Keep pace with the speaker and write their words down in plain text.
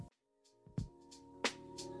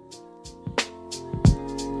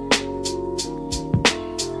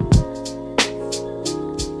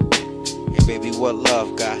me what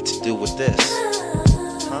love got to do with this.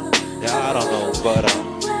 Huh? Yeah, I don't know, but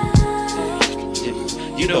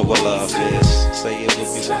you know what love is. Say it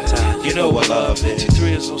with me one time. You know what love is.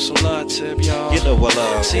 2-3 is on some love tip, y'all. You know what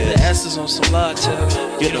love See, is. the S is on some love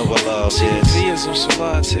tip. You know what love See, the is. V is on some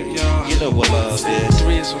love tip, y'all. You know what love is.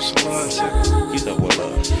 3 is on some love tip. You know what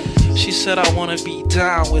love is. She said, I wanna be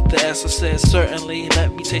down with the S. I said, certainly,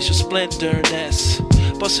 let me taste your splendorness.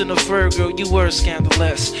 Bustin' a Virgo, you were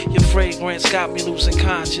scandalous. Your fragrance got me losing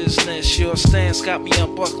consciousness. Your stance got me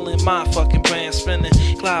unbuckling my fucking pants. Spending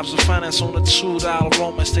globs of finance on a $2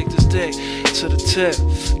 romance. Take this dick to the tip.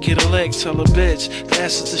 Get a leg, tell a bitch. The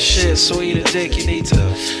S is the shit, so eat a dick. You need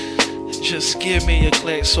to just give me a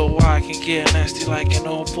click so I can get nasty like an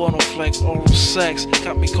old porno flick. Oral sex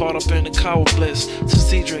got me caught up in the cow bliss. To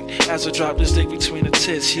Cedric as I drop this dick between the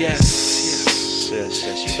tits. Yes. Yes,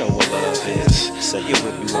 you know what love is. Say it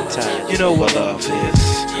with me one time. You know what love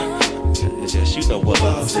is. Yes, you know what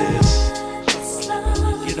love is.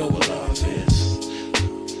 You know what love is.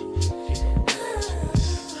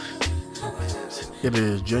 It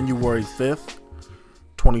is January 5th,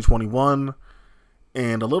 2021,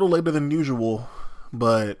 and a little later than usual,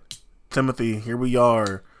 but Timothy, here we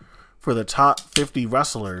are for the top 50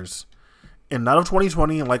 wrestlers, and not of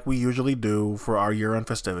 2020 like we usually do for our year-end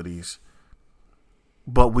festivities,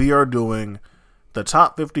 but we are doing the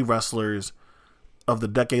top 50 wrestlers of the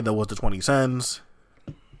decade that was the 2010s.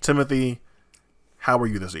 Timothy, how are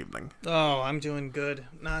you this evening? Oh, I'm doing good.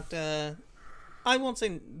 Not, I won't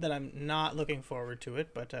say that I'm not looking forward to it,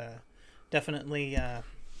 but definitely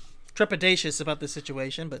trepidatious about the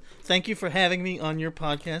situation. But thank you for having me on your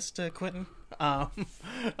podcast, Quentin.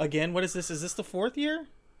 Again, what is this? Is this the fourth year?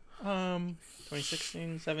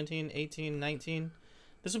 2016, 17, 18, 19.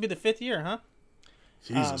 This will be the fifth year, huh?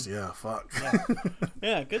 Jesus, yeah, fuck.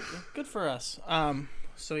 Yeah, good for us.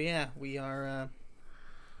 So yeah, we are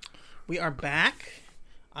back.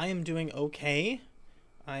 I am doing okay.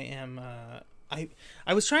 I am.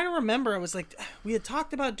 I was trying to remember. I was like, we had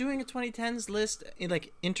talked about doing a 2010s list,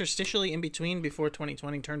 like interstitially in between before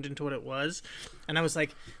 2020 turned into what it was, and I was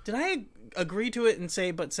like, did I agree to it and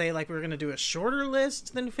say like we were gonna do a shorter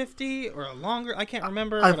list than 50 or a longer? I can't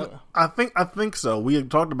remember. I think so. We had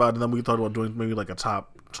talked about it, and then we thought about doing maybe like a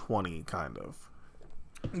top 20 kind of.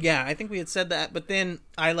 Yeah, I think we had said that, but then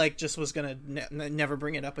I just was gonna never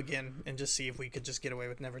bring it up again and just see if we could just get away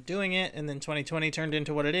with never doing it. And then 2020 turned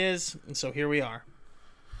into what it is, and so here we are.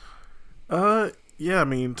 Yeah, I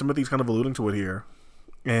mean, Timothy's kind of alluding to it here,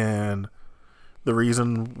 and the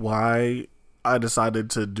reason why I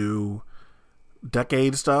decided to do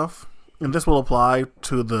decade stuff, and this will apply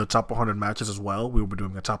to the top 100 matches as well. We will be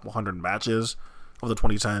doing a top 100 matches of the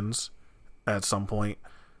 2010s at some point,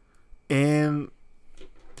 and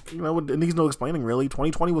you know, it needs no explaining, really.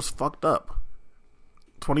 2020 was fucked up.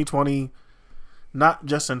 2020, not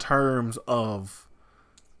just in terms of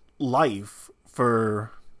life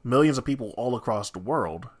for millions of people all across the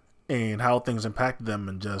world and how things impacted them,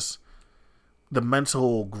 and just the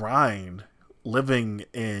mental grind living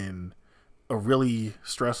in a really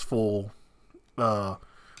stressful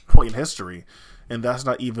point in history. And that's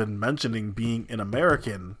not even mentioning being an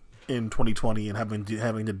American in 2020 and having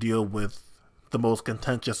to deal with the most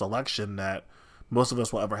contentious election that most of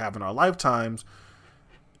us will ever have in our lifetimes.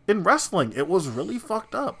 In wrestling, it was really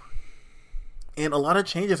fucked up. And a lot of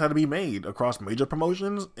changes had to be made across major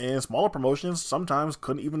promotions, and smaller promotions sometimes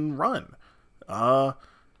couldn't even run.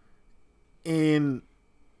 And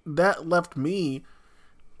that left me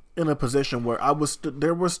in a position where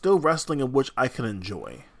there was still wrestling in which I could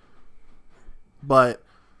enjoy. But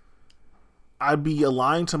I'd be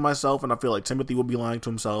lying to myself, and I feel like Timothy will be lying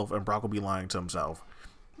to himself, and Brock will be lying to himself,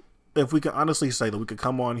 if we could honestly say that we could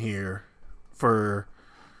come on here for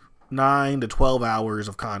 9 to 12 hours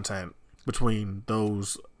of content between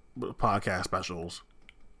those podcast specials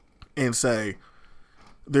and say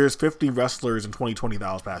there's 50 wrestlers in 2020 that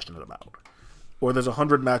I was passionate about, or there's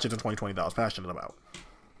 100 matches in 2020 that I was passionate about.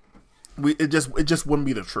 It just wouldn't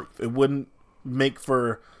be the truth. It wouldn't make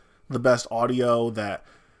for the best audio that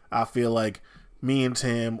I feel like me and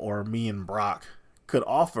Tim or me and Brock could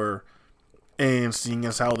offer. And seeing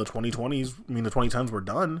as how the 2010s were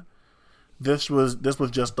done, this was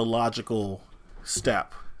just the logical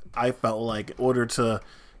step. I felt like, in order to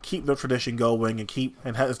keep the tradition going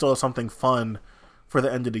and still have something fun for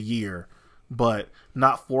the end of the year, but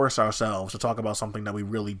not force ourselves to talk about something that we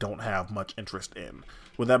really don't have much interest in.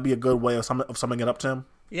 Would that be a good way of summing it up, Tim?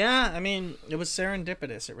 Yeah, I mean, it was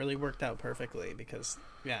serendipitous. It really worked out perfectly because,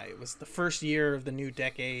 yeah, it was the first year of the new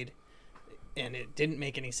decade, and it didn't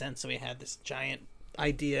make any sense. So we had this giant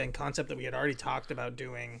idea and concept that we had already talked about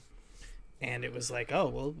doing, And it was like, oh,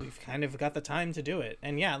 well, we've kind of got the time to do it.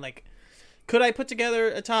 And yeah, like, could I put together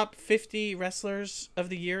a top 50 wrestlers of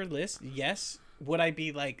the year list? Yes. Would I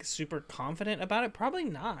be, like, super confident about it? Probably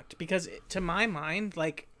not. Because to my mind,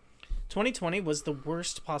 like, 2020 was the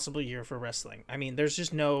worst possible year for wrestling. I mean, there's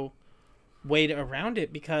just no way around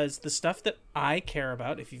it, because the stuff that I care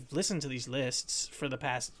about, if you've listened to these lists for the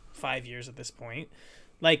past 5 years at this point,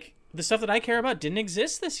 like, the stuff that I care about didn't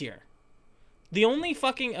exist this year. The only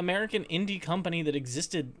fucking American indie company that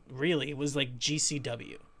existed, really, was, like,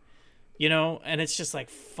 GCW. You know? And it's just like,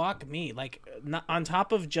 fuck me. Like, not, on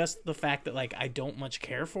top of just the fact that, like, I don't much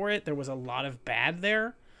care for it, there was a lot of bad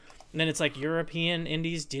there. And then it's like European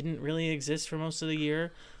indies didn't really exist for most of the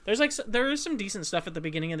year. There is some decent stuff at the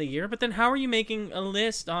beginning of the year, but then how are you making a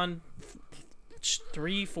list on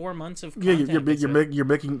 3-4 months of content? You're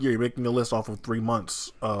making a list off of 3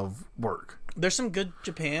 months of work. There's some good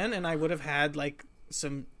Japan, and I would have had, like,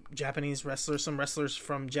 some Japanese wrestlers, some wrestlers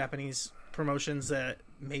from Japanese promotions that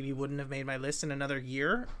maybe wouldn't have made my list in another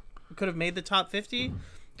year. Could have made the top 50,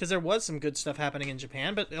 because there was some good stuff happening in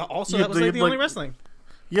Japan, but also that was, like, the only wrestling.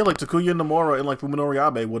 Yeah, like Takuya Nomura and, like, Fuminori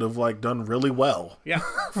Abe would have, like, done really well. Yeah.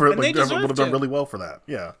 Would have done really well for that.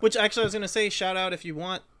 Yeah. Which, actually, I was going to say, shout out, if you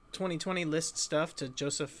want 2020 list stuff, to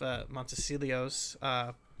Joseph Montecilio's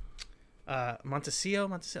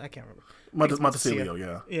Montecillo, I can't remember. Montecilio,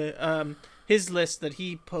 yeah. Yeah. His list that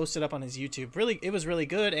he posted up on his YouTube, it was really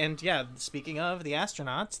good. And yeah, speaking of the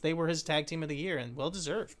Astronauts, they were his tag team of the year, and well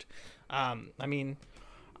deserved. I mean,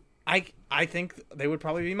 I think they would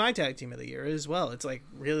probably be my tag team of the year as well. It's like,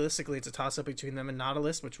 realistically, it's a toss up between them and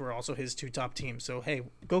Nautilus, which were also his 2 top teams. So hey,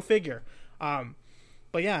 go figure.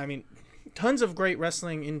 But yeah, I mean, tons of great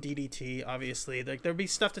wrestling in DDT, obviously. Like, there'd be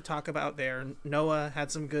stuff to talk about there. Noah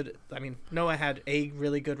had a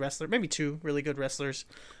really good wrestler, maybe 2 really good wrestlers.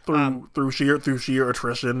 Through sheer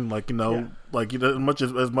attrition, like, you know, yeah. Like, you know,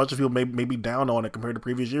 as much as people may be down on it compared to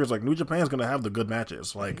previous years, like, New Japan's gonna have the good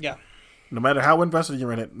matches. Like, yeah. No matter how invested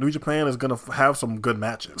you're in it, New Japan is gonna have some good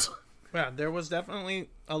matches. Yeah, there was definitely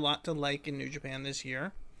a lot to like in New Japan this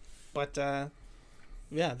year, but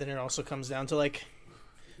yeah, then it also comes down to, like,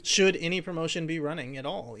 should any promotion be running at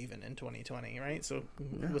all, even in 2020, right? So,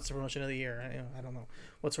 yeah. What's the promotion of the year? I don't know.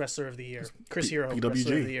 What's wrestler of the year? Chris Hero, PWG.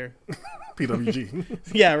 Wrestler of the year. PWG.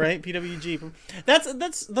 Yeah, right? PWG.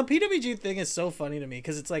 That's the PWG thing is so funny to me,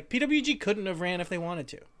 because it's like, PWG couldn't have ran if they wanted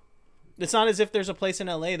to. It's not as if there's a place in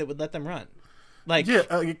LA that would let them run. Like, yeah,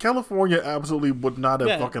 California absolutely would not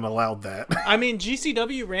have fucking allowed that. I mean,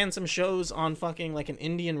 GCW ran some shows on fucking, like, an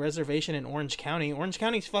Indian reservation in Orange County. Orange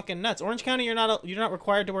County's fucking nuts. Orange County, you're not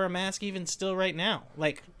required to wear a mask even still right now.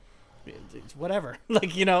 Like, whatever.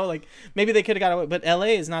 Like, you know, like, maybe they could have got away, but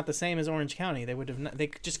LA is not the same as Orange County. They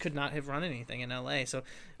just could not have run anything in LA. So,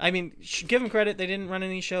 I mean, give them credit, they didn't run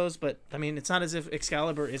any shows, but I mean, it's not as if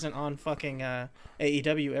Excalibur isn't on fucking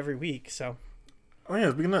AEW every week. So. Oh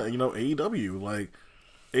yeah, speaking of, you know, AEW, like,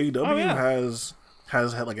 AEW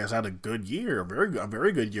has had a good year, a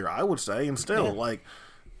very good year, I would say, and still, like,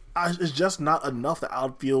 it's just not enough that I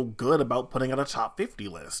would feel good about putting out a top 50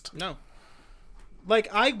 list. No. Like,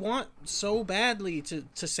 I want so badly to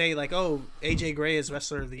say, like, oh, AJ Gray is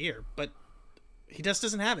Wrestler of the Year, but he just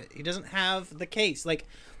doesn't have it. He doesn't have the case. Like,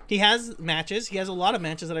 he has matches. He has a lot of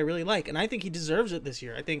matches that I really like, and I think he deserves it this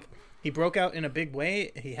year. I think he broke out in a big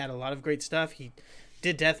way. He had a lot of great stuff. He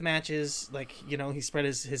did death matches. Like, you know, he spread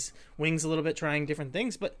his wings a little bit, trying different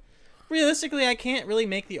things. But realistically, I can't really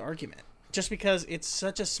make the argument, just because it's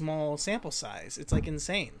such a small sample size. It's, like,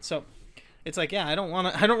 insane. So it's like, yeah, I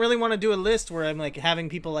don't really want to do a list where I'm, like, having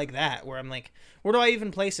people like that, where I'm like, where do I even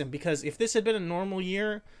place him? Because if this had been a normal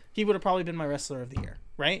year, he would have probably been my Wrestler of the Year,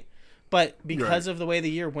 right? But because of the way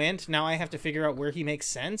the year went, now I have to figure out where he makes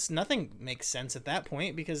sense. Nothing makes sense at that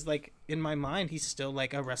point, because, like, in my mind, he's still,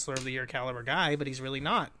 like, a Wrestler of the Year caliber guy, but he's really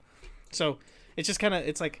not. So it's just kind of,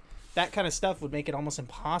 it's like, that kind of stuff would make it almost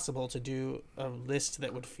impossible to do a list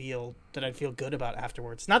that I'd feel good about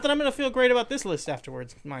afterwards. Not that I'm going to feel great about this list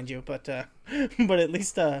afterwards, mind you, but at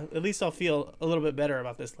least I'll feel a little bit better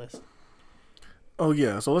about this list. Oh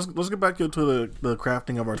yeah, so let's get back into the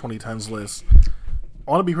crafting of our 2010s list.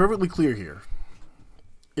 I want to be perfectly clear here.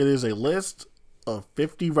 It is a list of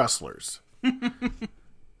 50 wrestlers.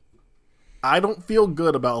 I don't feel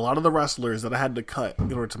good about a lot of the wrestlers that I had to cut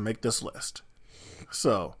in order to make this list.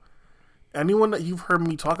 So, anyone that you've heard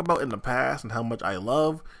me talk about in the past and how much I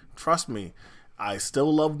love, trust me, I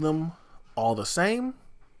still love them all the same.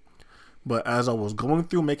 But as I was going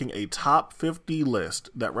through making a top 50 list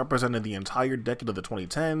that represented the entire decade of the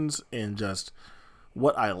 2010s and just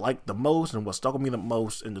what I liked the most and what stuck with me the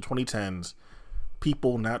most in the 2010s,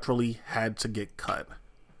 people naturally had to get cut.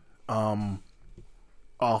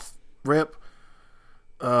 Off rip,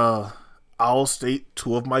 I'll state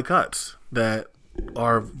 2 of my cuts that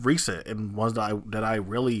are recent and ones that I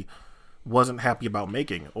really wasn't happy about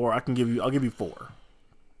making. Or I'll give you 4.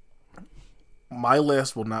 My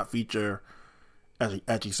list will not feature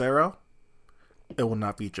Echisero. It will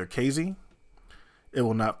not feature Casey. It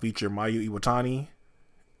will not feature Mayu Iwatani.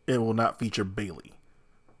 It will not feature Bailey.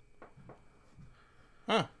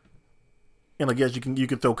 Huh. And I guess you can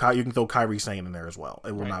throw Kairi Sane in there as well.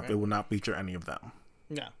 It will Right. It will not feature any of them.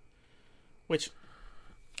 Yeah. Which,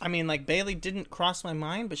 I mean, like, Bailey didn't cross my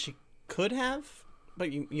mind, but she could have.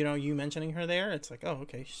 But you mentioning her there, it's like, oh,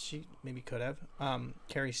 okay, she maybe could have.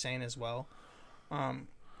 Kairi Sane as well.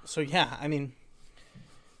 So yeah, I mean,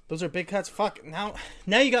 those are big cuts. Fuck. Now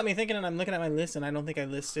you got me thinking, and I'm looking at my list, and I don't think I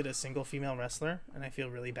listed a single female wrestler, and I feel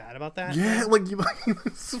really bad about that. Yeah,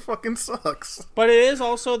 this fucking sucks. But it is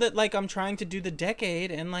also that, like, I'm trying to do the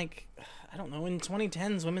decade, and, like, I don't know, in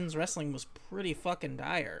 2010s, women's wrestling was pretty fucking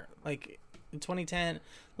dire. Like, in 2010,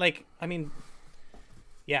 like, I mean,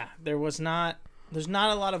 yeah, there's not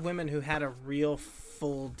a lot of women who had a real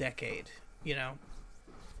full decade, you know?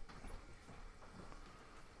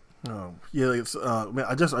 Oh yeah, it's man,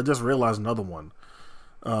 I just realized another one.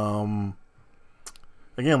 Again,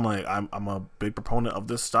 like I'm a big proponent of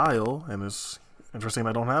this style, and it's interesting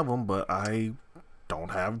I don't have him, but I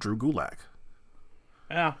don't have Drew Gulak.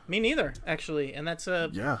 Yeah, me neither, actually. And that's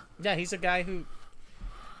yeah, he's a guy who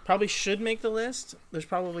probably should make the list. There's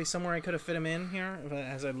probably somewhere I could have fit him in here, but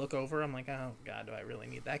as I look over, I'm like, oh god, do I really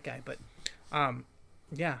need that guy? But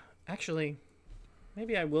yeah, actually,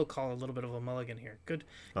 maybe I will call a little bit of a mulligan here. Good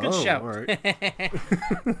shout. All right.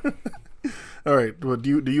 All right. Well,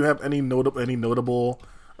 do you have any notable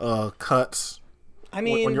cuts? I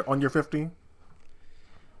mean, on your 50.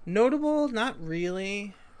 Notable, not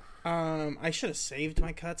really. I should have saved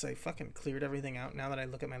my cuts. I fucking cleared everything out. Now that I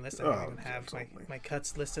look at my list, I don't even have my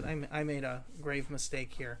cuts listed. I made a grave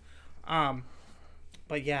mistake here.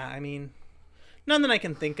 But yeah, I mean, none that I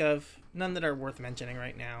can think of. None that are worth mentioning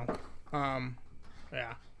right now.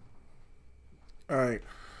 Yeah. All right.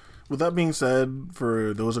 With that being said,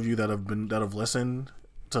 for those of you that have listened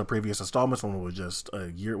to previous installments, when it was just a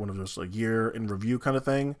year in review kind of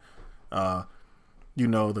thing, you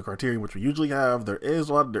know the criteria which we usually have. There is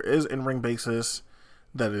in-ring basis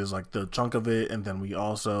that is like the chunk of it, and then we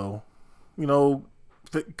also,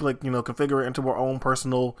 configure it into our own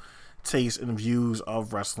personal taste and views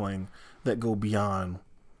of wrestling that go beyond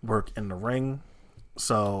work in the ring.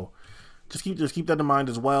 So just keep that in mind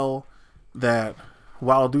as well. That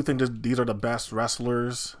while I do think these are the best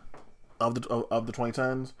wrestlers of the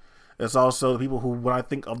 2010s, it's also the people who, when I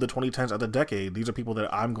think of the 2010s as the decade, these are people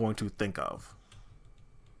that I'm going to think of.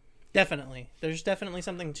 Definitely. There's definitely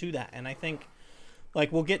something to that. And I think,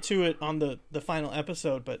 like, we'll get to it on the final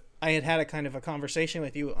episode, but I had a kind of a conversation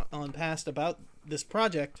with you on past about this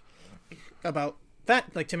project, about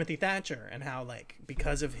that, like, Timothy Thatcher, and how, like,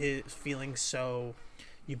 because of his feeling so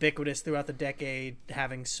ubiquitous throughout the decade,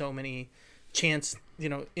 having so many chance,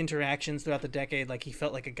 interactions throughout the decade, like, he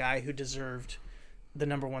felt like a guy who deserved the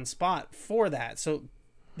number one spot for that. So,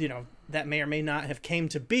 that may or may not have came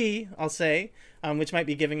to be, I'll say, which might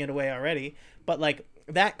be giving it away already. But, like,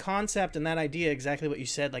 that concept and that idea, exactly what you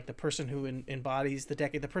said, like, the person who embodies the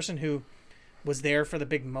decade, the person who was there for the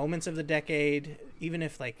big moments of the decade, even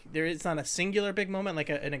if, like, there is not a singular big moment. Like,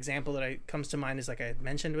 an example that comes to mind is, like, I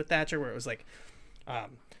mentioned with Thatcher, where it was, like,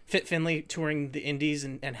 Fit Finlay touring the indies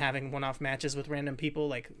and having one-off matches with random people.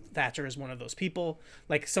 Like, Thatcher is one of those people.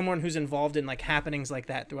 Like, someone who's involved in, like, happenings like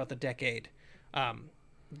that throughout the decade.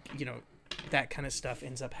 That kind of stuff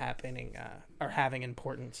ends up happening or having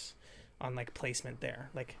importance on, like, placement there.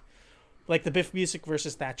 Like the Biff Busick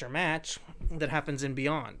versus Thatcher match that happens in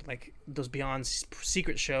Beyond. Like, those Beyond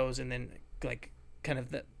secret shows, and then, like, kind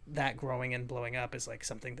of that growing and blowing up is, like,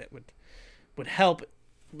 something that would help,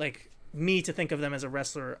 like, me to think of them as a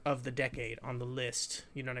wrestler of the decade on the list.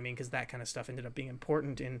 You know what I mean? Because that kind of stuff ended up being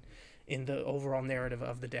important in the overall narrative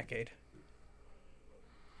of the decade.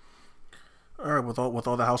 All right, with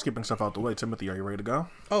all the housekeeping stuff out the way, Timothy, are you ready to go?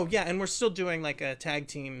 Oh yeah, and we're still doing, like, tag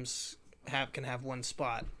teams can have one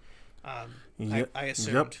spot. Yep. I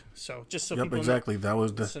assumed. Yep. So just so yep, people exactly. know. That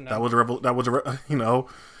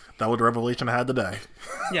was the revelation I had today.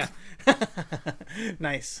 Yeah.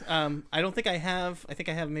 Nice. I don't think I have. I think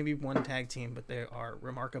I have maybe one tag team, but they are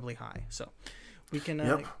remarkably high. So we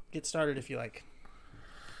can get started if you like.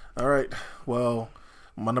 All right. Well,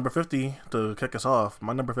 my number 50 to kick us off.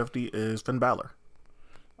 My number 50 is Finn Balor.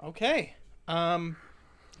 Okay.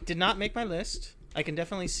 Did not make my list. I can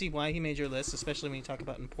definitely see why he made your list, especially when you talk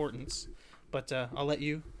about importance. But I'll let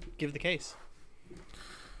you give the case.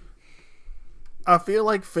 I feel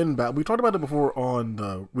like Finn Balor, we talked about it before on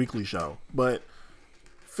the weekly show, but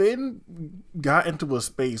Finn got into a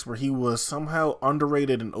space where he was somehow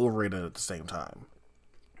underrated and overrated at the same time.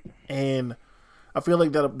 And I feel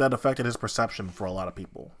like that affected his perception for a lot of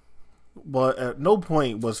people. But at no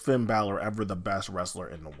point was Finn Balor ever the best wrestler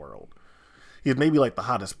in the world. He's maybe like the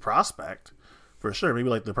hottest prospect, for sure. Maybe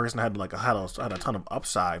like the person had had a ton of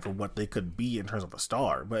upside for what they could be in terms of a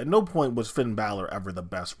star. But at no point was Finn Balor ever the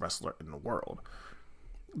best wrestler in the world.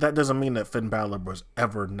 That doesn't mean that Finn Balor was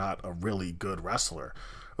ever not a really good wrestler,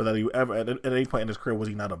 or that he ever at any point in his career was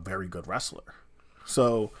he not a very good wrestler.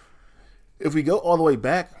 So if we go all the way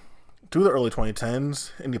back to the early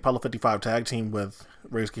 2010s in the Apollo 55 tag team with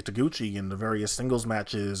Ryusuke Taguchi and the various singles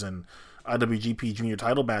matches and IWGP Junior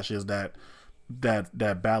title matches that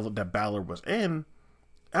Balor was in,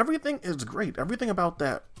 everything is great. Everything about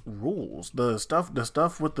that rules. The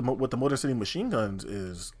stuff with the Motor City Machine Guns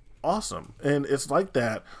is awesome, and it's like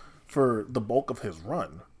that for the bulk of his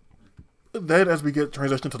run. Then as we get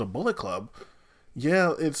transitioned to the Bullet Club,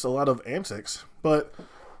 yeah, it's a lot of antics, but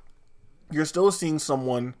you're still seeing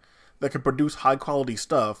someone that can produce high quality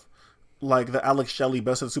stuff like the Alex Shelley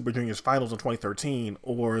Best of Super Juniors finals in 2013,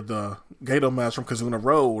 or the Gato match from Kazuna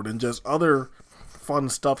Road, and just other fun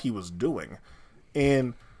stuff he was doing.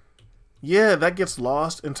 And yeah, that gets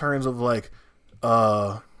lost in terms of like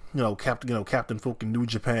Captain Folk in New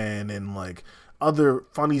Japan and like other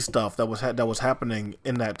funny stuff that was happening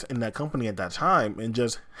in that company at that time, and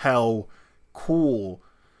just how cool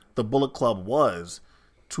the Bullet Club was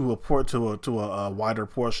to a wider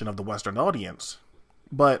portion of the Western audience.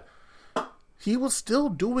 But he was still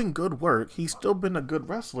doing good work. He's still been a good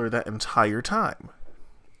wrestler that entire time.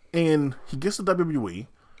 And he gets to WWE,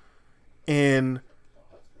 and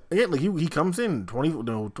again, like he comes in late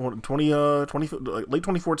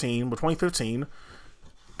 2014, but 2015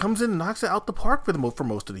 comes in and knocks it out the park for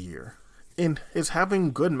most of the year, and is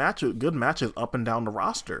having good matches up and down the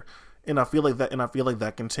roster. And I feel like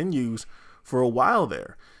that continues for a while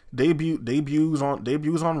there. Debuts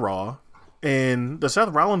on Raw, and the Seth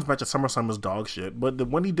Rollins match at SummerSlam was dog shit. But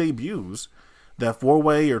when he debuts, that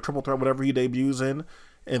 4-way or triple threat, whatever he debuts in,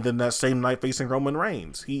 and then that same night facing Roman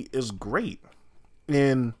Reigns, he is great.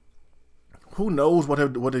 And who knows what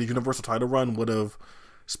a Universal title run would have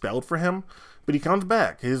spelled for him? But he comes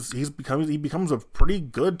back. He becomes a pretty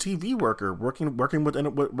good TV worker, working with the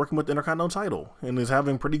Intercontinental title, and is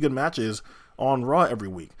having pretty good matches on Raw every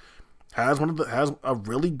week. Has a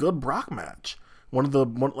really good Brock match.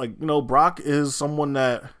 Brock is someone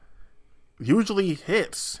that usually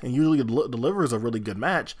hits and usually delivers a really good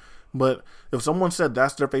match. But if someone said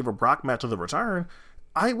that's their favorite Brock match of the return,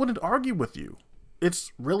 I wouldn't argue with you.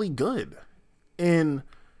 It's really good. And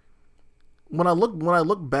when I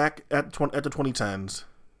look back at the 2010s,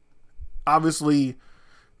 obviously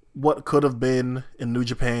what could have been in New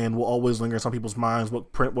Japan will always linger in some people's minds.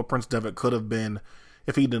 What Prince Devitt could have been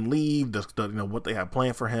if he didn't leave, what they had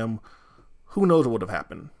planned for him. Who knows what would have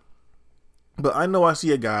happened? But I know I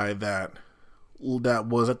see a guy that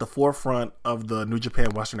was at the forefront of the New Japan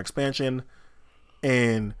Western expansion,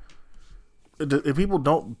 and if people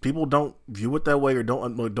don't view it that way or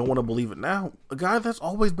don't want to believe it now, a guy that's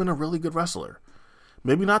always been a really good wrestler.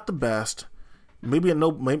 Maybe not the best. Maybe at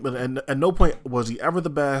no point was he ever the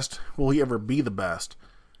best. Will he ever be the best?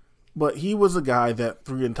 But he was a guy that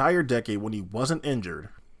through the entire decade, when he wasn't injured,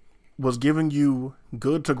 was giving you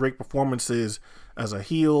good to great performances as a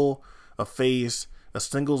heel, a face, a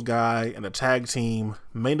singles guy, and a tag team,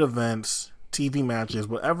 main events, TV matches,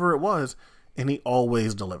 whatever it was, and he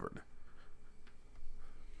always delivered.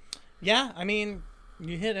 Yeah, I mean,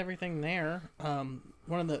 you hit everything there. One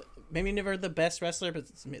of the, maybe never the best wrestler, but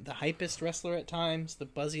the hypest wrestler at times, the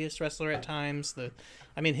buzziest wrestler at times.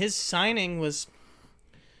 His signing was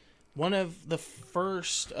one of the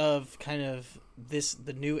first of kind of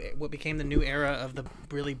what became the new era of the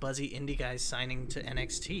really buzzy indie guys signing to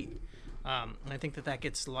NXT. And I think that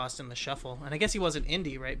gets lost in the shuffle. And I guess he wasn't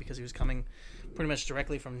indie, right? Because he was coming pretty much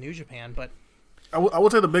directly from New Japan. But I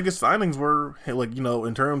would say the biggest signings were,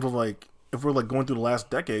 in terms of, if we're, going through the last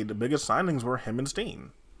decade, the biggest signings were him and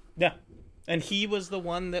Steen. Yeah. And he was the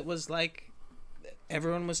one that was,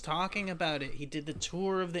 everyone was talking about it. He did the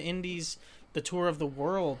tour of the indies, the tour of the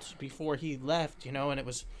world before he left, and it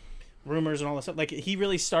was rumors and all this stuff. He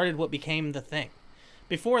really started what became the thing.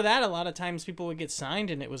 Before that, a lot of times people would get signed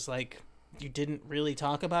and it was you didn't really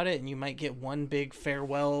talk about it, and you might get one big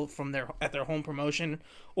farewell from at their home promotion,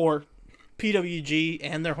 or PWG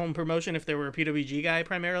and their home promotion, if they were a PWG guy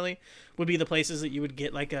primarily, would be the places that you would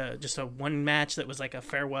get just a one match that was a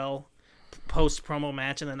farewell post promo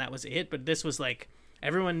match, and then that was it. But this was like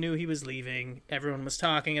everyone knew he was leaving. Everyone was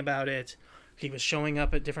talking about it. He was showing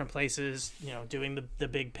up at different places, doing the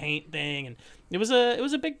big paint thing, and it was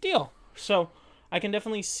a big deal. So I can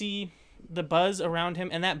definitely see the buzz around him,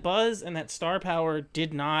 and that buzz and that star power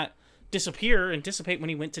did not disappear and dissipate when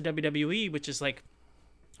he went to WWE, which is like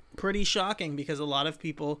pretty shocking because a lot of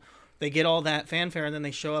people, they get all that fanfare and then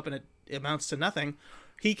they show up and it amounts to nothing.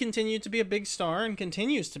 He continued to be a big star and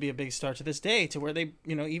continues to be a big star to this day, to where they,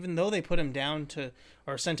 even though they put him down to,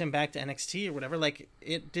 or sent him back to NXT or whatever, like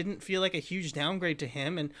it didn't feel like a huge downgrade to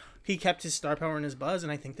him, and he kept his star power and his buzz.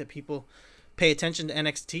 And I think that people pay attention to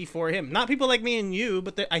NXT for him. Not people like me and you,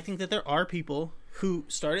 but I think that there are people who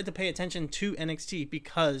started to pay attention to NXT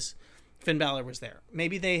because Finn Balor was there.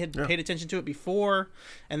 Maybe they had paid attention to it before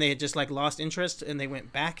and they had just like lost interest and they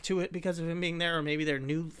went back to it because of him being there, or maybe they're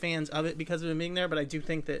new fans of it because of him being there. But I do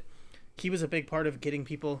think that he was a big part of getting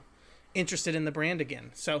people interested in the brand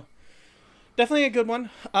again. So definitely a good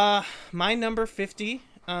one. My number 50,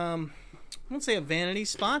 I won't say a vanity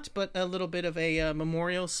spot, but a little bit of a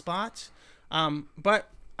memorial spot. But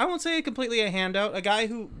I won't say completely a handout. A guy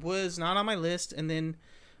who was not on my list and then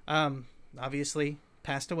obviously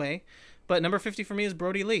passed away. But number 50 for me is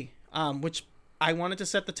Brody Lee, which I wanted to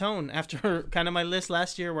set the tone after kind of my list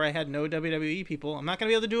last year where I had no WWE people. I'm not going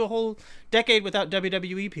to be able to do a whole decade without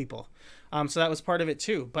WWE people. So that was part of it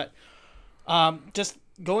too. But just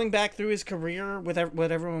going back through his career with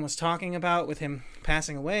what everyone was talking about with him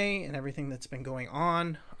passing away and everything that's been going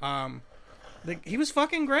on, he was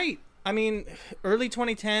fucking great. I mean, early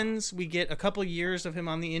 2010s, we get a couple years of him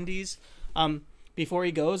on the indies before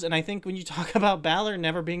he goes. And I think when you talk about Balor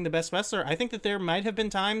never being the best wrestler, I think that there might have been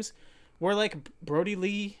times where like Brody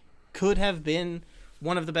Lee could have been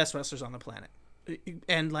one of the best wrestlers on the planet.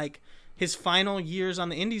 And like his final years on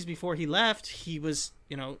the indies before he left, he was,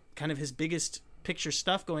 kind of his biggest picture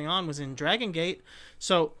stuff going on was in Dragon Gate.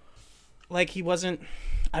 So like he wasn't,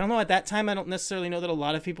 I don't know, at that time I don't necessarily know that a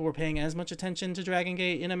lot of people were paying as much attention to Dragon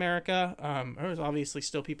Gate in America. There was obviously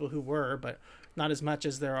still people who were, but not as much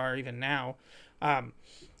as there are even now.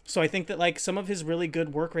 So I think that like some of his really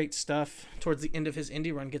good work rate stuff towards the end of his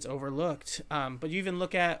indie run gets overlooked. But you even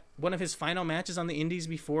look at one of his final matches on the indies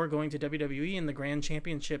before going to WWE, in the Grand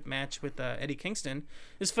Championship match with Eddie Kingston,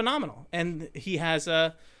 is phenomenal. And he has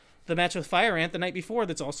the match with Fire Ant the night before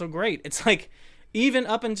that's also great. It's like even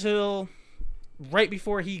up until right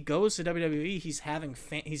before he goes to WWE,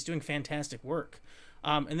 he's doing fantastic work.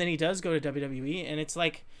 And then he does go to WWE, and it's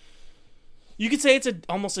like, you could say it's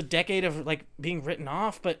almost a decade of like being written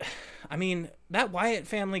off, but I mean, that Wyatt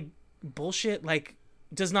family bullshit like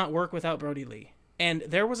does not work without Brody Lee. And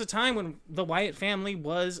there was a time when the Wyatt family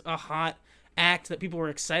was a hot act that people were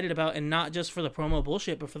excited about, and not just for the promo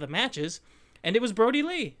bullshit, but for the matches. And it was Brody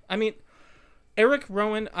Lee. I mean, Eric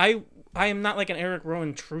Rowan, I am not like an Eric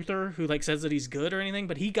Rowan truther who like says that he's good or anything,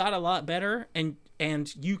 but he got a lot better, and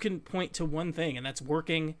you can point to one thing, and that's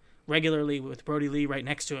working regularly with Brody Lee right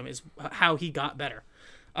next to him is how he got better.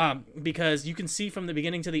 Because you can see from the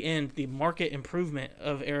beginning to the end the market improvement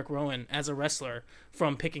of Eric Rowan as a wrestler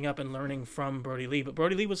from picking up and learning from Brody Lee. But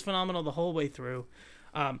Brody Lee was phenomenal the whole way through.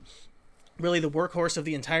 Really the workhorse of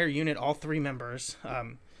the entire unit, all three members.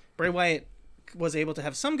 Bray Wyatt was able to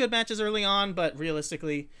have some good matches early on, but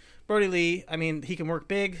realistically, Brody Lee, I mean, he can work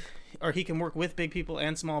big, or he can work with big people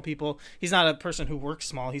and small people. He's not a person who works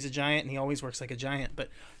small. He's a giant, and he always works like a giant. But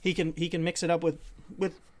he can mix it up with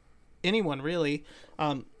anyone, really.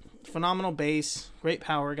 Phenomenal base, great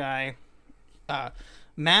power guy,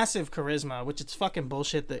 massive charisma, which it's fucking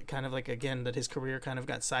bullshit that kind of like, again, that his career kind of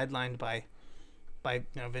got sidelined by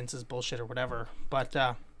Vince's bullshit or whatever. But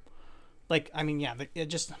it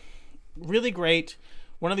just really great.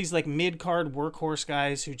 One of these like mid-card workhorse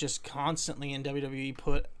guys who just constantly in WWE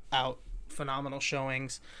put out phenomenal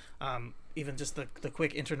showings. Even just the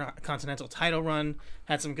quick intercontinental title run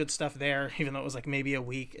had some good stuff there, even though it was like maybe a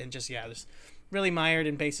week, and just really mired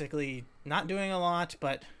in basically not doing a lot,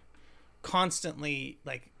 but constantly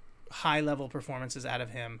like high level performances out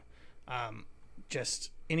of him.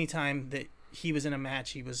 Just anytime that he was in a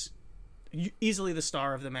match, he was easily the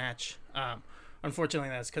star of the match. Unfortunately,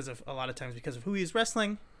 that's because of who he's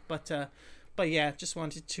wrestling. But yeah, just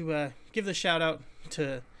wanted to give the shout out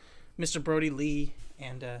to Mr. Brody Lee,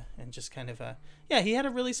 and just kind of he had a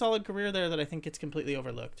really solid career there that I think gets completely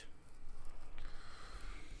overlooked.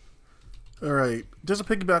 All right, just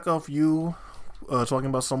to piggyback off you talking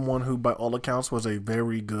about someone who, by all accounts, was a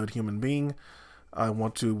very good human being, I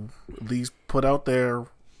want to at least put out there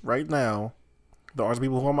right now, there are some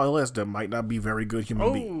people who are on my list that might not be very good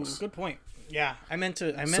human beings. Oh, good point. Yeah, I meant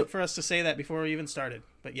for us to say that before we even started.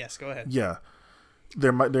 But yes, go ahead. Yeah.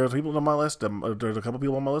 There's people on my list. There's a couple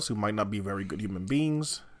people on my list who might not be very good human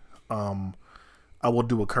beings. I will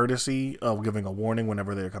do a courtesy of giving a warning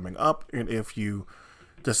whenever they're coming up, and if you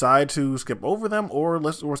decide to skip over them or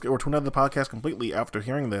tune out of the podcast completely after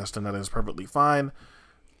hearing this, then that is perfectly fine.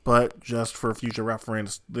 But just for future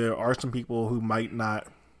reference, there are some people who might not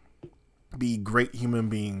be great human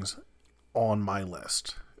beings on my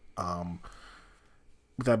list.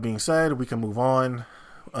 With that being said, we can move on.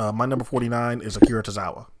 My number 49 is Akira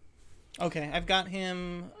Tozawa. Okay, I've got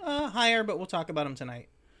him higher, but we'll talk about him tonight.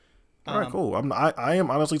 All right, cool. I am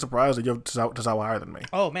honestly surprised that you have Tozawa higher than me.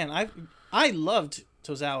 Oh man, I loved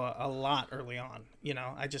Tozawa a lot early on. You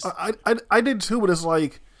know, I did too, but it's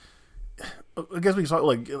like, I guess we saw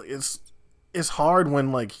like it's hard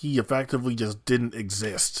when like he effectively just didn't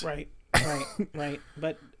exist. Right.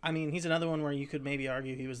 But I mean, he's another one where you could maybe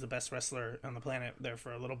argue he was the best wrestler on the planet there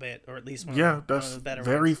for a little bit, or at least one of the better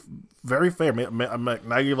very ones. Very fair.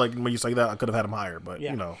 Now you're like, when you say that, I could have had him higher, but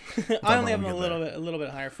you know, I only have him a little bit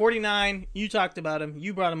higher. 49. You talked about him.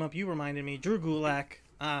 You brought him up. You reminded me. Drew Gulak.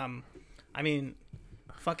 I mean,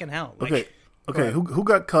 fucking hell. Like, okay. Who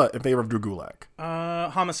got cut in favor of Drew Gulak?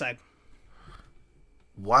 Homicide.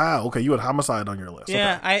 Wow. Okay, you had Homicide on your list.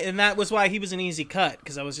 Yeah, okay. And that was why he was an easy cut,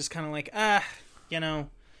 because I was just kind of like, you know,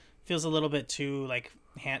 feels a little bit too like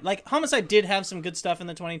Homicide did have some good stuff in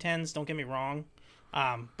the 2010s. Don't get me wrong,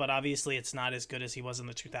 but obviously it's not as good as he was in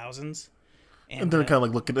the 2000s. And then kind of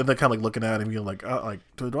like looking at him, you're like,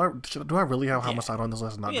 do I really have Homicide on this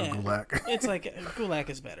list? Not Drew Gulak. It's like Gulak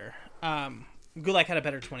is better. Gulak had a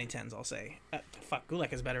better 2010s, I'll say.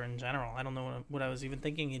 Gulak is better in general. I don't know what I was even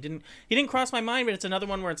thinking. He didn't cross my mind, but it's another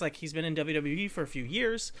one where it's like he's been in WWE for a few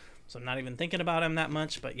years, so I'm not even thinking about him that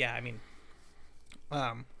much. But yeah, I mean,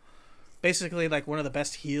 basically like one of the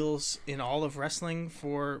best heels in all of wrestling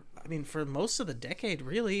for most of the decade,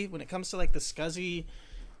 really, when it comes to like the scuzzy,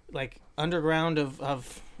 like underground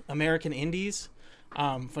of American indies.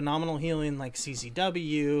 Phenomenal heel in like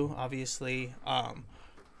CZW, obviously.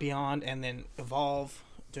 Beyond, and then Evolve,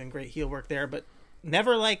 doing great heel work there, but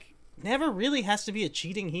never really has to be a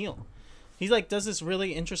cheating heel. He like does this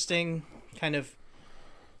really interesting kind of,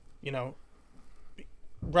 you know,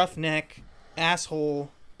 roughneck asshole,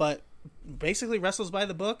 but basically wrestles by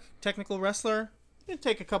the book. Technical wrestler. You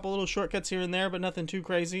take a couple little shortcuts here and there, but nothing too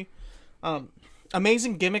crazy.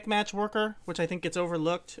 Amazing gimmick match worker, which I think gets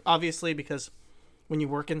overlooked, obviously, because when you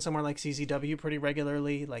work in somewhere like CZW pretty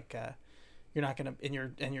regularly, like you're not gonna in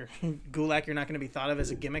your Gulak, you're not gonna be thought of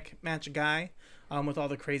as a gimmick match guy, with all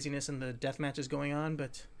the craziness and the death matches going on.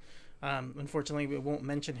 But unfortunately, we won't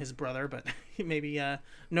mention his brother, but he may be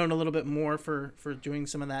known a little bit more for doing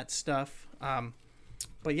some of that stuff.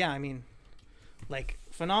 But yeah, I mean, like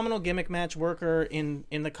phenomenal gimmick match worker in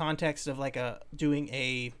the context of like doing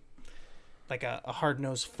a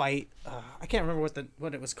hard-nosed fight. I can't remember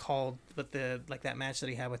what it was called, but that match that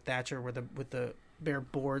he had with Thatcher with the bare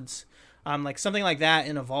boards. Like something like that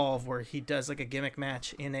in Evolve, where he does like a gimmick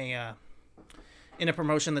match in a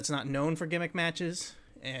promotion that's not known for gimmick matches.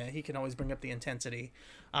 He can always bring up the intensity.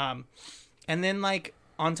 And then like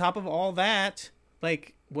on top of all that,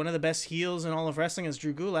 like one of the best heels in all of wrestling is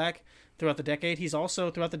Drew Gulak throughout the decade. He's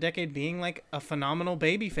also throughout the decade being like a phenomenal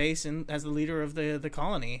babyface and as the leader of the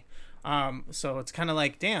colony. So it's kind of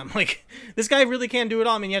like, damn, like this guy really can do it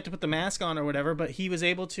all. I mean, you have to put the mask on or whatever, but he was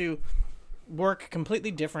able to work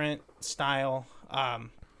completely different style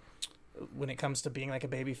when it comes to being like a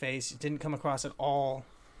babyface. It didn't come across at all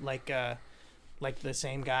like the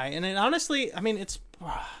same guy. And then honestly, I mean, it's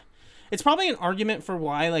probably an argument for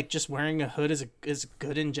why like just wearing a hood is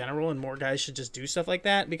good in general, and more guys should just do stuff like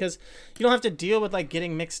that, because you don't have to deal with like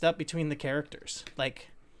getting mixed up between the characters. Like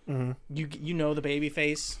you know the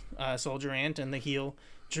babyface Soldier Ant and the heel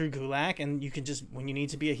Drew Gulak, and you can just, when you need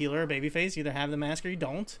to be a heel or a babyface, either have the mask or you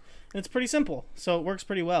don't, and it's pretty simple, so it works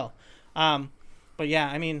pretty well. But yeah,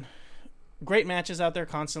 I mean, great matches out there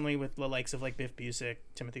constantly with the likes of like Biff Busick,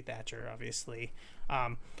 Timothy Thatcher, obviously,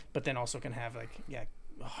 but then also can have like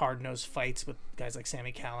hard-nosed fights with guys like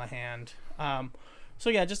Sami Callihan. So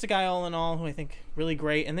yeah, just a guy all in all who I think really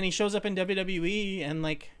great, and then he shows up in WWE and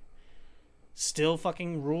like still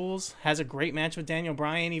fucking rules. Has a great match with Daniel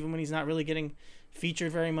Bryan even when he's not really getting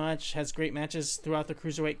featured very much. Has great matches throughout the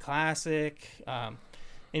Cruiserweight Classic.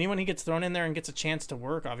 Anyone he gets thrown in there and gets a chance to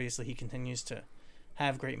work, obviously he continues to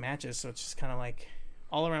have great matches. So it's just kind of like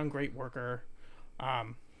all around great worker.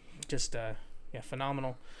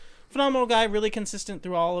 Phenomenal guy, really consistent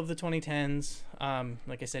through all of the 2010s.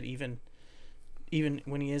 Like I said, even even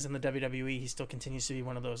when he is in the WWE, he still continues to be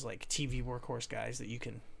one of those like TV workhorse guys that you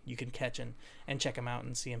can catch and check him out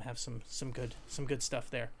and see him have some good stuff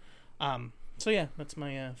there. So yeah, that's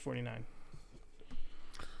my 49.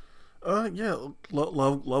 Yeah,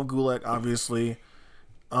 love Gulak, obviously.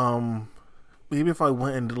 Maybe if I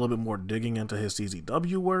went and did a little bit more digging into his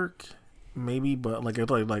CZW work, maybe. But like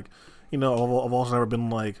you know, I've also never been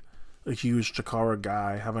like a huge Chikara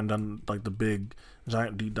guy. Haven't done like the big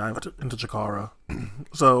giant deep dive into Chikara.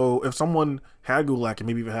 So if someone had Gulak and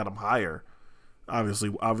maybe even had him higher, obviously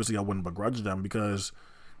I wouldn't begrudge them, because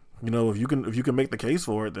you know, if you can make the case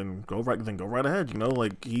for it, then go right ahead. You know,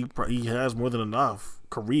 like he has more than enough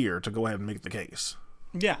career to go ahead and make the case.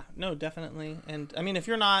 Yeah, no, definitely. And I mean, if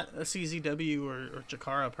you're not a CZW or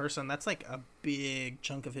Chikara person, that's like a big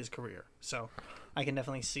chunk of his career. So I can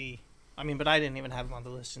definitely see. I mean, but I didn't even have him on the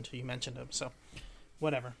list until you mentioned him. So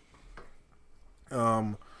whatever.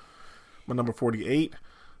 My number 48,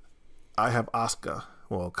 I have Asuka.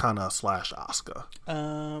 Well, Kana / Asuka.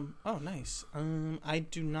 Oh, nice. I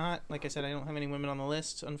do not, like I said, I don't have any women on the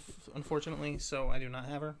list, unfortunately, so I do not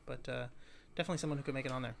have her, but definitely someone who could make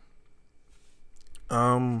it on there.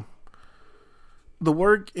 The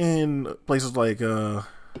work in places like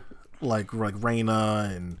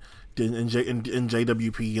Reina and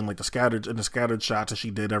JWP and like the scattered shots that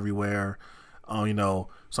she did everywhere. You know,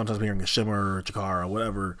 sometimes wearing a shimmer or Chikara or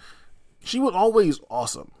whatever. She was always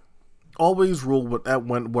awesome. Always ruled with that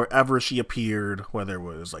wherever she appeared, whether it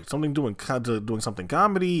was like doing something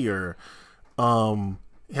comedy or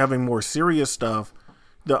having more serious stuff.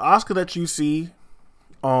 The Asuka that you see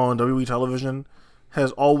on WWE television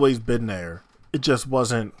has always been there. It just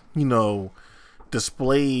wasn't, you know,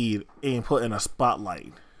 displayed and put in a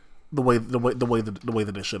spotlight the way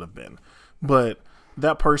that it should have been. But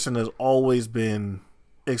that person has always been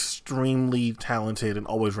extremely talented and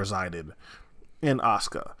always resided in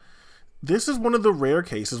Asuka. This is one of the rare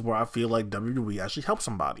cases where I feel like WWE actually helped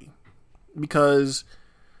somebody, because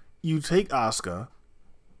you take Asuka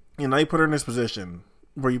and now you put her in this position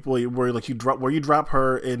where you drop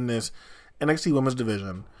her in this NXT Women's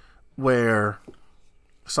Division where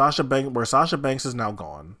Sasha Banks is now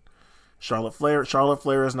gone, Charlotte Flair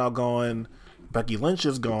is now gone, Becky Lynch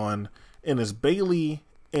is gone, and it's Bayley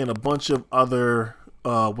and a bunch of other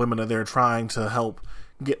women that they're trying to help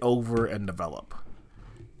get over and develop.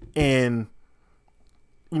 And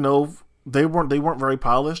you know, they weren't very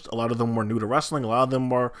polished. A lot of them were new to wrestling. A lot of them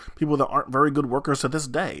were people that aren't very good workers to this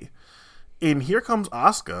day. And here comes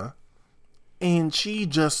Asuka, and she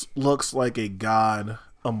just looks like a god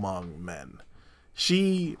among men.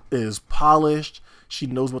 She is polished. She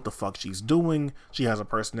knows what the fuck she's doing. She has a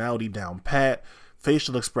personality down pat,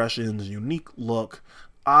 facial expressions, unique look.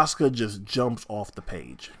 Asuka just jumps off the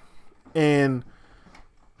page, and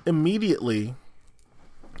immediately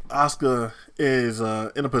Asuka is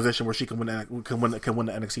in a position where she can win the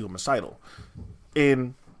NXT Women's title.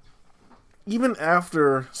 And even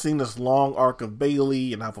after seeing this long arc of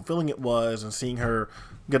Bayley and how fulfilling it was, and seeing her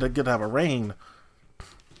get to have a reign,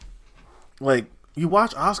 like, you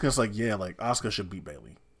watch Asuka, it's like, yeah, like, Asuka should beat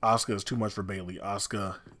Bayley. Asuka is too much for Bayley.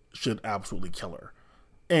 Asuka should absolutely kill her.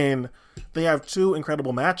 And they have two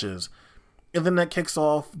incredible matches, and then that kicks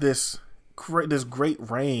off this great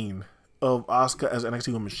reign of Asuka as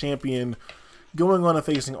NXT Women's Champion, going on and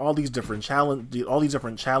facing all these different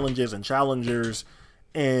challenges and challengers,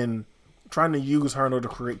 and trying to use her in order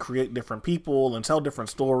to create different people and tell different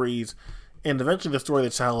stories. And eventually the story they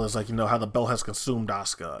tell is like, you know, how the belt has consumed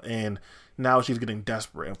Asuka, and now she's getting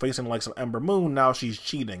desperate and facing like some Ember Moon. Now she's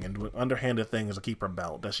cheating and doing underhanded things to keep her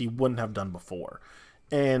belt that she wouldn't have done before.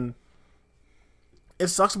 And it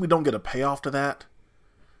sucks we don't get a payoff to that.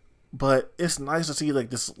 But it's nice to see like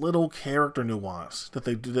this little character nuance that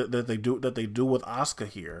they do with Asuka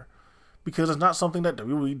here, because it's not something that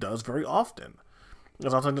WWE does very often.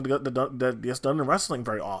 It's not something that gets done in wrestling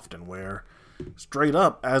very often, where straight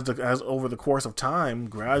up as over the course of time,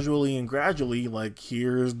 gradually, like,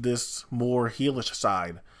 here's this more heelish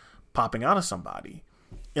side popping out of somebody,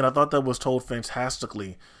 and I thought that was told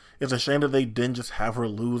fantastically. It's a shame that they didn't just have her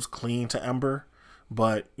lose clean to Ember.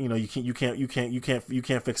 But you know, you can't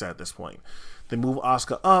fix that at this point. They move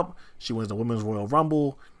Asuka up. She wins the Women's Royal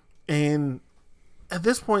Rumble, and at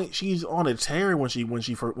this point, she's on a tear when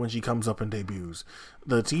she comes up and debuts.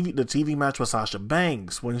 The TV match with Sasha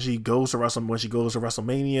Banks, when she goes to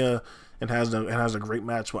WrestleMania and has a great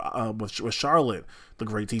match with Charlotte. The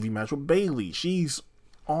great TV match with Bayley. She's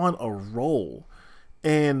on a roll,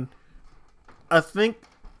 and I think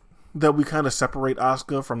that we kind of separate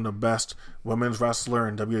Asuka from the best women's wrestler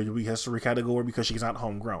in WWE history category because she's not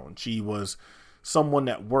homegrown. She was someone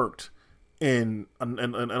that worked in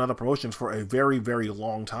other promotions for a very, very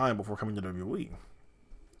long time before coming to WWE.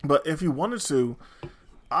 But if you wanted to,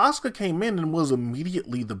 Asuka came in and was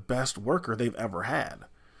immediately the best worker they've ever had.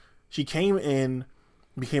 She came in,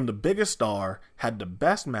 became the biggest star, had the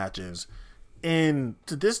best matches, and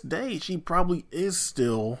to this day, she probably is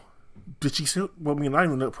still. Did she still? Well, I mean, not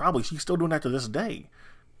even know, probably she's still doing that to this day.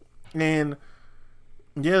 And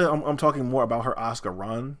yeah, I'm talking more about her Asuka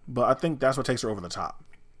run, but I think that's what takes her over the top.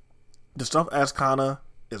 The stuff as Kana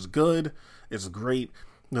is good, it's great.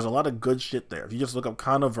 There's a lot of good shit there. If you just look up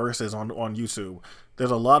Kana versus on YouTube,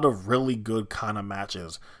 there's a lot of really good Kana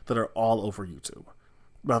matches that are all over YouTube.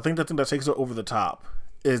 But I think the thing that takes her over the top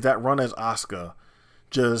is that run as Asuka.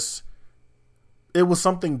 It was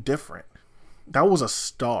something different. That was a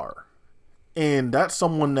star. And that's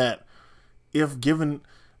someone that, if given,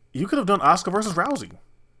 you could have done Asuka versus Rousey.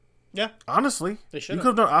 Yeah. Honestly. They should have.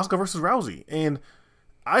 You could have done Asuka versus Rousey. And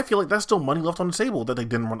I feel like that's still money left on the table that they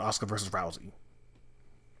didn't run Asuka versus Rousey.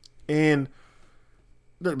 And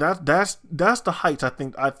that's the heights I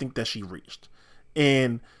think that she reached.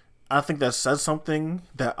 And I think that says something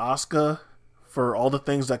that Asuka, for all the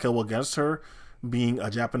things that go against her, being a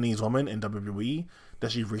Japanese woman in WWE,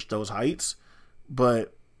 that she reached those heights.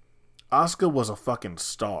 But Asuka was a fucking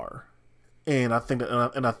star. And I think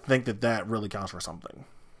that really counts for something.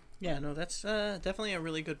 Yeah, no, that's definitely a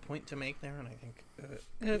really good point to make there, and I think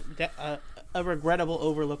a regrettable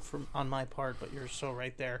overlook on my part, but you're so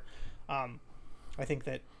right there. I think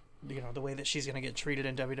that, you know, the way that she's going to get treated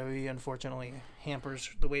in WWE, unfortunately,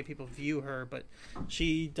 hampers the way people view her, but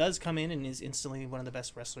she does come in and is instantly one of the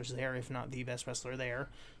best wrestlers there, if not the best wrestler there,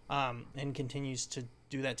 and continues to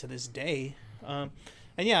do that to this day.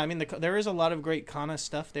 And yeah, I mean, there is a lot of great Kana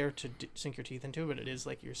stuff there to sink your teeth into, but it is,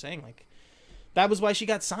 like you're saying, like, that was why she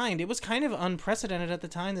got signed. It was kind of unprecedented at the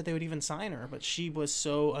time that they would even sign her, but she was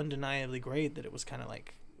so undeniably great that it was kind of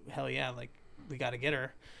like, hell yeah, like, we got to get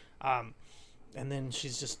her. And then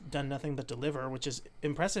she's just done nothing but deliver, which is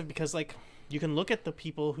impressive because, like, you can look at the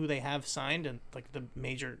people who they have signed and, like, the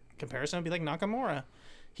major comparison would be like Nakamura.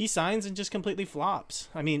 He signs and just completely flops.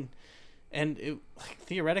 I mean, and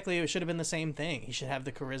theoretically, it should have been the same thing. He should have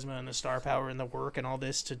the charisma and the star power and the work and all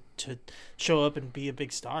this to show up and be a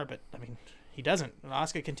big star, but, I mean, he doesn't.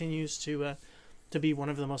 Asuka continues to be one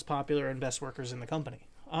of the most popular and best workers in the company.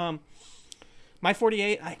 My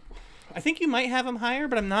 48, I think you might have him higher,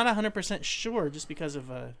 but I'm not 100% sure just because of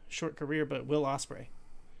a short career, but Will Ospreay.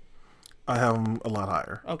 I have him a lot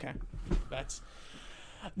higher. Okay.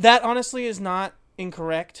 That honestly is not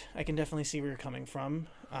incorrect. I can definitely see where you're coming from.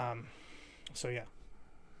 So yeah.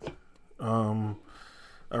 All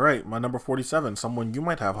right, my number 47, someone you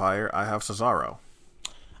might have higher. I have Cesaro.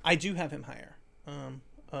 I do have him higher.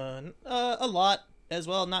 A lot as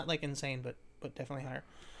well, not like insane, but definitely higher.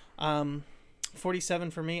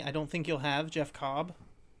 47 for me. I don't think you'll have Jeff Cobb.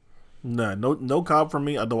 No Cobb for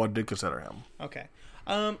me, although I did consider him. Okay.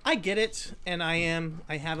 I get it, and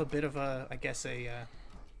I have a bit of a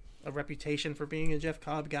reputation for being a Jeff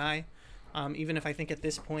Cobb guy. Even if I think at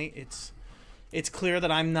this point it's clear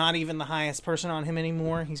that I'm not even the highest person on him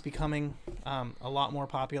anymore. He's becoming a lot more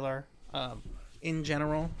popular in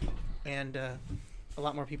general, and a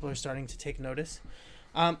lot more people are starting to take notice.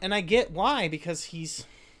 And I get why, because he's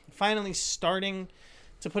finally starting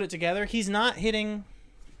to put it together. He's not hitting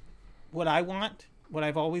what I want, what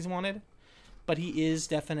I've always wanted, but he is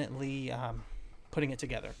definitely putting it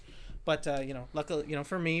together. But luckily,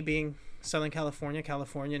 for me being Southern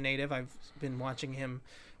California native, I've been watching him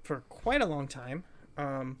for quite a long time.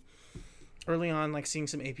 Early on, like seeing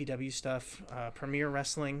some APW stuff, Premier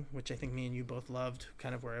Wrestling, which I think me and you both loved,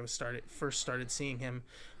 kind of where I first started seeing him.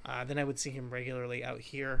 Then I would see him regularly out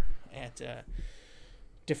here at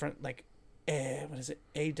different, like,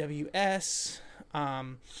 AWS,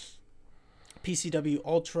 PCW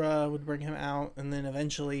Ultra would bring him out, and then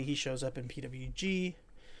eventually he shows up in PWG.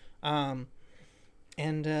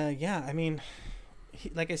 Yeah, I mean,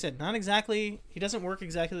 like I said, he doesn't work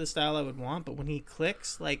exactly the style I would want, but when he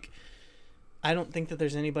clicks, like, I don't think that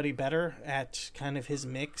there's anybody better at kind of his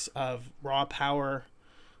mix of raw power,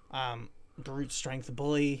 brute strength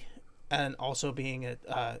bully, and also being an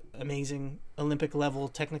amazing Olympic level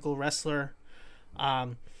technical wrestler.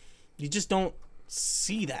 You just don't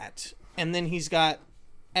see that. And then he's got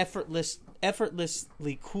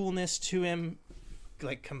effortlessly coolness to him,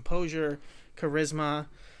 like composure, charisma.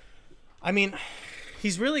 I mean,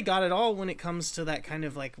 he's really got it all when it comes to that kind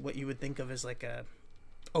of like what you would think of as like a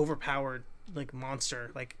overpowered like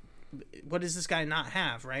monster. Like, what does this guy not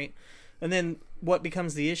have, right? And then what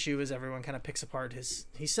becomes the issue is everyone kind of picks apart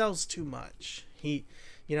he sells too much. He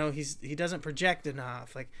doesn't project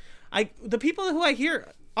enough. Like, the people who I hear,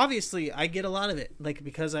 obviously I get a lot of it, like,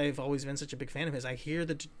 because I've always been such a big fan of his. I hear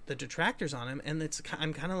the detractors on him, and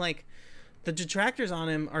I'm kind of like, the detractors on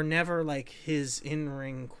him are never like his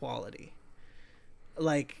in-ring quality.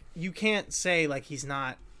 Like, you can't say like he's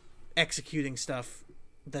not executing stuff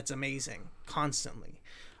that's amazing constantly.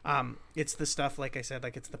 It's the stuff, like I said,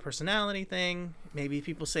 like, it's the personality thing. Maybe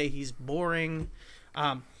people say he's boring.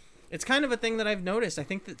 It's kind of a thing that I've noticed. I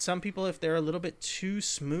think that some people, if they're a little bit too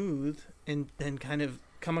smooth and kind of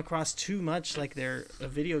come across too much like they're a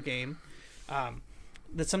video game,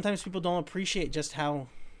 that sometimes people don't appreciate just how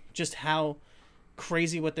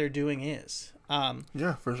crazy what they're doing is.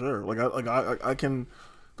 Yeah, for sure. I can,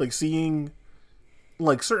 like, seeing,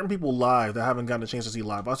 like, certain people live that I haven't gotten a chance to see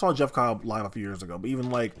live. I saw Jeff Cobb live a few years ago, but even,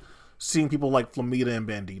 like, seeing people like Flamita and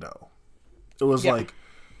Bandito, it was like,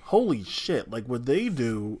 holy shit, like, what they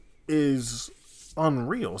do is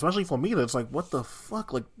unreal. Especially Flamita, it's like, what the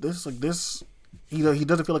fuck, like, this, he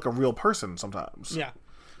doesn't feel like a real person sometimes. Yeah.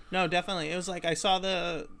 No, definitely. It was like, I saw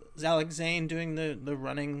the Alex Zane doing the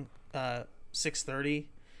running 630,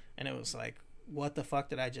 and it was like, what the fuck,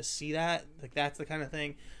 did I just see that? Like, that's the kind of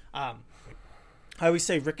thing. I always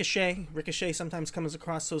say Ricochet sometimes comes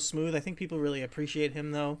across so smooth. I think people really appreciate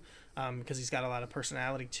him, though, because he's got a lot of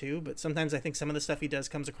personality too, but sometimes I think some of the stuff he does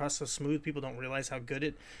comes across so smooth people don't realize how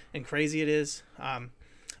good and crazy it is. And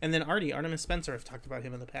then Artemis Spencer, I've talked about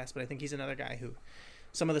him in the past, but I think he's another guy who,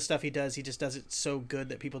 some of the stuff he just does it so good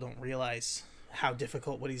that people don't realize how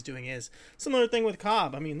difficult what he's doing is. Similar thing with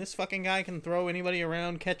Cobb. I mean, this fucking guy can throw anybody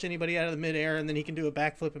around, catch anybody out of the midair, and then he can do a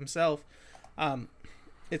backflip himself.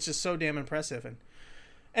 It's just so damn impressive.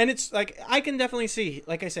 And it's like, I can definitely see,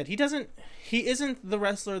 like I said, he isn't the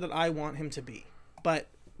wrestler that I want him to be. But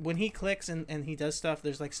when he clicks and he does stuff,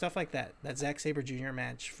 there's like stuff like that Zack Sabre Jr.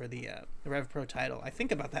 match for the Rev Pro title. I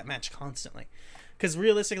think about that match constantly. Because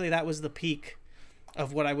realistically, that was the peak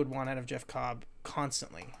of what I would want out of Jeff Cobb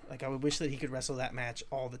constantly. Like, I would wish that he could wrestle that match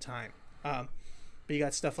all the time. But you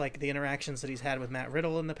got stuff like the interactions that he's had with Matt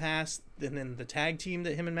Riddle in the past, and then the tag team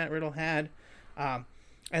that him and Matt Riddle had.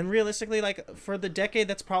 And realistically, like, for the decade,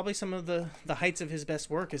 that's probably some of the heights of his best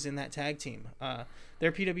work is in that tag team.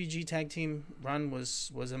 Their PWG tag team run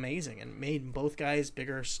was amazing and made both guys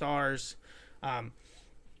bigger stars.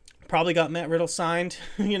 Probably got Matt Riddle signed,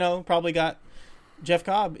 probably got Jeff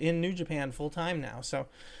Cobb in New Japan full time now. So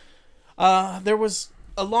there was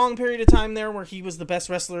a long period of time there where he was the best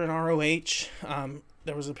wrestler in ROH.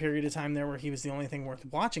 There was a period of time there where he was the only thing worth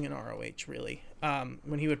watching in ROH, really.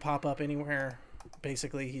 When he would pop up anywhere,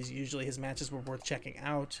 basically, his matches were worth checking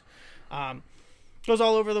out. Goes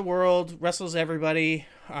all over the world, wrestles everybody.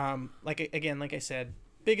 Like I said,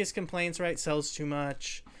 biggest complaints, right? Sells too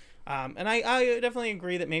much. And I definitely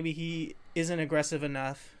agree that maybe he isn't aggressive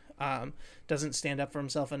enough, doesn't stand up for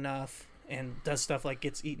himself enough, and does stuff like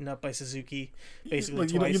gets eaten up by Suzuki basically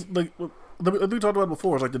twice. Like we talked about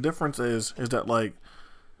before, is like the difference is that like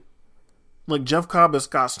Jeff Cobb is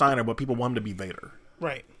Scott Steiner, but people want him to be Vader.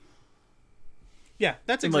 Right. Yeah,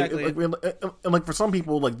 that's exactly it. And like for some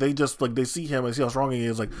people, like they just like they see him and see how strong he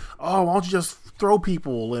is. Like, oh, why don't you just throw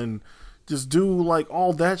people and just do like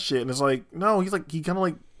all that shit? And it's like, no, he kind of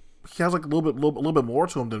like he has like a little bit more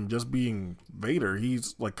to him than just being Vader.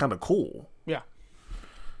 He's like kind of cool. Yeah.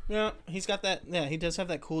 Yeah, he's got that. Yeah, he does have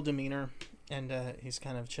that cool demeanor, and he's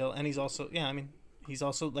kind of chill. And he's also, he's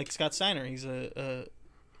also like Scott Steiner. He's a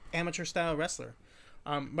amateur style wrestler.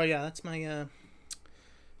 But yeah, that's my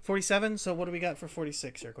 47. So what do we got for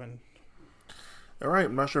 46 here, Quentin? All right,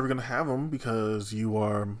 I'm not sure if we're going to have him because you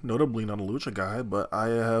are notably not a lucha guy, but I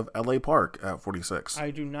have LA Park at 46.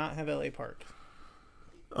 I do not have LA Park.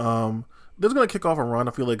 This is going to kick off a run,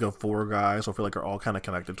 I feel like, of 4 guys. So I feel like they're all kind of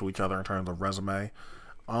connected to each other in terms of resume.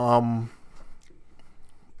 I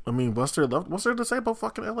mean, what's there to say about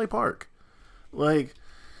fucking LA Park? Like,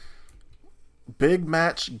 big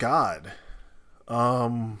match god.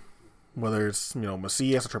 Whether it's,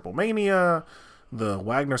 Macias or Triple Mania, the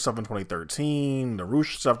Wagner stuff in 2013, the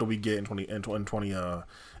Roosh stuff that we get in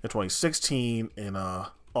 2016, and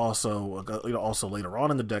also later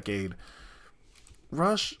on in the decade.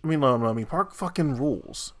 Park fucking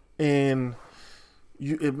rules, and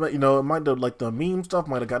it might have, like, the meme stuff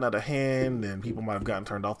might have gotten out of hand, and people might have gotten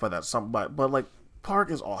turned off by that. But like,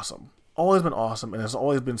 Park is awesome, always been awesome, and it's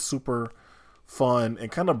always been super fun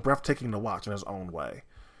and kind of breathtaking to watch in his own way.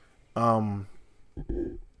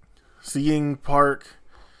 Seeing Park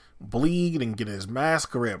bleed and get his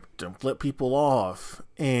mask ripped and flip people off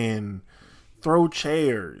and throw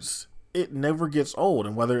chairs, it never gets old.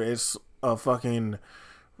 And whether it's a fucking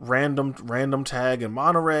random tag in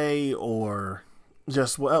Monterey or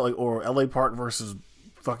just or LA Park versus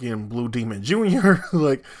fucking Blue Demon Jr.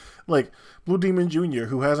 like Blue Demon Jr.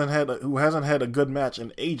 who hasn't had a good match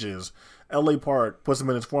in ages. LA Park puts him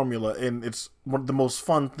in his formula, and it's one of the most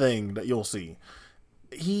fun thing that you'll see.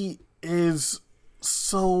 He is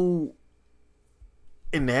so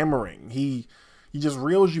enamoring. He just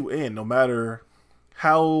reels you in, no matter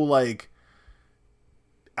how like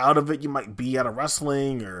out of it you might be out of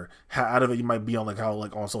wrestling, or how out of it you might be on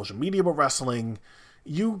on social media about wrestling.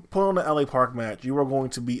 You put on the LA Park match, you are going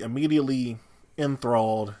to be immediately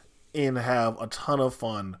enthralled and have a ton of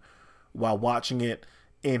fun while watching it.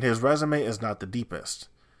 And his resume is not the deepest,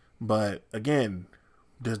 but again,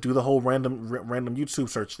 just do the whole random YouTube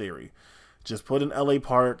search theory. Just put in LA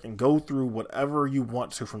Park and go through whatever you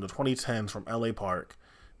want to from the 2010s from LA Park,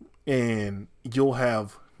 and you'll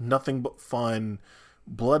have nothing but fun.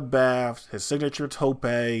 Bloodbaths, his signature tope,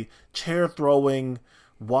 chair throwing,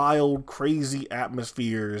 wild, crazy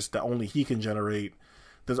atmospheres that only he can generate.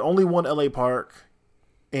 There's only one LA Park,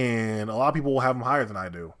 and a lot of people will have him higher than I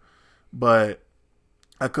do, but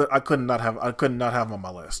I could not have him on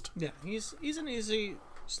my list. Yeah, he's an easy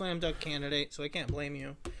slam dunk candidate, so I can't blame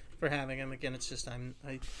you for having him. Again, it's just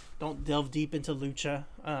I don't delve deep into lucha,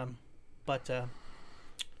 but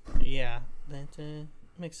yeah, that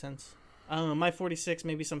makes sense. My 46,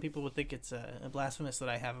 maybe some people would think it's blasphemous that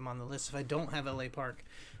I have him on the list if I don't have LA Park,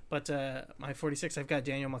 but my 46, I've got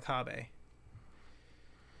Daniel Makabe.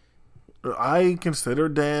 I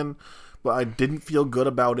considered Dan, but I didn't feel good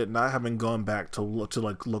about it not having gone back to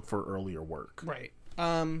look for earlier work. Right.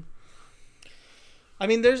 I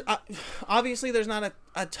mean, there's obviously there's not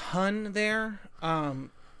a ton there.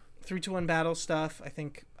 3-2-1 battle stuff. I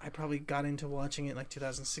think I probably got into watching it like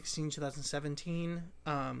 2016, 2017.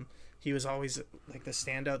 He was always like the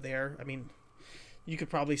standout there. I mean, you could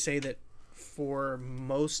probably say that for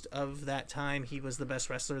most of that time he was the best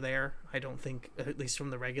wrestler there. I don't think, at least from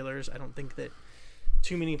the regulars, I don't think that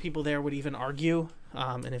too many people there would even argue.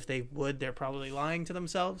 And if they would, they're probably lying to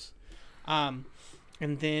themselves. And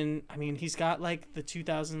then, I mean, he's got like the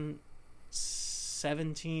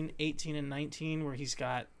 2017, 18, and 19 where he's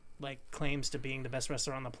got like claims to being the best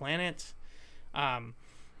wrestler on the planet.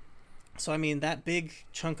 So, I mean, that big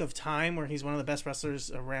chunk of time where he's one of the best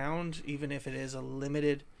wrestlers around, even if it is a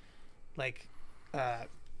limited like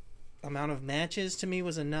amount of matches, to me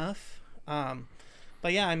was enough. But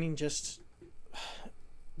yeah, I mean, just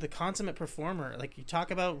the consummate performer. Like, you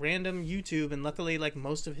talk about random YouTube, and luckily, like,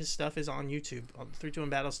 most of his stuff is on YouTube. All the 3-2-1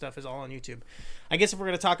 battle stuff is all on YouTube. I guess if we're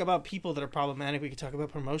going to talk about people that are problematic, we could talk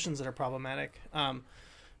about promotions that are problematic.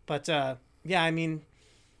 But yeah, I mean,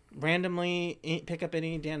 randomly pick up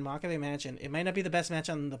any Dan Makabe match, and it might not be the best match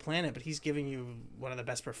on the planet, but he's giving you one of the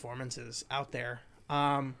best performances out there.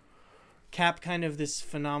 Cap kind of this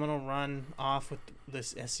phenomenal run off with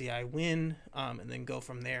this SCI win, and then go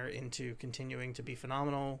from there into continuing to be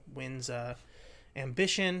phenomenal. Wins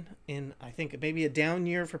Ambition in, I think, maybe a down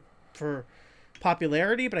year for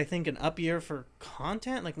popularity, but I think an up year for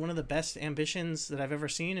content. Like, one of the best Ambitions that I've ever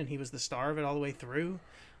seen, and he was the star of it all the way through.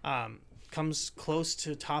 Comes close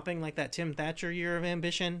to topping like that Tim Thatcher year of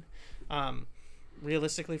Ambition.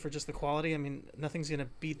 Realistically, for just the quality, I mean, nothing's going to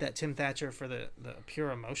beat that Tim Thatcher for the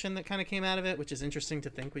pure emotion that kind of came out of it, which is interesting to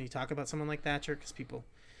think when you talk about someone like Thatcher, because people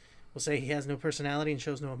will say he has no personality and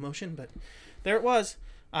shows no emotion, but there it was.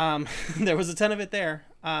 There was a ton of it there.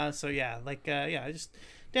 So yeah, just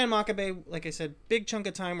Dan Makabe, like I said, big chunk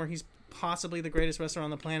of time where he's possibly the greatest wrestler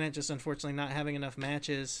on the planet, just unfortunately not having enough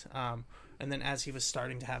matches. And then as he was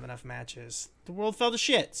starting to have enough matches, the world fell to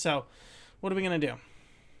shit. So what are we going to do?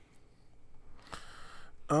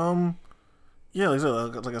 Yeah,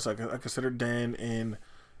 like I said, I consider Dan, and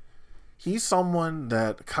he's someone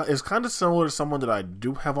that is kind of similar to someone that I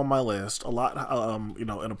do have on my list a lot. In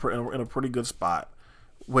a pretty good spot,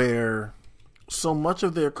 where so much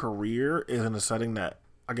of their career is in a setting that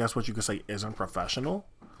I guess what you could say isn't professional.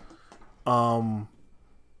 Or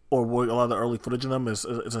what a lot of the early footage in them is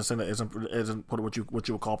in a setting that isn't what you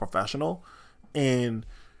would call professional, and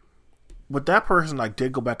with that person, I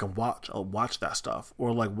did go back and watch that stuff,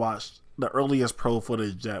 or like watch the earliest pro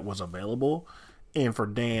footage that was available. And for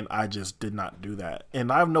Dan, I just did not do that. And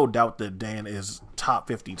I have no doubt that Dan is top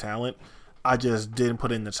 50 talent. I just didn't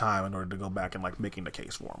put in the time in order to go back and like making the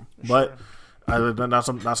case for him. Sure. But not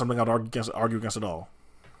something I'd argue against at all.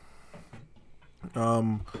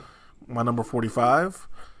 My number 45.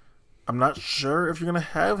 I'm not sure if you're gonna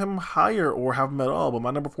have him higher or have him at all, but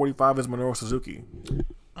my number 45 is Minoru Suzuki.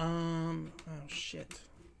 Oh shit.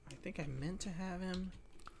 I think I meant to have him,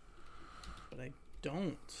 but I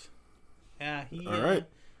don't. Yeah,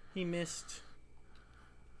 he missed.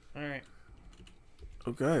 All right.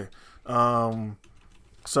 Okay.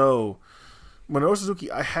 So Minoru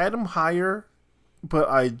Suzuki, I had him higher, but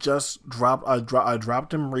I just dropped. I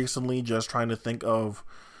dropped him recently, just trying to think of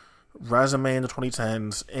resume in the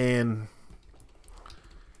 2010s, and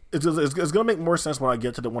it's gonna make more sense when I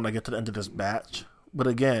get to the end of this batch. But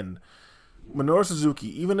again, Minoru Suzuki,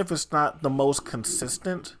 even if it's not the most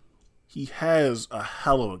consistent, he has a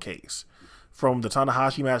hell of a case. From the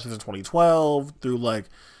Tanahashi matches in 2012 through like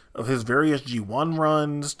of his various G1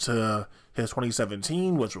 runs to his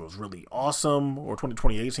 2017, which was really awesome, or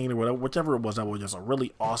 2018 or whatever, whichever it was, that was just a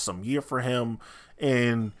really awesome year for him.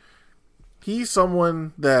 And he's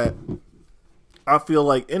someone that I feel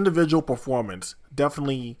like individual performance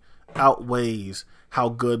definitely outweighs how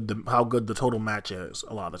good the total match is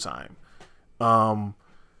a lot of the time.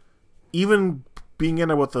 Even being in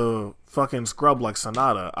there with a fucking scrub like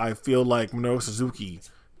Sonata, I feel like Minoru Suzuki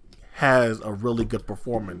has a really good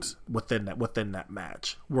performance within that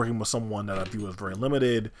match, working with someone that I view as very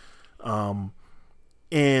limited.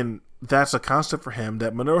 And that's a constant for him,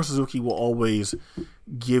 that Minoru Suzuki will always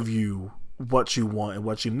give you what you want and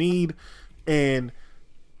what you need. And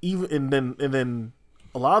then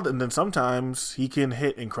sometimes he can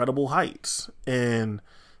hit incredible heights, and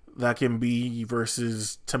that can be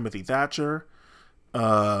versus Timothy Thatcher,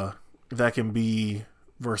 that can be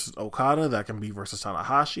versus Okada, that can be versus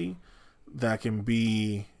Tanahashi, that can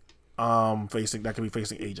be facing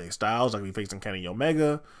AJ Styles, that can be facing Kenny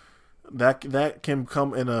Omega. That can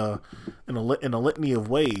come in a litany of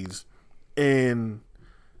ways, and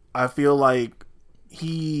I feel like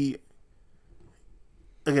he,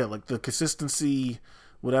 again, like the consistency,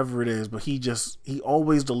 whatever it is, but he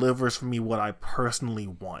always delivers for me what I personally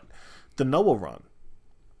want. The Noah run,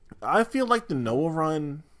 I feel like the Noah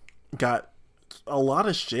run got a lot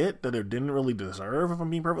of shit that it didn't really deserve, if I'm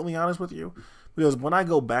being perfectly honest with you. Because when I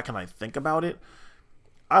go back and I think about it,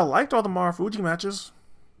 I liked all the Marufuji matches.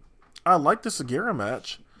 I liked the Sugiura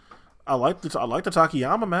match. I liked the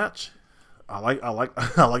Takayama match. I like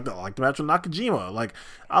the match with Nakajima. Like,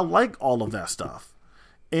 I like all of that stuff.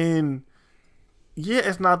 And yeah,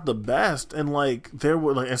 it's not the best. And like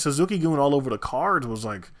and Suzuki going all over the cards was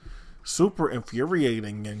like super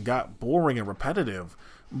infuriating and got boring and repetitive.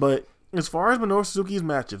 But as far as Minoru Suzuki's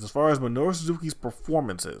matches, as far as Minoru Suzuki's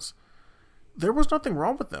performances, there was nothing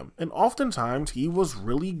wrong with them. And oftentimes he was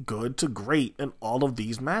really good to great in all of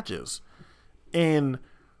these matches. And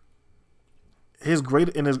his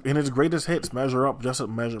greatest hits measure up with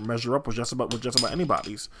just about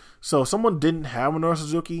anybody's. So if someone didn't have Minoru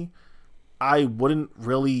Suzuki, I wouldn't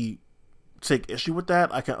really take issue with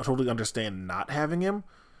that. I can totally understand not having him.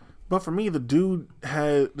 But for me, the dude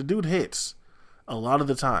hits a lot of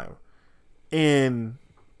the time. And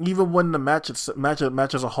even when the match as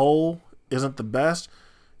a whole isn't the best,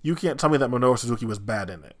 you can't tell me that Minoru Suzuki was bad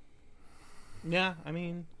in it. Yeah, I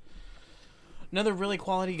mean, another really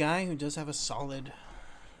quality guy who does have a solid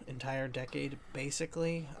entire decade,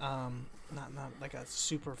 basically. Not like a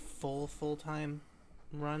super full-time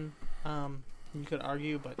run, you could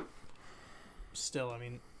argue, but still, I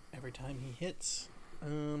mean, every time he hits,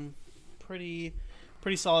 pretty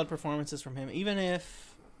solid performances from him, even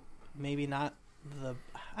if maybe not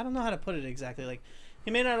I don't know how to put it exactly, like, he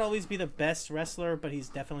may not always be the best wrestler, but he's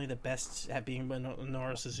definitely the best at being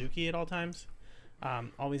Minoru Suzuki at all times.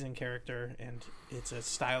 Always in character, and it's a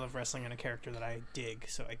style of wrestling and a character that I dig,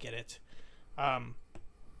 so I get it.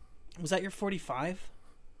 Was that your 45?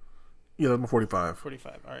 Yeah, that's my 45.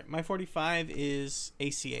 45. All right. My 45 is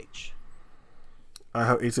ACH. I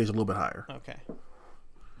have ACH a little bit higher. Okay.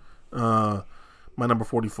 My number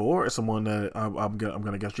 44 is someone that I'm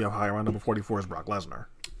gonna guess you have higher. My number 44 is Brock Lesnar.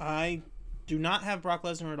 I do not have Brock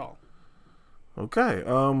Lesnar at all. Okay.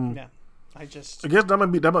 Yeah. I guess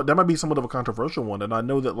that might be somewhat of a controversial one, and I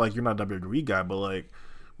know that like you're not a WWE guy, but like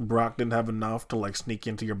Brock didn't have enough to like sneak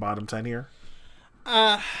into your bottom 10 here.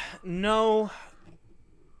 No.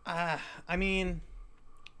 I mean,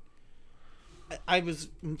 I was,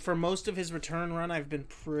 for most of his return run, I've been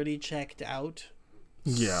pretty checked out.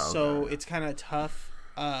 Yeah. So it's kind of tough.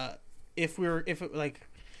 If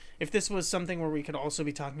this was something where we could also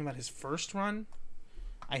be talking about his first run,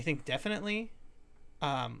 I think definitely.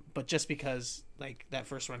 But just because like that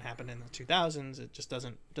first run happened in the 2000s, it just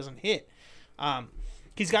doesn't hit.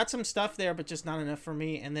 He's got some stuff there, but just not enough for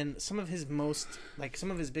me. And then some of his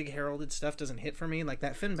big heralded stuff doesn't hit for me. Like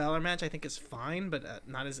that Finn Balor match, I think is fine, but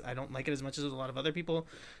I don't like it as much as a lot of other people.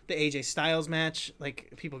 The AJ Styles match,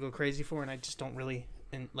 like people go crazy for, and I just don't really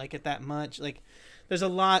like it that much. Like there's a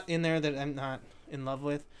lot in there that I'm not in love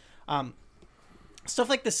with. Stuff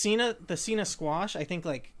like the Cena squash, I think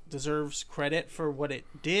like deserves credit for what it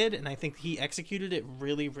did, and I think he executed it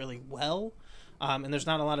really, really well. And there's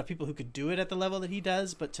not a lot of people who could do it at the level that he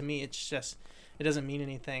does. But to me, it's just, it doesn't mean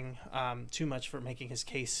anything too much for making his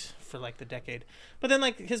case for like the decade. But then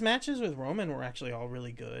like his matches with Roman were actually all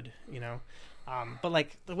really good, you know. But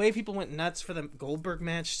like the way people went nuts for the Goldberg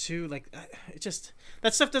match too, like it just,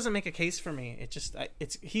 that stuff doesn't make a case for me. It just,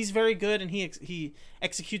 he's very good and he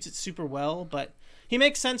executes it super well, but he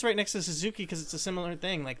makes sense right next to Suzuki because it's a similar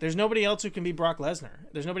thing. Like there's nobody else who can be Brock Lesnar.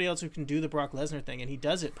 There's nobody else who can do the Brock Lesnar thing, and he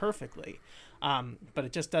does it perfectly. But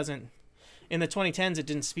it just doesn't. In the 2010s, it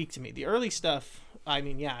didn't speak to me. The early stuff, I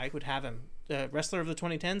mean, yeah, I would have him. Wrestler of the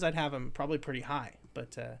 2010s, I'd have him probably pretty high,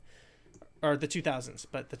 but or the 2000s,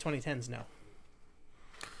 but the 2010s, no.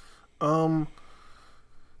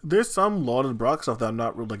 There's some lauded Brock stuff that I'm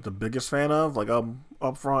not really like the biggest fan of, like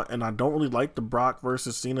up front, and I don't really like the Brock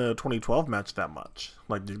versus Cena 2012 match that much,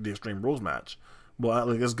 like the Extreme Rules match. Well,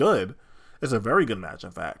 like it's good, it's a very good match, in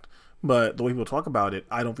fact. But the way people talk about it,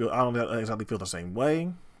 I don't exactly feel the same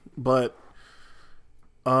way. But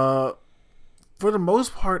for the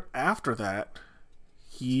most part, after that,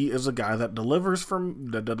 he is a guy that delivers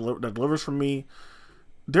that delivers from me.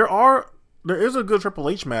 There is a good Triple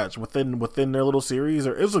H match within their little series.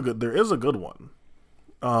 There is a good one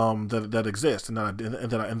that exists and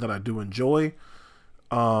that I do enjoy.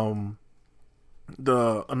 I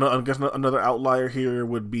guess another outlier here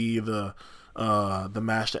would be the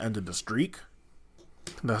match that ended the streak.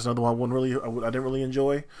 That's another one I didn't really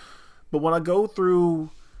enjoy. But when I go through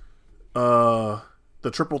the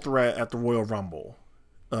triple threat at the Royal Rumble,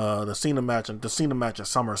 the Cena match at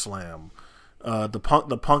SummerSlam, the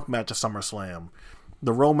Punk match at SummerSlam,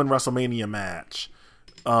 the Roman WrestleMania match,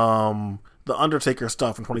 the Undertaker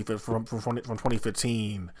stuff from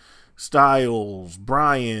 2015, Styles,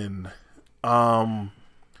 Bryan, even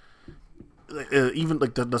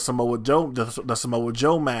like the Samoa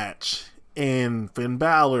Joe match, and Finn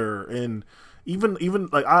Balor, and even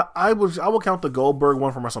like I will count the Goldberg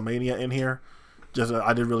one from WrestleMania in here. Just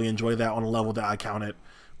I did really enjoy that on a level that I counted.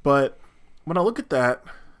 But when I look at that,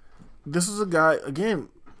 this is a guy, again,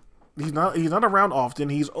 he's not around often.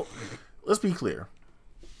 Let's be clear.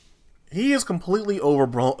 He is completely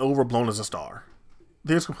overblown as a star.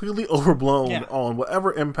 There's completely overblown on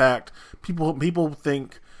whatever impact people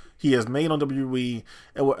think he has made on WWE,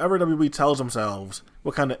 and whatever WWE tells themselves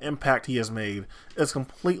what kind of impact he has made is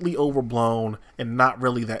completely overblown and not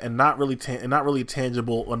really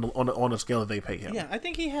tangible on the scale that they pay him. Yeah, I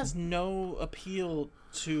think he has no appeal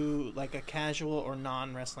to like a casual or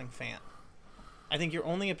non-wrestling fan. I think your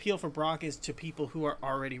only appeal for Brock is to people who are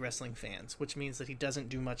already wrestling fans, which means that he doesn't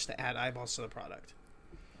do much to add eyeballs to the product.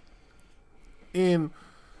 And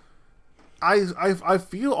I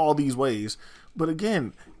feel all these ways, but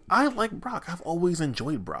again, I like Brock. I've always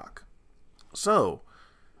enjoyed Brock. So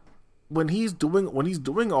when he's doing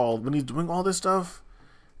all this stuff,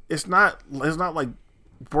 it's not like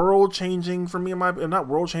world changing for me. Not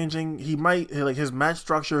world changing. He might, like, his match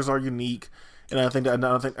structures are unique, and I think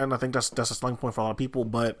that's a selling point for a lot of people.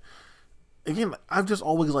 But again, I've just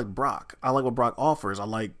always liked Brock. I like what Brock offers. I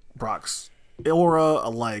like Brock's aura. I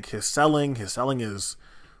like his selling. His selling is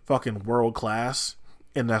fucking world class,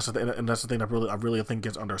 and that's the thing that I really think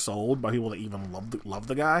gets undersold by people that even love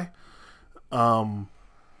the guy.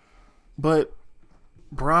 But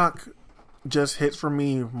Brock just hits for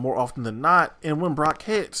me more often than not, and when Brock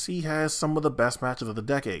hits, he has some of the best matches of the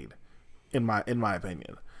decade, in my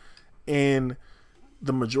opinion. And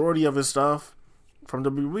the majority of his stuff from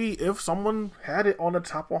WWE, if someone had it on the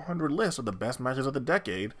top 100 list of the best matches of the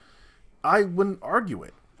decade, I wouldn't argue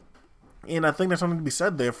it. And I think there's something to be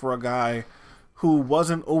said there for a guy who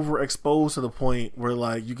wasn't overexposed to the point where,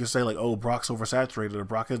 like, you can say, like, oh, Brock's oversaturated, or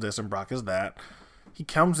Brock is this and Brock is that. He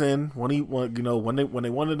comes in when they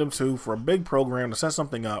wanted him to, for a big program to set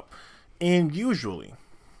something up, and usually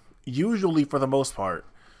for the most part,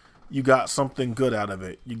 you got something good out of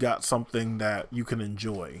it. You got something that you can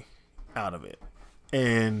enjoy out of it.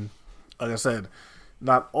 And like I said,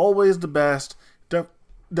 not always the best.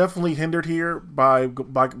 Definitely hindered here by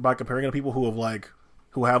comparing to people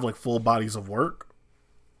who have full bodies of work.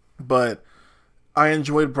 But I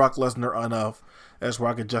enjoyed Brock Lesnar enough as where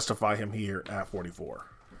I could justify him here at 44.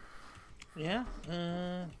 Yeah,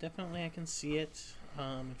 definitely I can see it.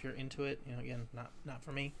 If you're into it, again, not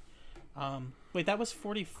for me. Wait, that was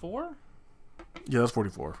 44? Yeah, that's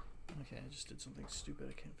 44. Okay, I just did something stupid.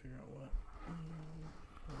 I can't figure out what.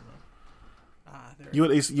 There. You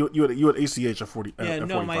had ACH at 40. Yeah, at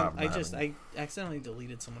no, 45. I accidentally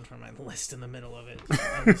deleted someone from my list in the middle of it.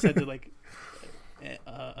 I just had to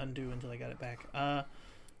undo until I got it back.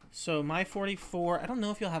 So my 44, I don't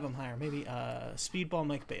know if you'll have him higher. Maybe Speedball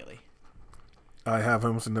Mike Bailey. I have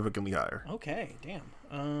him significantly higher. Okay,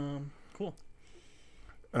 damn. Cool.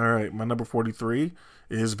 All right, my number 43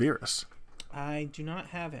 is Virus. I do not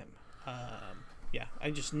have him. Yeah,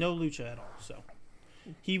 I just no lucha at all. So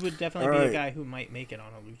he would definitely be a guy who might make it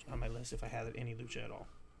on my list if I had any lucha at all.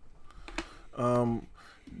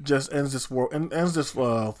 Just ends this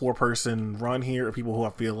 4-person run here of people who I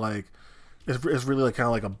feel like it's really like kind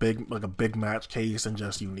of like a big match case and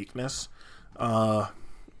just uniqueness.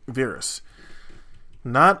 Virus,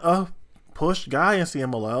 not a pushed guy in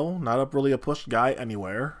CMLL, not really a pushed guy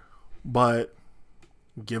anywhere, but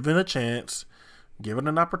given a chance, given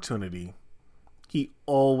an opportunity, he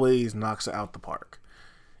always knocks it out the park.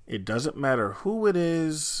 It doesn't matter who it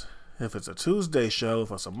is, if it's a Tuesday show,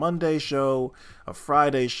 if it's a Monday show, a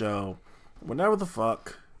Friday show, whenever the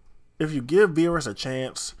fuck, if you give Virus a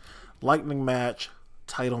chance, lightning match,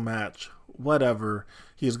 title match, whatever,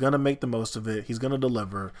 he's going to make the most of it, he's going to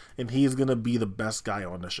deliver, and he's going to be the best guy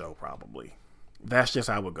on the show probably. That's just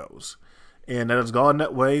how it goes. And that has gone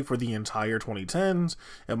that way for the entire 2010s.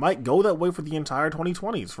 It might go that way for the entire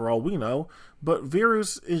 2020s, for all we know. But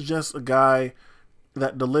Virus is just a guy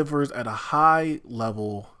that delivers at a high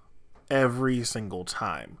level every single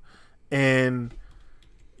time. And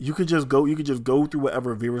you could just go through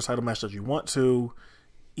whatever Virus title match that you want to.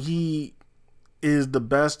 He is the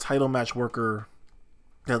best title match worker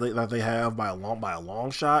that they have by a long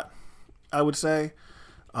shot, I would say.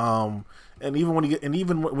 And even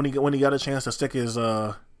when he got a chance to stick his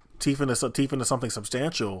teeth into something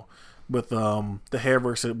substantial with the hair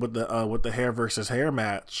versus hair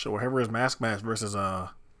match, or hair versus mask match versus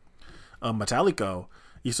Metallico,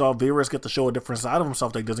 you saw Virus get to show a different side of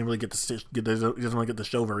himself that he doesn't really get to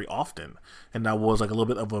show very often, and that was like a little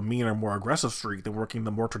bit of a meaner, more aggressive streak than working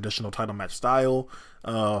the more traditional title match style,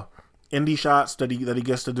 indie shots that he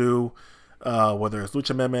gets to do. Whether it's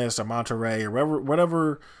Lucha Memes or Monterrey or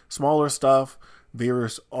whatever smaller stuff,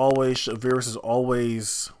 Virus is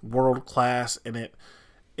always world class in it.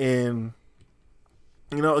 And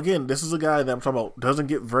again, this is a guy that I'm talking about doesn't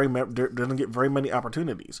get very many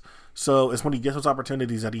opportunities. So it's when he gets those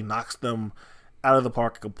opportunities that he knocks them out of the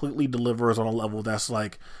park, completely delivers on a level that's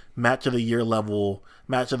like match of the year level,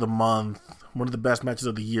 match of the month, one of the best matches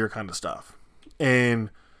of the year kind of stuff. And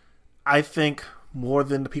I think more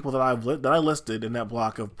than the people that I listed in that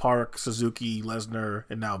block of Park, Suzuki, Lesnar,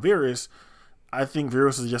 and now Virus, I think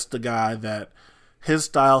Virus is just the guy that his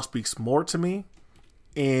style speaks more to me.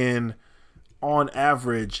 And on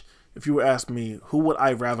average, if you were ask me who would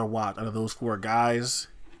I rather watch out of those 4 guys,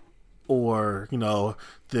 or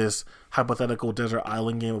this hypothetical desert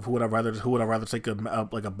island game of who would I rather take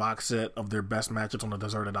a box set of their best matches on a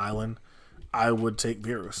deserted island, I would take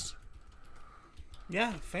Virus.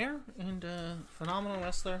 Yeah, fair and phenomenal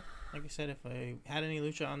wrestler. Like I said, if I had any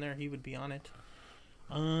lucha on there, he would be on it.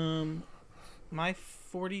 My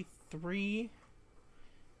 43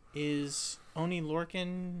 is Oni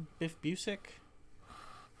Lorcan, Biff Busick.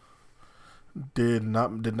 Did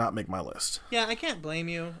not make my list. Yeah, I can't blame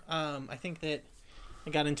you. I think that I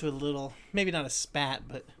got into a little, maybe not a spat,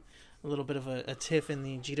 but a little bit of a tiff in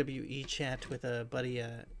the GWE chat with a buddy,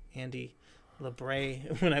 Andy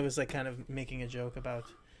LeBray, when I was like kind of making a joke about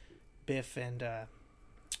Biff and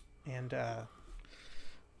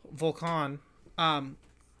Volcan.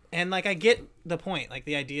 And like I get the point, like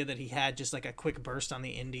the idea that he had just like a quick burst on the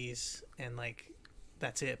indies and like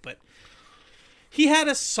that's it, but he had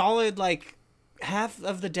a solid like half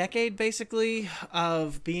of the decade basically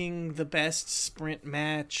of being the best sprint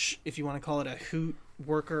match, if you want to call it a hoot,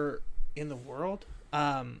 worker in the world.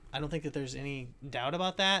 I don't think that there's any doubt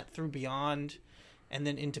about that, through Beyond and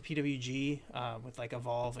then into PWG with like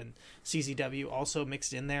Evolve and CZW also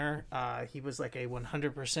mixed in there. He was like a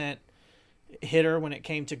 100% hitter when it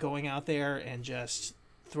came to going out there and just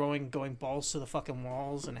going balls to the fucking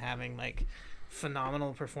walls and having like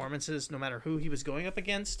phenomenal performances no matter who he was going up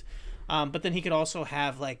against. But then he could also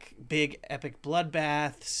have like big epic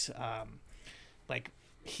bloodbaths, like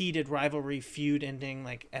heated rivalry feud ending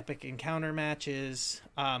like epic encounter matches.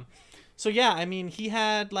 So yeah, I mean, he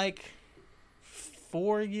had like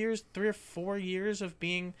 3 or 4 years of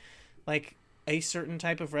being like a certain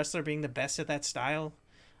type of wrestler, being the best at that style,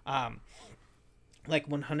 like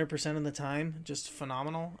 100% of the time, just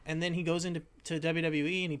phenomenal. And then he goes into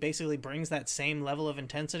WWE and he basically brings that same level of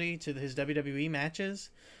intensity to his WWE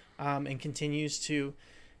matches, and continues to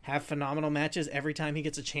have phenomenal matches every time he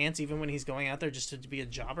gets a chance, even when he's going out there just to be a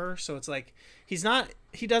jobber. So it's like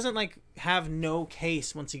he doesn't like have no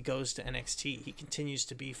case once he goes to NXT. He continues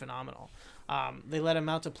to be phenomenal. They let him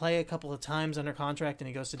out to play a couple of times under contract and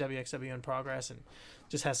he goes to WXW in Progress and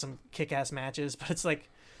just has some kick-ass matches. But it's like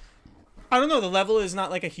I don't know. The level is not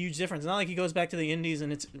like a huge difference. It's not like he goes back to the indies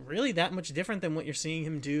and it's really that much different than what you're seeing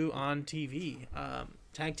him do on TV.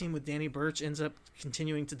 Tag team with Danny Burch ends up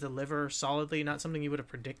continuing to deliver solidly. Not something you would have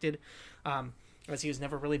predicted, as he has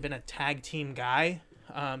never really been a tag team guy.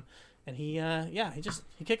 And he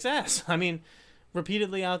kicks ass. I mean,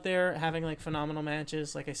 repeatedly out there having like phenomenal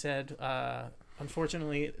matches. Like I said,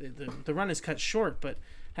 unfortunately the run is cut short, but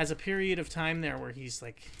has a period of time there where he's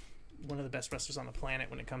like one of the best wrestlers on the planet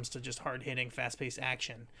when it comes to just hard hitting, fast paced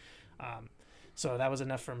action. So that was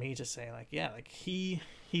enough for me to say like, yeah, like he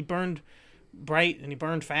burned bright and he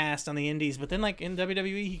burned fast on the indies, but then like in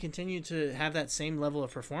WWE he continued to have that same level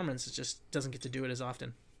of performance. It just doesn't get to do it as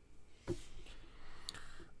often.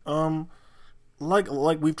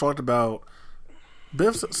 Like we've talked about,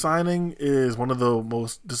 Biff's signing is one of the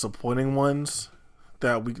most disappointing ones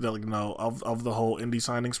of the whole indie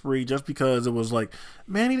signing spree, just because it was like,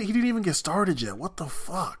 man, he didn't even get started yet. What the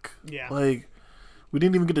fuck? Yeah. Like, we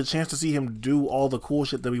didn't even get a chance to see him do all the cool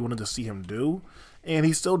shit that we wanted to see him do, and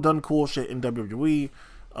he's still done cool shit in WWE.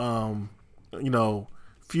 More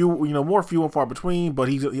few and far between, but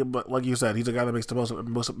but like you said, he's a guy that makes the most of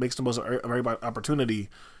every opportunity,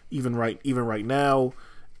 even right now,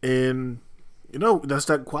 and that's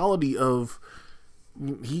that quality of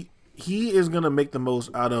he is gonna make the most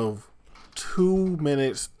out of 2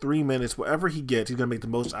 minutes, 3 minutes, whatever he gets, he's gonna make the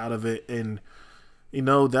most out of it, and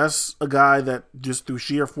that's a guy that just through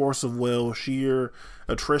sheer force of will, sheer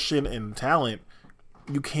attrition and talent,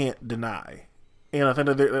 you can't deny. And I think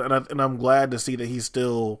that I'm glad to see that he's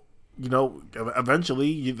still,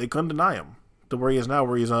 eventually they couldn't deny him to where he is now,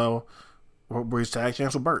 where he's tag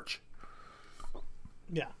champs with Burch.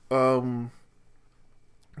 Yeah.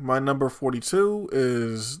 My number 42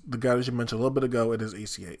 is the guy that you mentioned a little bit ago. It is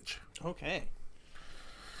ACH. Okay.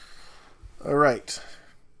 All right.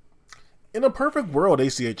 In a perfect world,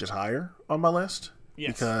 ACH is higher on my list.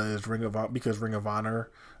 Yes. Because Ring of Honor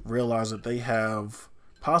realized that they have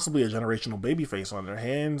possibly a generational babyface on their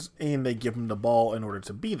hands, and they give him the ball in order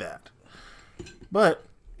to be that. But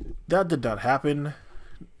that did not happen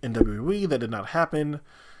in WWE. That did not happen.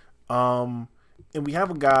 And we have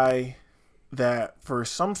a guy that for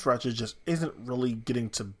some stretches just isn't really getting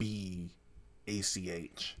to be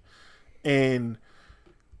ACH. And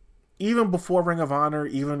even before Ring of Honor,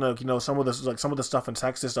 even some of the stuff in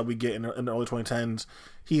Texas that we get in the early 2010s,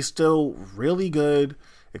 he's still really good,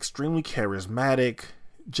 extremely charismatic,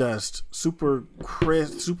 just super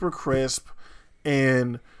crisp,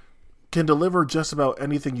 and can deliver just about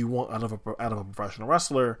anything you want out of a professional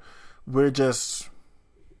wrestler. We're just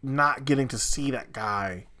not getting to see that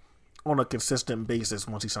guy on a consistent basis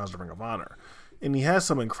once he signs the Ring of Honor. And he has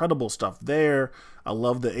some incredible stuff there. I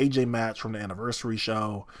love the AJ match from the anniversary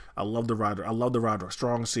show. I love the Roderick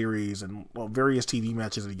Strong series and various TV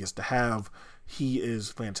matches that he gets to have. He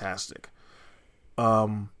is fantastic. But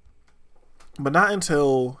not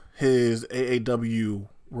until his AAW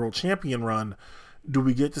World Champion run do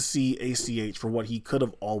we get to see ACH for what he could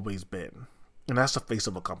have always been. And that's the face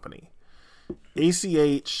of a company.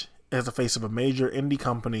 ACH as the face of a major indie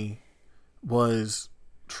company was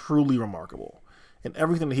truly remarkable. And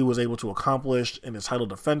everything that he was able to accomplish in his title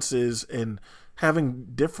defenses and having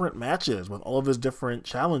different matches with all of his different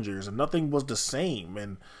challengers, and nothing was the same.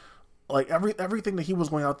 And like everything that he was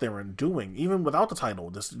going out there and doing, even without the title,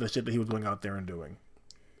 the shit that he was going out there and doing,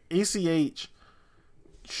 ACH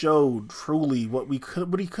showed truly what he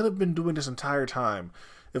could have been doing this entire time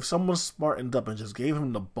if someone smartened up and just gave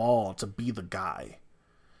him the ball to be the guy.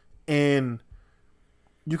 And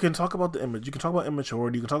you can talk about the image, you can talk about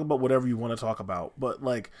immaturity, you can talk about whatever you want to talk about, but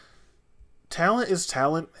like, talent is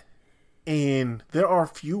talent, and there are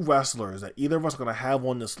few wrestlers that either of us are going to have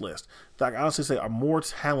on this list that I can honestly say are more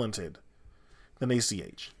talented than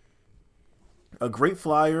ACH. A great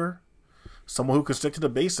flyer, someone who can stick to the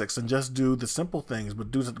basics and just do the simple things,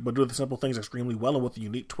 but do the simple things extremely well and with a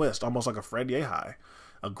unique twist, almost like a Fred Yehi.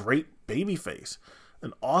 A great babyface,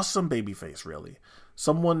 an awesome babyface, really.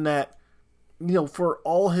 Someone that, for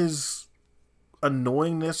all his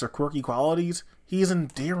annoyingness or quirky qualities, he is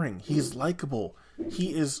endearing. He's likable.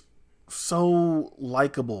 He is so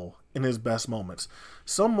likable in his best moments.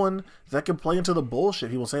 Someone that can play into the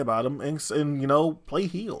bullshit people say about him and play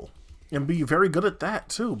heel and be very good at that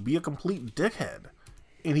too. Be a complete dickhead,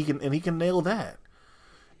 and he can nail that.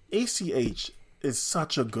 ACH is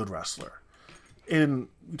such a good wrestler, and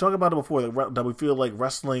we talked about it before that we feel like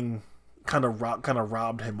wrestling kind of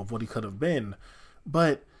robbed him of what he could have been,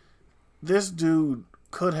 but this dude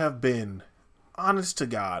could have been, honest to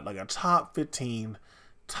God, like a top 15,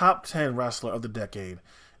 top 10 wrestler of the decade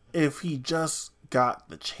if he just got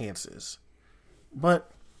the chances.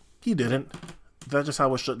 But He didn't. That's just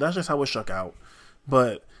how it shook out.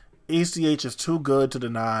 But ACH is too good to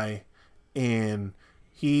deny, and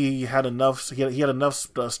he had enough. He had enough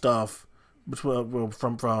stuff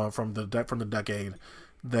from the decade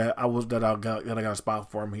that I got a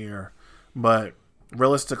spot for him here. But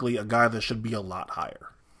realistically, a guy that should be a lot higher.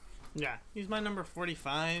 Yeah, he's my number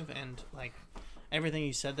 45, and like everything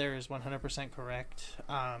you said there is 100% correct.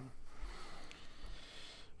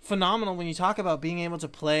 Phenomenal when you talk about being able to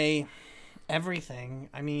play everything.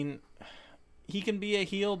 I mean, he can be a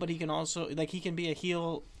heel, but he can also he can be a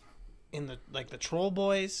heel in the Troll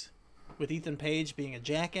Boys with Ethan Page being a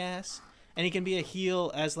jackass, and he can be a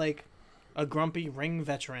heel as like a grumpy ring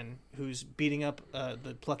veteran who's beating up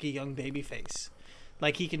the plucky young babyface.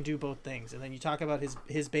 Like, he can do both things. And then you talk about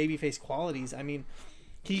his babyface qualities. I mean,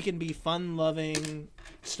 he can be fun-loving,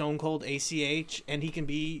 Stone Cold ACH, and he can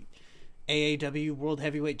be AAW World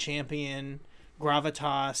Heavyweight Champion,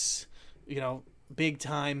 Gravitas,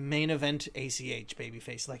 big-time main event ACH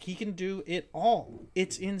babyface. Like, he can do it all.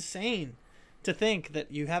 It's insane to think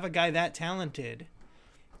that you have a guy that talented,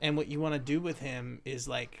 and what you want to do with him is,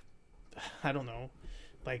 like, I don't know,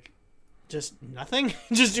 like, just nothing.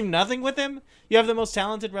 Just do nothing with him. You have the most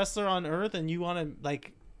talented wrestler on earth, and you want to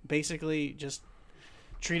like basically just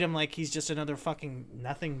treat him like he's just another fucking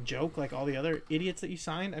nothing joke, like all the other idiots that you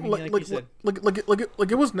signed. I mean, like you said,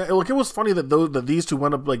 it was funny that these two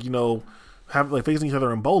went up facing each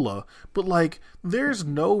other in Bola, but like there's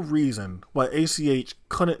no reason why ACH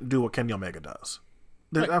couldn't do what Kenny Omega does.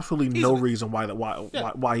 There's absolutely no reason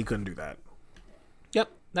why he couldn't do that. Yep,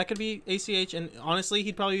 that could be ACH, and honestly,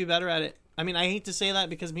 he'd probably be better at it. I mean, I hate to say that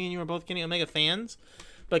because me and you are both Kenny Omega fans,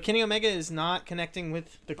 but Kenny Omega is not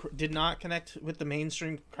did not connect with the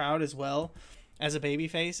mainstream crowd as well as a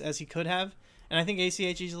babyface as he could have, and I think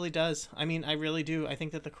ACH easily does. I mean, I really do. I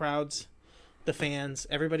think that the crowds, the fans,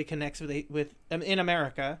 everybody connects with in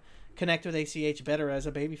America connect with ACH better as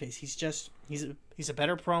a babyface. He's a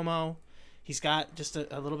better promo. He's got just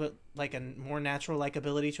a little bit like a more natural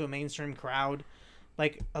likability to a mainstream crowd.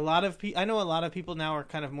 Like I know a lot of people now are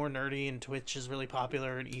kind of more nerdy, and Twitch is really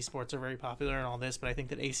popular, and esports are very popular, and all this. But I think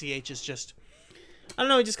that ACH is just, I don't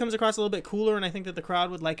know, he just comes across a little bit cooler, and I think that the crowd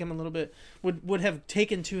would like him a little bit, would have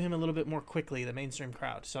taken to him a little bit more quickly, the mainstream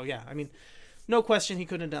crowd. So yeah, I mean, no question he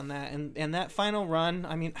couldn't have done that, and that final run,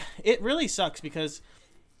 I mean, it really sucks because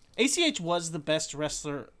ACH was the best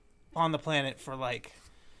wrestler on the planet for like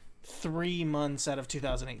 3 months out of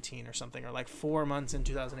 2018 or something, or like 4 months in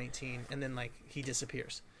 2018, and then like he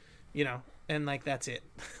disappears, and like that's it.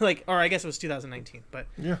 Like, or I guess it was 2019, but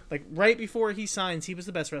yeah, like right before he signs, he was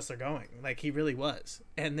the best wrestler going. Like he really was,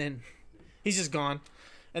 and then he's just gone,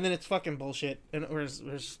 and then it's fucking bullshit. And we were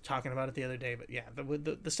talking about it the other day, but yeah,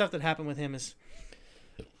 the stuff that happened with him is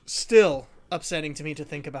still upsetting to me to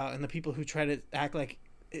think about, and the people who try to act like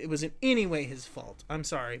it was in any way his fault. I'm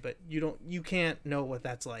sorry, but you can't know what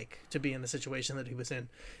that's like to be in the situation that he was in,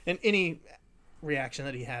 and any reaction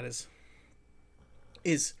that he had is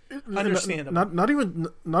understandable. Not even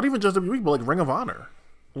just WWE, but like Ring of Honor,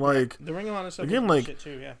 like the Ring of Honor stuff again, like shit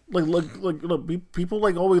too, yeah. Like people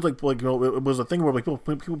like always like it was a thing where like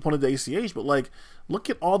people pointed to ACH, but like look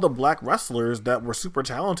at all the black wrestlers that were super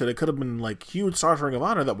talented. It could have been like huge stars for Ring of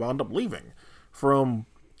Honor that wound up leaving, from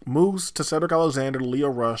Moose to Cedric Alexander to Leo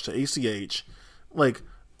Rush to ACH, like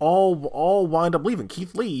all wind up leaving.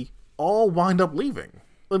 Keith Lee all wind up leaving,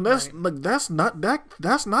 and that's right. Like that's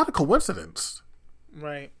not a coincidence,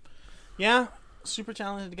 right? Yeah, super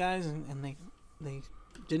talented guys, and they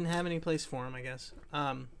didn't have any place for him, I guess.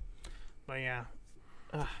 But yeah.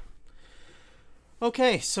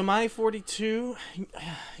 Okay, so my 42,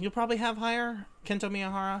 you'll probably have higher, Kento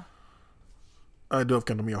Miyahara. I do have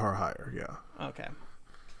Kento Miyahara higher, yeah. Okay.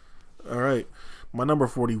 All right, my number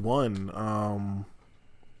 41. I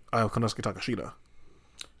have Konosuke Takeshita.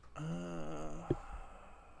 I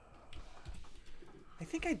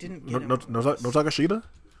think I didn't get him. No Takeshita?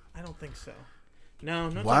 I don't think so. No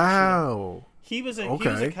Wow. Takeshita. He was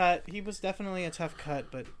a cut. He was definitely a tough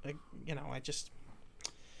cut, but I just,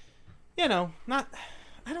 not.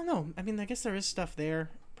 I don't know. I mean, I guess there is stuff there.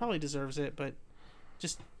 Probably deserves it, but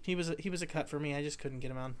just he was a cut for me. I just couldn't get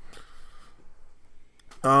him on.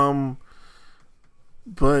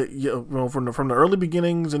 But yeah, from the early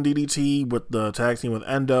beginnings in DDT with the tag team with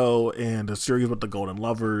Endo and the series with the Golden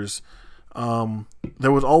Lovers,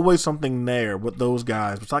 there was always something there with those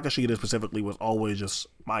guys. But Takeshita specifically was always just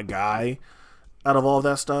my guy out of all of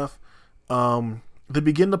that stuff. They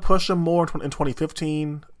begin to push him more in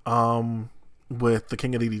 2015, with the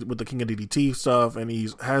King of DDT stuff, and he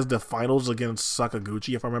has the finals against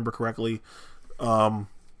Sakaguchi, if I remember correctly. It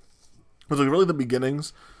was like really the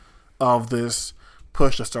beginnings of this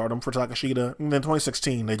push to stardom for Takeshita. And then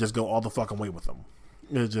 2016, they just go all the fucking way with him.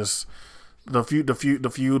 It's just the feud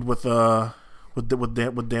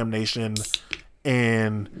with Damnation,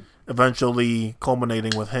 and eventually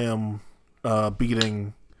culminating with him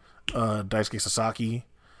beating Daisuke Sasaki.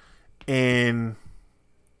 And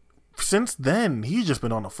since then, he's just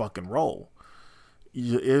been on a fucking roll.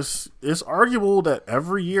 It's arguable that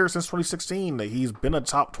every year since 2016 that he's been a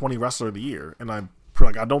top 20 wrestler of the year, and I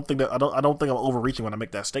don't think I'm overreaching when I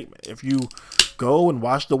make that statement. If you go and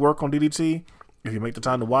watch the work on DDT, if you make the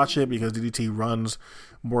time to watch it, because DDT runs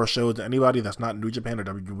more shows than anybody that's not New Japan or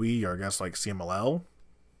WWE or I guess like CMLL,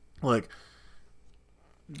 like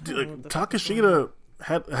Takeshita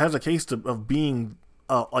has a case of being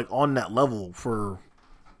like on that level for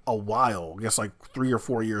a while. I guess like 3 or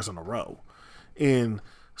 4 years in a row. And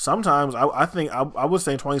sometimes I think I would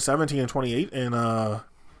say 2017 and 28, and I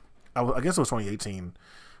guess it was 2018,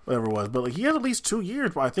 whatever it was. But like he has at least 2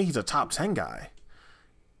 years where I think he's a top 10 guy.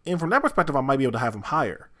 And from that perspective, I might be able to have him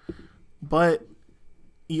higher. But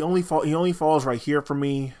he only falls right here for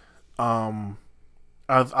me. I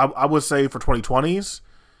would say for 2020s,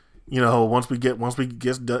 once we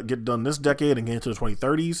get done this decade and get into the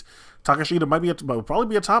 2030s, Takeshita might probably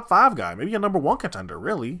be a top 5 guy, maybe a number 1 contender,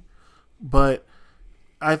 really. But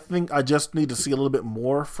I think I just need to see a little bit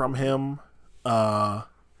more from him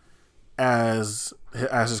as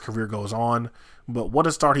his career goes on. But what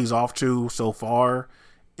a start he's off to so far.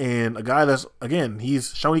 And a guy that's, again,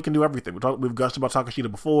 he's shown he can do everything. We've gushed about Takeshita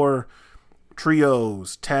before.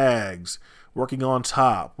 Trios, tags, working on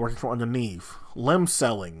top, working from underneath, limb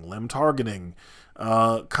selling, limb targeting,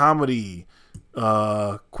 comedy,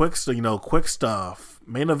 quick stuff,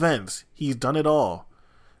 main events. He's done it all.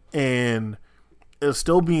 And it's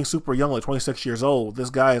still being super young, like 26 years old. This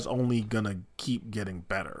guy is only gonna keep getting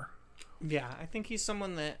better. Yeah, I think he's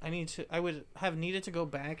someone that I would have needed to go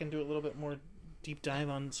back and do a little bit more deep dive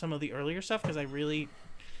on some of the earlier stuff, because I really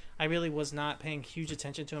was not paying huge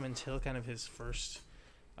attention to him until kind of his first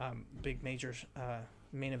big major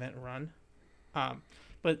main event run.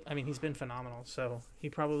 But I mean, he's been phenomenal. So he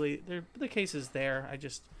probably the case is there. I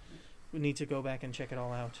just would need to go back and check it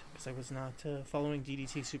all out because I was not following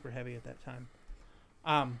DDT super heavy at that time.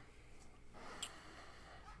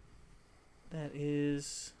 That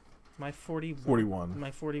is my 41. My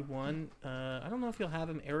 41. I don't know if you'll have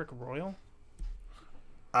him, Eric Royal.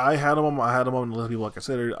 I had him on the list of people I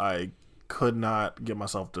considered. I could not get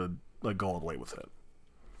myself to go all the way with it.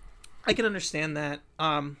 I can understand that.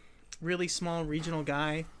 Really small regional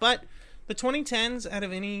guy, but the 2010s, out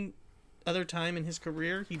of any other time in his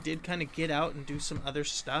career, he did kind of get out and do some other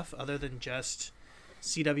stuff other than just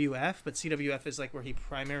CWF. But CWF is like where he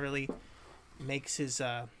primarily makes his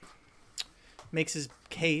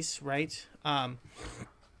case, right? But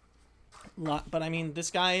I mean, this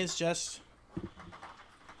guy is just.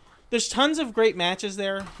 There's tons of great matches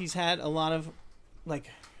there. He's had a lot of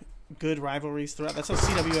good rivalries throughout. That's how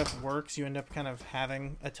CWF works. You end up kind of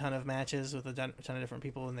having a ton of matches with a ton of different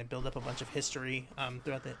people, and they build up a bunch of history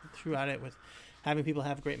throughout it with having people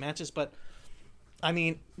have great matches. But I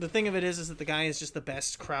mean, the thing of it is that the guy is just the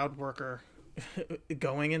best crowd worker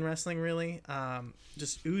going in wrestling. Really,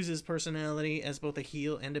 just oozes personality as both a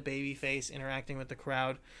heel and a baby face, interacting with the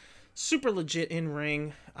crowd. Super legit in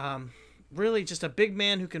ring. Really just a big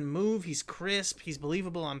man who can move. He's crisp. He's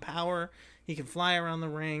believable on power. He can fly around the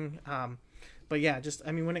ring. But yeah,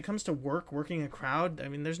 when it comes to working a crowd, I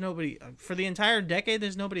mean, there's nobody for the entire decade.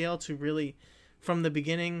 There's nobody else who really, from the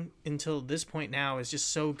beginning until this point now, is just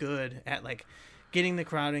so good at getting the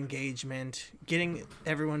crowd engagement, getting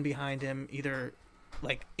everyone behind him, either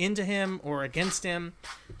into him or against him.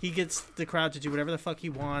 He gets the crowd to do whatever the fuck he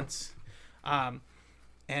wants.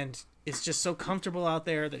 And it's just so comfortable out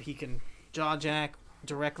there that he can jaw jack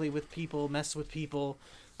directly with people, mess with people,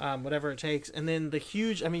 whatever it takes. And then a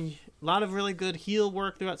lot of really good heel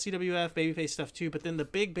work throughout CWF, babyface stuff too. But then the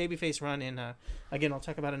big babyface run in, again, I'll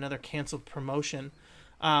talk about another canceled promotion,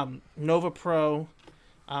 Nova Pro.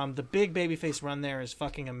 The big babyface run there is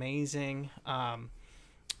fucking amazing.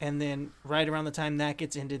 And then right around the time that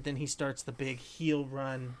gets ended, then he starts the big heel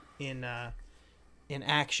run in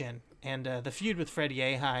Action. And the feud with Fred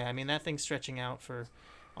Yehai, I mean, that thing's stretching out for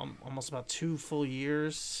almost about 2 full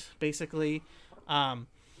years, basically.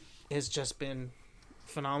 Has just been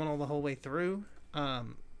phenomenal the whole way through.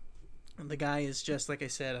 The guy is just, like I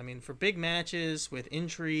said, I mean, for big matches with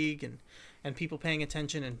intrigue and people paying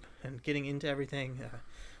attention and getting into everything,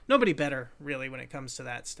 nobody better, really, when it comes to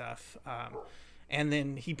that stuff. And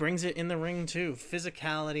then he brings it in the ring, too.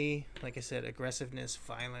 Physicality, like I said, aggressiveness,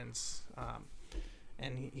 violence.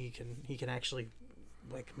 And he can actually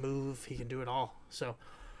like move. He can do it all. So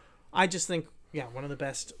I just think, yeah, one of the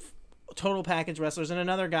best total package wrestlers, and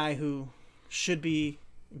another guy who should be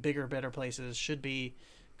bigger, better places,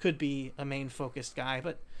 could be a main focused guy.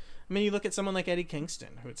 But I mean, you look at someone like Eddie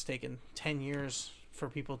Kingston, who it's taken 10 years for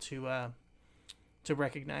people to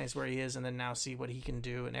recognize where he is, and then now see what he can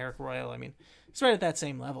do. And Eric Royal, I mean, it's right at that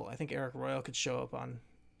same level. I think Eric Royal could show up on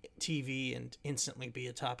TV and instantly be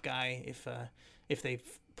a top guy if they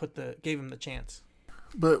gave him the chance.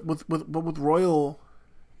 But with Royal,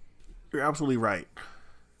 you're absolutely right.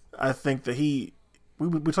 I think that we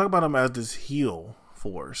talk about him as this heel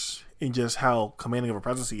force and just how commanding of a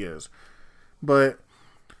presence he is. But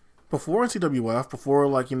before NCWF, before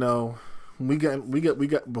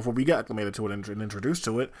before we got acclimated to it and introduced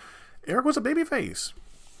to it, Eric was a babyface.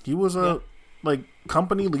 He was a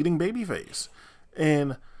company leading babyface,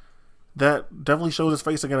 and that definitely shows his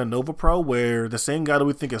face again in Nova Pro, where the same guy that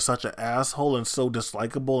we think is such an asshole and so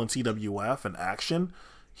dislikable in CWF and Action,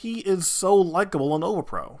 he is so likable in Nova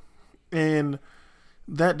Pro, and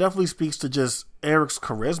that definitely speaks to just Eric's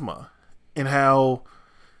charisma and how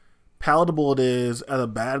palatable it is as a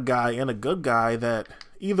bad guy and a good guy, that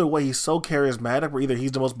either way he's so charismatic, where either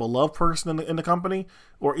he's the most beloved person in the company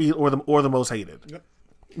or the most hated. Yep.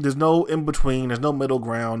 There's no in between. There's no middle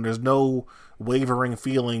ground. There's no wavering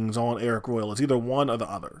feelings on Eric Royal. It's either one or the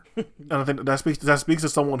other. And I think that speaks to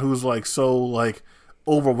someone who's so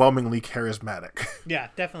overwhelmingly charismatic. Yeah,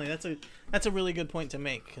 definitely. That's a really good point to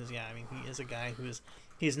make, because I mean, he is a guy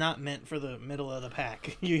he's not meant for the middle of the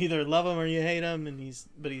pack. You either love him or you hate him, and he's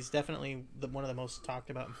definitely one of the most talked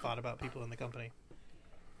about and thought about people in the company.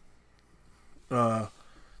 My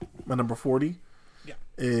number 40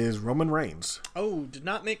 is Roman Reigns. Oh, did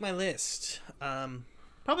not make my list.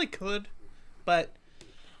 Probably could, but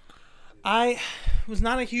I was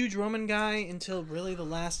not a huge Roman guy until really the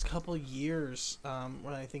last couple years,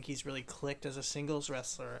 when I think he's really clicked as a singles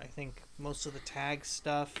wrestler. I think most of the tag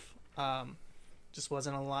stuff just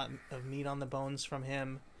wasn't a lot of meat on the bones from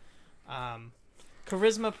him.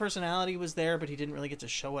 Charisma, personality was there, but he didn't really get to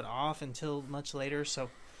show it off until much later. So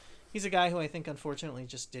he's a guy who I think unfortunately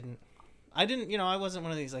just didn't. I wasn't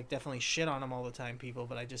one of these definitely shit on him all the time people,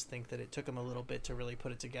 but I just think that it took him a little bit to really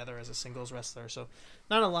put it together as a singles wrestler. So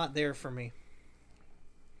not a lot there for me.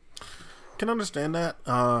 Can understand that.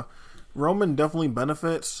 Roman definitely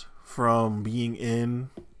benefits from being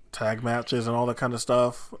in tag matches and all that kind of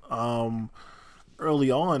stuff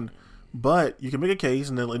early on, but you can make a case,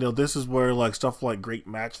 and then this is where stuff like great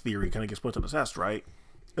match theory kind of gets put to the test, right?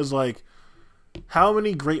 It's how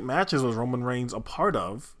many great matches was Roman Reigns a part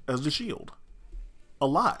of as the Shield? A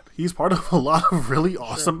lot. He's part of a lot of really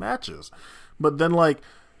awesome matches. But then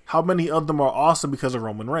how many of them are awesome because of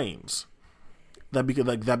Roman Reigns? That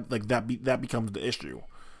becomes the issue.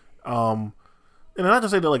 And not to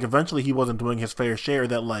say that eventually he wasn't doing his fair share,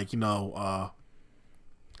 that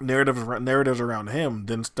narratives around him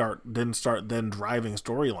didn't start driving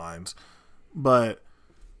storylines, but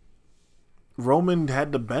Roman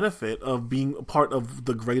had the benefit of being a part of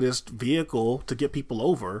the greatest vehicle to get people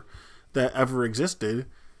over that ever existed,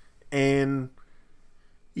 and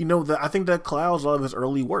I think that clouds a lot of his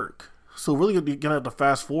early work. So really, you're gonna have to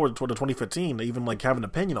fast forward toward 2015 to even have an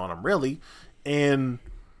opinion on him, really. And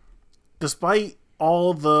despite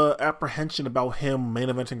all the apprehension about him main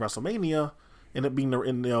eventing WrestleMania and it being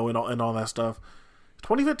and all that stuff,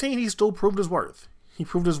 2015 he still proved his worth. He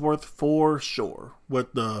proved his worth for sure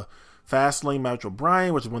with the Fastlane match with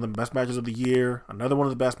Bryan, which is one of the best matches of the year. Another one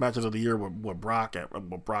of the best matches of the year with Brock at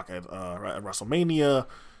WrestleMania,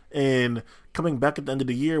 and coming back at the end of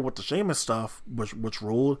the year with the Sheamus stuff, which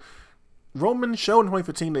ruled. Roman showed in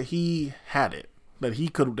 2015 that he had it, that he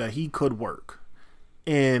could work,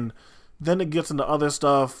 and then it gets into other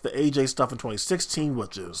stuff, the AJ stuff in 2016,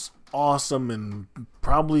 which is awesome and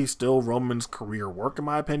probably still Roman's career work in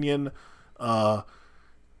my opinion, and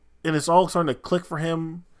it's all starting to click for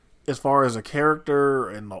him as far as a character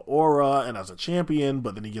and the aura and as a champion,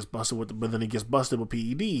 but then he gets busted with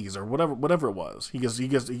PEDs or whatever it was. He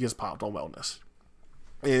gets popped on wellness.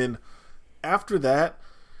 And after that,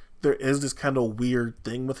 there is this kind of weird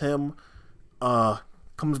thing with him.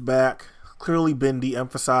 Comes back, clearly been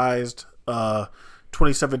de-emphasized.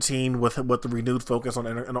 2017 with the renewed focus on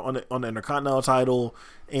the Intercontinental title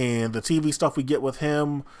and the TV stuff we get with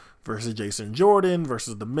him versus Jason Jordan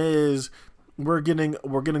versus The Miz. We're getting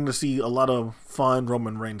to see a lot of fun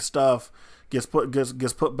Roman Reigns stuff. Gets put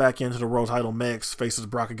back into the world title mix. Faces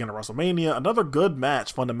Brock again at WrestleMania. Another good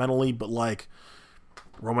match fundamentally, but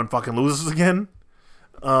Roman fucking loses again.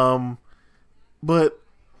 But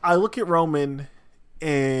I look at Roman,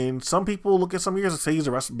 and some people look at some years and say he's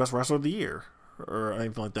the best wrestler of the year, or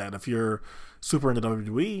anything like that. If you're super into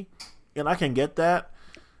WWE, and I can get that.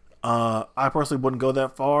 I personally wouldn't go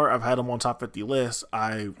that far. I've had him on top 50 lists.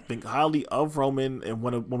 I think highly of Roman, and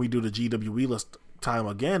when we do the GWE list time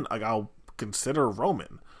again, I'll consider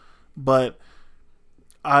Roman. But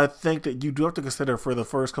I think that you do have to consider for the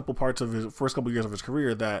first couple years of his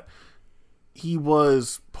career that he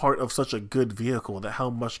was part of such a good vehicle that how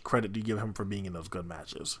much credit do you give him for being in those good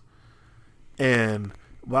matches? And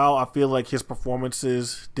while I feel like his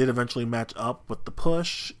performances did eventually match up with the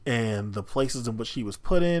push and the places in which he was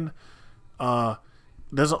put in,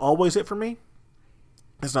 doesn't always hit for me.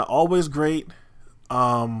 It's not always great,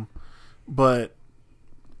 but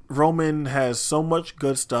Roman has so much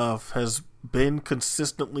good stuff, has been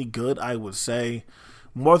consistently good, I would say,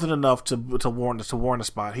 more than enough to warrant a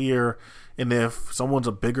spot here. And if someone's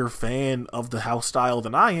a bigger fan of the house style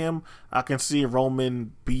than I am, I can see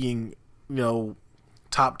Roman being,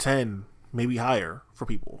 top 10, maybe higher for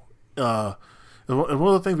people. And one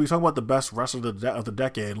of the things we talk about, the best wrestler of the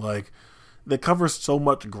decade, like, that covers so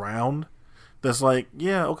much ground. That's like,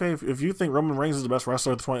 yeah, okay, if you think Roman Reigns is the best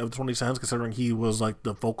wrestler of the 2010s, considering he was like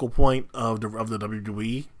the focal point of the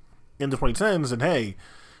WWE in the 2010s, then hey,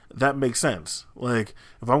 that makes sense. Like,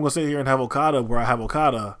 if I'm gonna sit here and have Okada where I have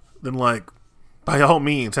Okada, then like, by all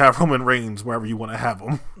means, have Roman Reigns wherever you want to have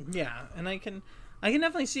him. Yeah, and I can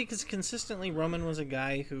definitely see, because consistently Roman was a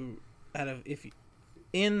guy who,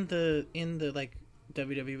 in the like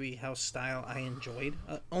WWE house style, I enjoyed.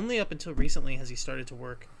 Only up until recently has he started to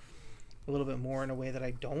work a little bit more in a way that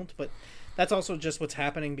I don't, but that's also just what's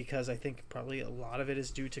happening because I think probably a lot of it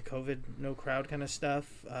is due to COVID, no crowd kind of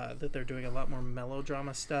stuff, that they're doing a lot more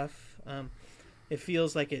melodrama stuff. It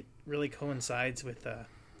feels like it really coincides with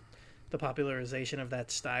the popularization of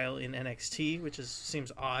that style in NXT, which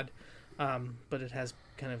seems odd, but it has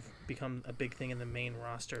kind of become a big thing in the main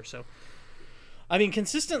roster. So, I mean,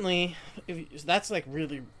 consistently, that's like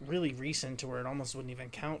really, really recent to where it almost wouldn't even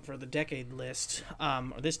count for the decade list,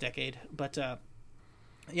 or this decade. But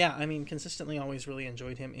yeah, I mean, consistently always really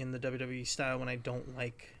enjoyed him in the WWE style when I don't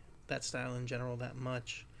like that style in general that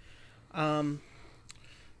much.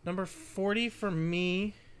 Number 40 for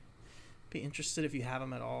me, be interested if you have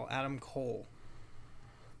him at all, Adam Cole.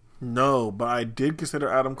 No, but I did consider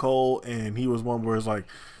Adam Cole, and he was one where it's like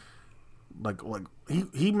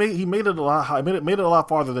he made it a lot high, made it a lot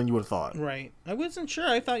farther than you would have thought. Right. I wasn't sure.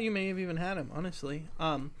 I thought you may have even had him, honestly.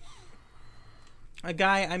 A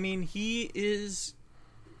guy, I mean, he is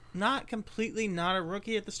not a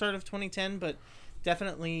rookie at the start of 2010, but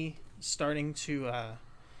definitely starting to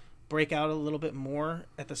break out a little bit more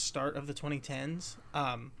at the start of the 2010s.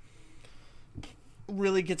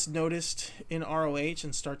 Really gets noticed in ROH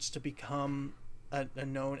and starts to become a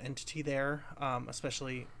known entity there,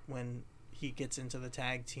 especially when he gets into the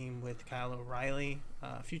tag team with Kyle O'Reilly.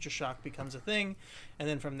 Future Shock becomes a thing, and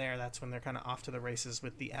then from there, that's when they're kind of off to the races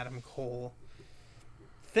with the Adam Cole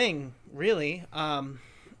thing, really.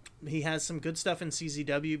 He has some good stuff in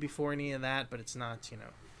CZW before any of that, but it's not,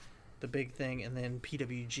 the big thing. And then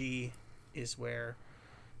PWG is where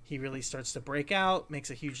he really starts to break out, makes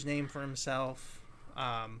a huge name for himself.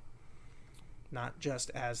 Not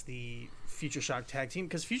just as the Future Shock tag team,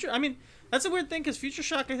 because that's a weird thing, because Future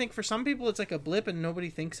Shock, I think for some people it's like a blip and nobody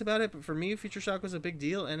thinks about it, but for me Future Shock was a big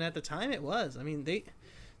deal, and at the time it was. I mean,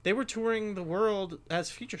 they were touring the world as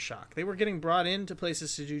Future Shock. They were getting brought into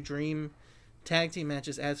places to do dream tag team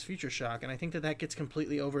matches as Future Shock, and I think that gets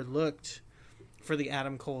completely overlooked for the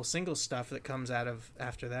Adam Cole single stuff that comes out of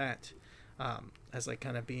after that, as like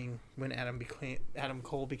kind of being when Adam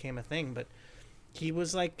Cole became a thing. But he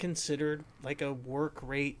was like considered like a work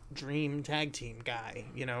rate dream tag team guy,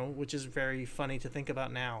 which is very funny to think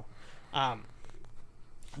about now.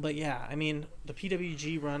 But yeah, I mean, the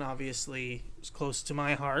PWG run obviously was close to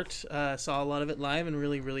my heart. Saw a lot of it live and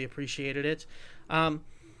really, really appreciated it.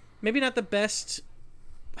 Maybe not the best.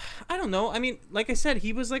 I don't know. I mean, like I said,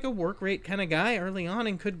 he was like a work rate kind of guy early on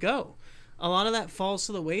and could go. A lot of that falls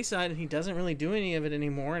to the wayside, and he doesn't really do any of it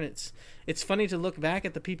anymore. And it's funny to look back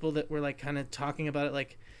at the people that were like kind of talking about it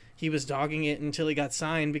like he was dogging it until he got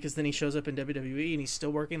signed, because then he shows up in WWE and he's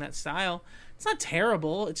still working that style. It's not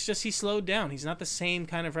terrible. It's just he slowed down. He's not the same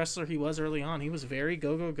kind of wrestler he was early on. He was very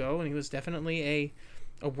go, and he was definitely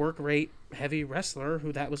a work rate heavy wrestler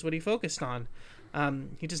who that was what he focused on.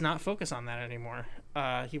 He does not focus on that anymore.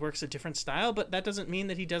 He works a different style, but that doesn't mean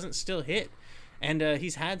that he doesn't still hit. And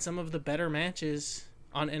he's had some of the better matches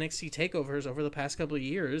on NXT takeovers over the past couple of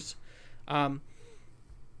years.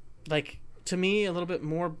 Like, to me, a little bit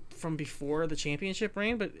more from before the championship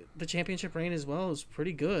reign, but the championship reign as well is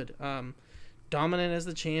pretty good. Dominant as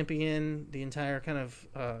the champion, the entire kind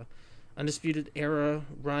of Undisputed Era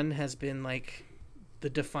run has been like the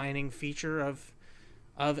defining feature of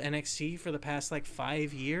NXT for the past like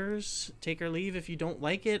 5 years. Take or leave if you don't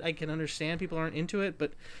like it. I can understand people aren't into it,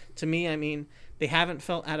 but to me, I mean, they haven't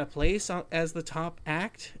felt out of place as the top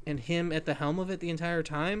act, and him at the helm of it the entire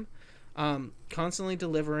time, constantly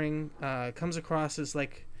delivering, comes across as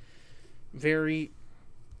like very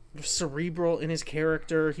cerebral in his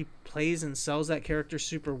character. He plays and sells that character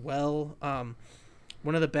super well.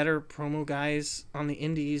 One of the better promo guys on the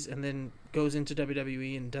indies, and then goes into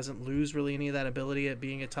WWE and doesn't lose really any of that ability at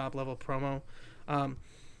being a top level promo.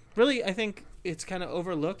 Really, I think it's kind of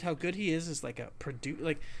overlooked how good he is as like a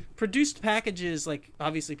produced packages. Like,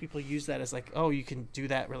 obviously people use that as like, oh, you can do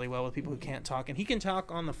that really well with people who can't talk, and he can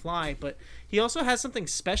talk on the fly, but he also has something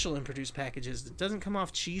special in produced packages that doesn't come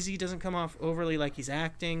off cheesy, doesn't come off overly like he's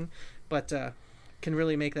acting, but can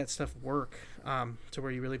really make that stuff work, to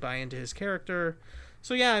where you really buy into his character.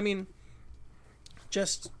 So yeah, I mean,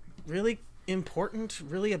 just really important,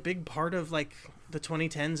 really a big part of like the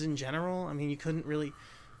 2010s in general. I mean, you couldn't really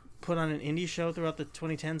put on an indie show throughout the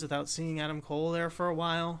 2010s without seeing Adam Cole there for a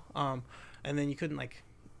while, and then you couldn't like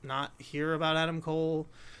not hear about Adam Cole.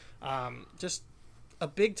 Just a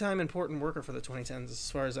big time important worker for the 2010s as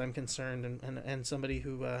far as I'm concerned, and somebody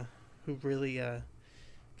who really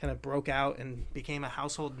kind of broke out and became a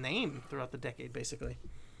household name throughout the decade, basically.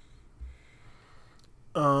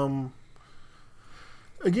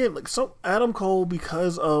 Again, like, so Adam Cole,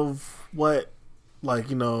 because of what,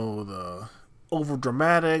 like, you know, the over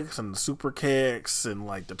dramatics and the super kicks and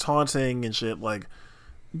like the taunting and shit, like,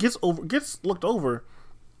 gets looked over.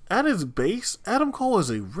 At his base, Adam Cole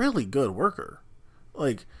is a really good worker.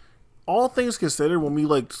 Like, all things considered, when we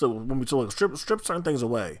strip certain things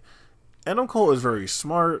away, Adam Cole is very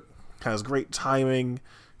smart, has great timing,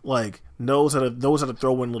 like knows how to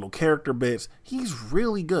throw in little character bits. He's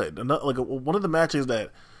really good. Like, one of the matches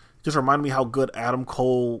that just reminded me how good Adam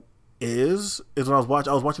Cole is when I was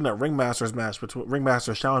watching that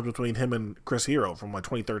Ringmasters challenge between him and Chris Hero from like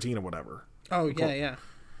 2013 or whatever. Oh yeah.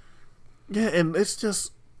 Yeah, and it's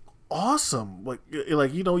just awesome. Like,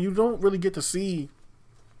 you know, you don't really get to see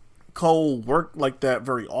Cole work like that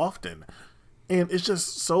very often, and it's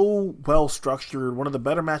just so well structured. One of the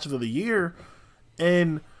better matches of the year.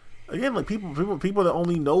 And again, like, people that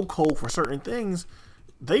only know Cole for certain things,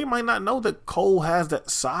 they might not know that Cole has that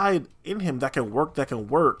side in him that can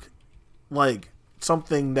work like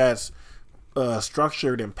something that's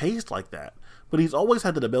structured and paced like that. But he's always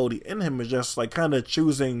had that ability in him. Is just like kind of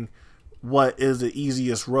choosing what is the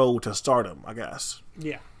easiest road to stardom, I guess.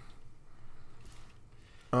 Yeah.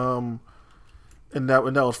 And that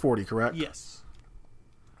was 40, correct? Yes.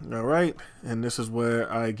 All right, and this is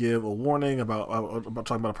where I give a warning about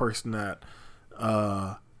talking about a person that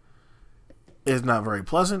is not very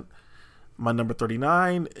pleasant. My number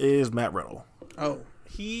 39 is Matt Riddle. Oh,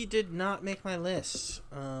 he did not make my list.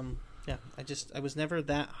 Yeah, I was never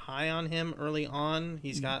that high on him early on.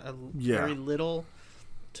 He's got very little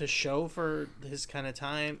to show for his kind of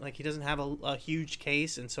time. Like, he doesn't have a huge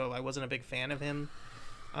case, and so I wasn't a big fan of him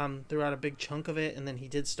throughout a big chunk of it, and then he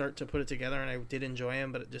did start to put it together, and I did enjoy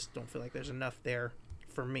him, but I just don't feel like there's enough there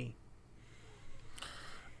for me.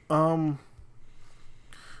 For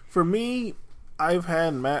me, I've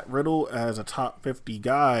had Matt Riddle as a top 50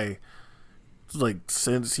 guy like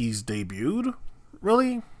since he's debuted,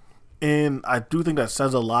 really, and I do think that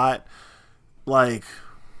says a lot. Like,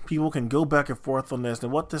 people can go back and forth on this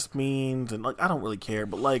and what this means, and like, I don't really care,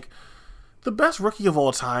 but like, the best rookie of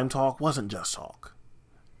all time talk wasn't just talk.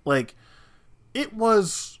 Like, it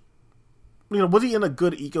was, you know, was he in a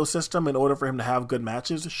good ecosystem in order for him to have good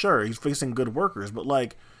matches? Sure, he's facing good workers, but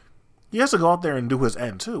like, he has to go out there and do his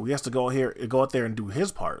end too. He has to go out there and do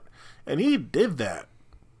his part, and he did that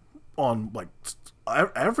on like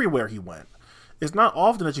everywhere he went. It's not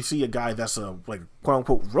often that you see a guy that's a like quote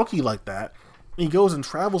unquote rookie like that. He goes and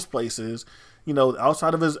travels places, you know,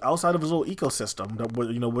 outside of his little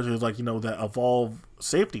ecosystem, you know, which is like, you know, that Evolve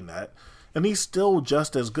safety net. And he's still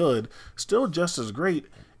just as good, still just as great,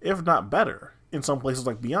 if not better, in some places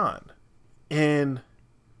like Beyond. And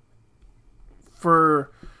for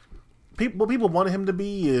what people wanted him to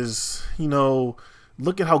be is, you know,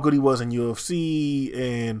 look at how good he was in UFC,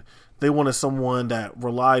 and they wanted someone that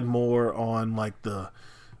relied more on like the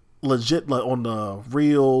legit, like on the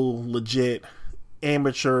real legit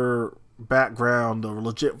amateur background, the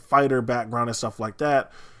legit fighter background and stuff like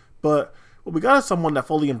that. But what we got is someone that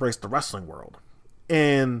fully embraced the wrestling world,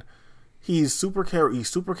 and he's super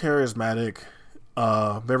charismatic,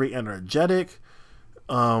 very energetic,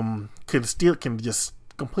 can just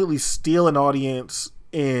completely steal an audience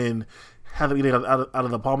and have it eat out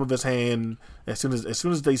of the palm of his hand as soon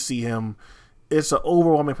as they see him. It's an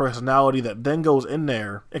overwhelming personality that then goes in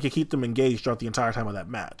there and can keep them engaged throughout the entire time of that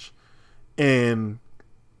match. And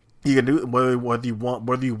you can do whether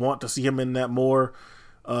you want to see him in that more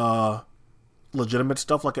legitimate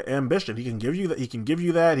stuff like an Ambition. He can give you that. He can give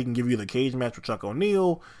you the cage match with Chuck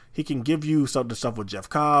O'Neal. He can give you the stuff with Jeff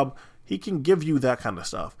Cobb. He can give you that kind of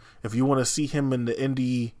stuff. If you want to see him in the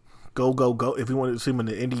indie go, if you want to see him in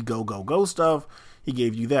the indie go stuff, he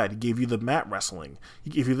gave you that. He gave you the mat wrestling.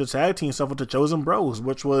 He gave you the tag team stuff with the Chosen Bros,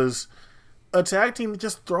 which was a tag team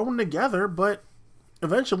just thrown together, but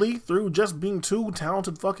eventually, through just being two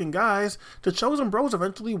talented fucking guys, the Chosen Bros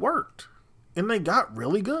eventually worked, and they got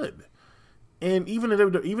really good. And even in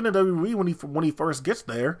WWE, when he first gets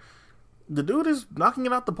there, the dude is knocking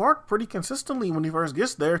it out the park pretty consistently when he first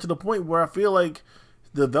gets there, to the point where I feel like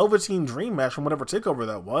the Velveteen Dream match from whatever takeover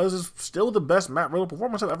that was is still the best Matt Riddle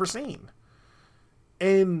performance I've ever seen.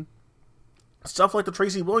 And stuff like the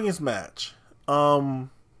Tracy Williams match, from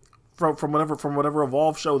whatever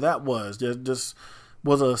Evolve show that was, just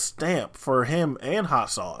was a stamp for him and Hot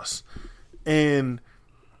Sauce. And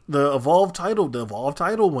the Evolve title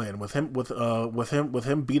win with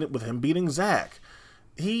him beating Zack,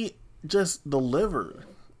 he just delivered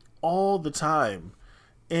all the time.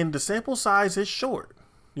 And the sample size is short.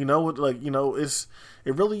 It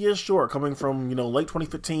really is short, coming from, late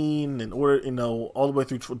 2015 and all the way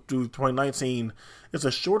through 2019. It's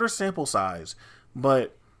a shorter sample size,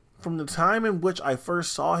 but from the time in which I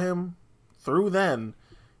first saw him through then,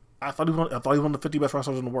 I thought he was one of the 50 best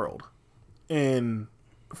wrestlers in the world. And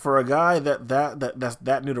for a guy that's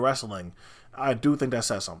that new to wrestling, I do think that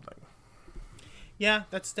says something. Yeah,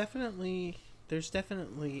 there's definitely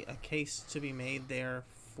a case to be made there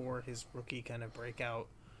for his rookie kind of breakout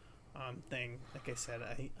thing. Like I said,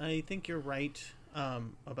 I think you're right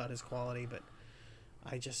about his quality, but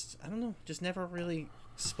I don't know, just never really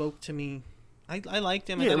spoke to me. I liked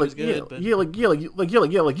him. I thought he was good, but you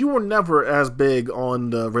were never as big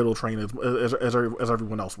on the Riddle train as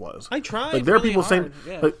everyone else was. I tried. Like there are people saying,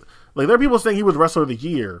 there are people saying he was Wrestler of the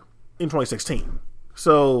Year in 2016.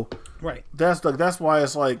 So right, that's why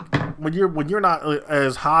it's like when you're not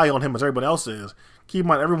as high on him as everybody else is. Keep in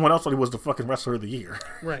mind, everyone else thought he was the fucking Wrestler of the Year.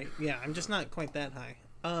 Right. Yeah, I'm just not quite that high.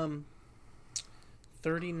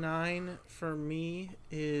 39 for me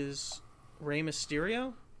is Rey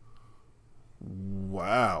Mysterio.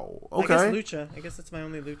 Wow. Okay. I guess Lucha. I guess that's my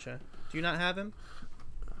only Lucha. Do you not have him?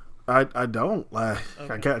 I don't. Okay.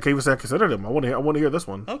 I can't even say I considered him. I want to hear this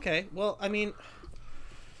one. Okay. Well, I mean,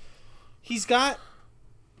 he's got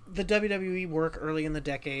the WWE work early in the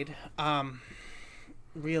decade.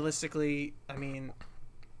 Realistically, I mean,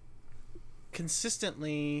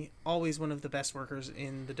 consistently always one of the best workers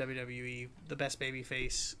in the WWE, the best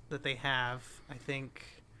babyface that they have. I think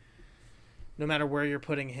no matter where you're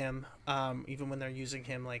putting him, even when they're using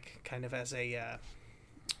him like kind of as a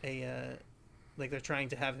like they're trying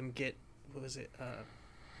to have him get, what was it?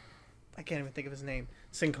 I can't even think of his name.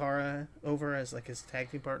 Sin Cara over as like his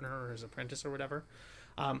tag team partner or his apprentice or whatever.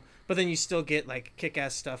 But then you still get like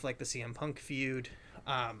kick-ass stuff like the CM Punk feud.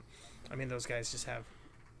 I mean, those guys just have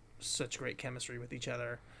such great chemistry with each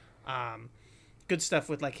other. Good stuff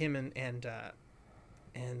with like him and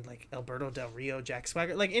like Alberto Del Rio, Jack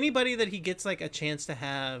Swagger, like anybody that he gets like a chance to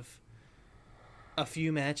have a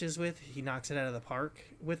few matches with, he knocks it out of the park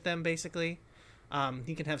with them basically.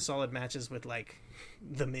 He can have solid matches with like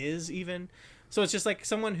The Miz even. So it's just like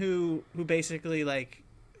someone who basically like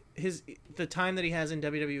the time that he has in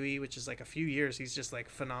WWE, which is like a few years, he's just like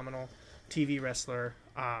phenomenal TV wrestler.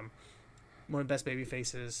 One of the best baby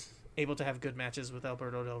faces, able to have good matches with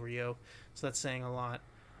Alberto Del Rio. So that's saying a lot.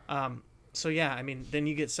 So yeah, I mean, then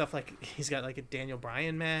you get stuff like he's got like a Daniel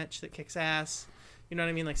Bryan match that kicks ass. You know what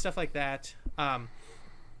I mean? Like stuff like that. And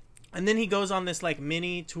then he goes on this like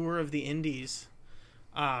mini tour of the Indies,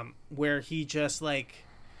 where he just like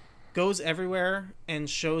goes everywhere and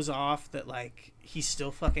shows off that like he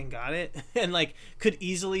still fucking got it and like could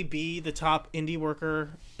easily be the top indie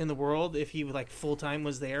worker in the world if he like full time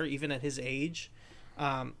was there, even at his age,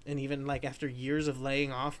 and even like after years of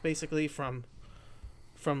laying off basically from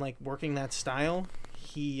like working that style,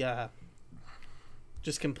 he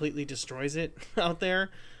just completely destroys it out there,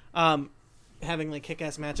 having like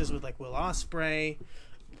kick-ass matches with like Will Ospreay,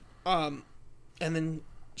 and then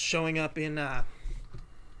showing up in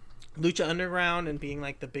Lucha Underground and being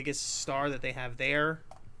like the biggest star that they have there.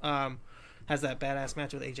 Has that badass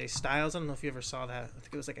match with AJ Styles. I don't know if you ever saw that. I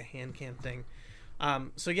think it was like a hand cam thing.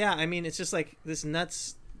 So yeah, I mean, it's just like this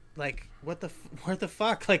nuts, like where the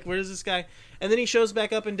fuck, like where does this guy? And then he shows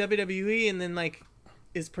back up in WWE, and then like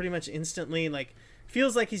is pretty much instantly like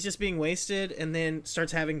feels like he's just being wasted, and then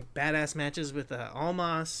starts having badass matches with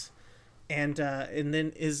Almas, and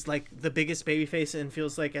then is like the biggest babyface and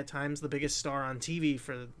feels like at times the biggest star on TV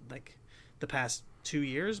for like the past 2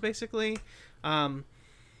 years basically.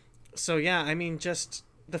 So yeah, I mean, just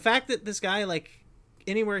the fact that this guy, like,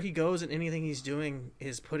 anywhere he goes and anything he's doing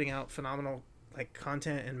is putting out phenomenal like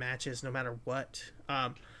content and matches no matter what,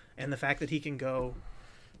 and the fact that he can go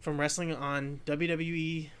from wrestling on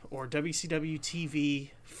WWE or WCW TV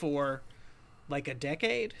for like a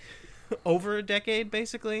decade, over a decade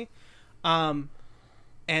basically, and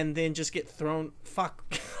then just get thrown,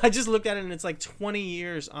 I just looked at it and it's like 20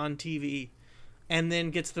 years on TV, and then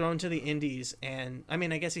gets thrown to the indies. And I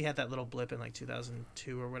mean, I guess he had that little blip in like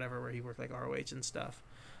 2002 or whatever where he worked like ROH and stuff,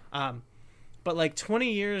 but like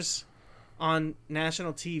 20 years on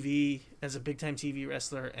national TV as a big time TV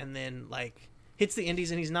wrestler, and then like hits the indies,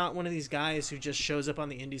 and he's not one of these guys who just shows up on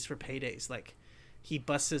the indies for paydays. Like, he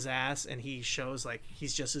busts his ass and he shows like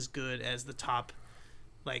he's just as good as the top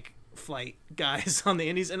like flight guys on the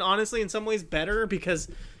indies, and honestly in some ways better, because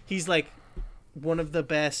he's like one of the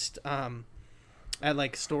best at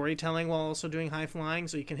like storytelling while also doing high flying,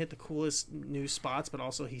 so he can hit the coolest new spots, but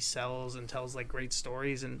also he sells and tells like great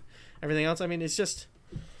stories and everything else. I mean, it's just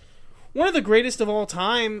one of the greatest of all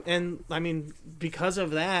time, and I mean, because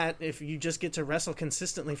of that, if you just get to wrestle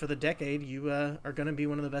consistently for the decade, you are going to be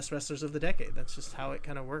one of the best wrestlers of the decade. That's just how it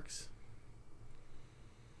kind of works.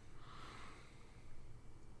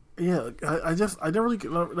 Yeah, I never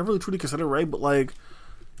really truly consider Ray, but like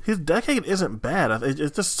his decade isn't bad.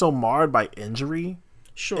 It's just so marred by injury,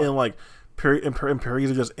 Sure, and like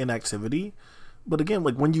periods of just inactivity. But again,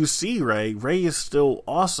 like when you see Ray is still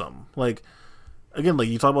awesome. Like, again, like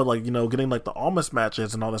you talk about, like, you know, getting like the Almas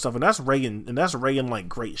matches and all that stuff, and that's Ray in like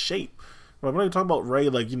great shape. But when you talk about Ray,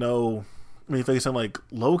 like, you know, when he's facing like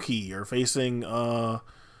Loki, or facing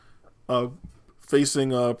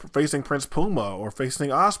facing Prince Puma, or facing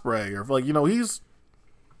Ospreay, or like, you know, he's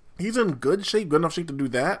in good shape, good enough shape to do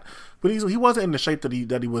that. But he wasn't in the shape that he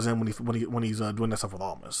was in when he's doing that stuff with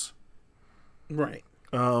Almas. right.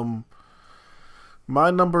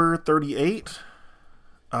 My number 38.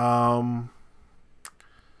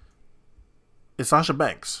 Is Sasha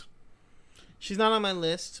Banks. She's not on my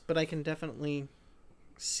list, but I can definitely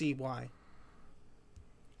see why.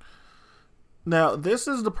 Now, this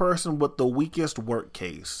is the person with the weakest work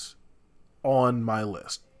case on my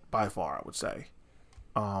list, by far, I would say.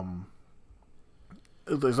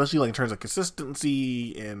 Especially like in terms of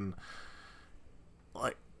consistency, and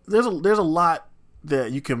like there's a lot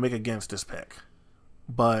that you can make against this pick.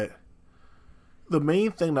 But the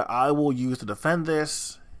main thing that I will use to defend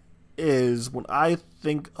this is, when I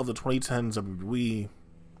think of the 2010s WWE,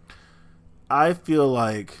 I feel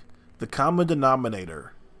like the common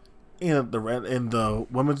denominator in the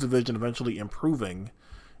women's division eventually improving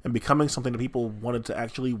and becoming something that people wanted to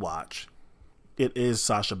actually watch, it is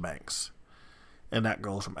Sasha Banks. And that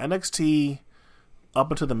goes from NXT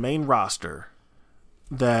up into the main roster,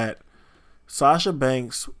 that Sasha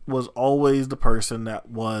Banks was always the person that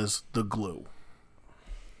was the glue.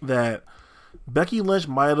 That Becky Lynch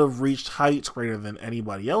might have reached heights greater than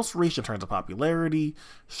anybody else reached in terms of popularity.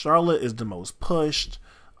 Charlotte is the most pushed.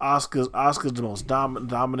 Asuka's the most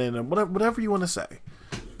dominant, and whatever you want to say.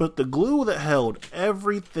 But the glue that held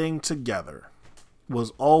everything together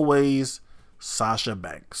was always Sasha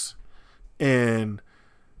Banks. And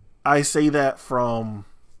I say that from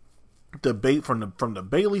the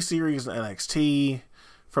Bayley series in NXT,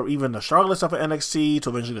 from even the Charlotte stuff at NXT, to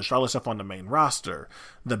eventually the Charlotte stuff on the main roster,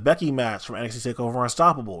 the Becky match from NXT TakeOver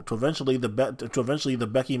Unstoppable, to eventually the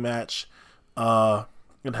Becky match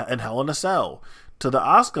in Hell in a Cell, to the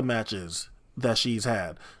Asuka matches that she's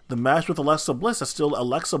had, the match with Alexa Bliss that's still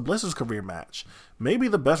Alexa Bliss's career match, maybe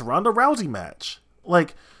the best Ronda Rousey match.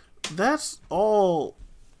 Like, that's all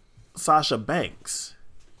Sasha Banks.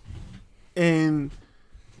 And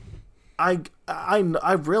I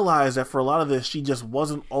realized that for a lot of this, she just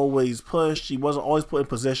wasn't always pushed. She wasn't always put in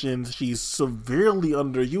positions. She's severely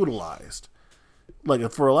underutilized.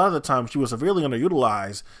 Like, for a lot of the time, she was severely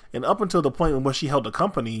underutilized, and up until the point in which she held the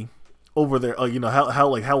company over there,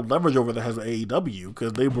 held leverage over there, has AEW,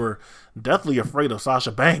 because they were deathly afraid of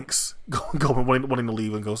Sasha Banks wanting to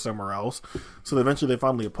leave and go somewhere else. So eventually they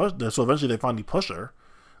finally push her.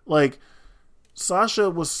 Like, Sasha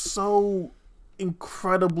was so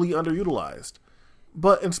incredibly underutilized.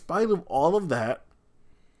 But in spite of all of that,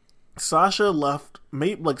 Sasha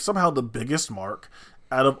made somehow the biggest mark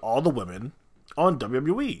out of all the women on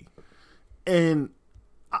WWE. And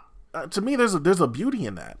to me, there's a beauty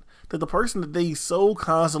in that. that the person that they so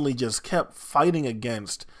constantly just kept fighting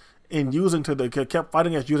against and using to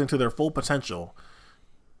their full potential,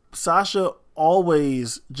 Sasha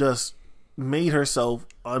always just made herself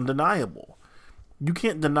undeniable. You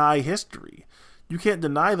can't deny history. You can't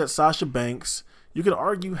deny that Sasha Banks, you could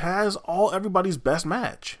argue, has everybody's best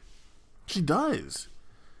match. She does.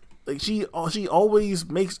 Like she always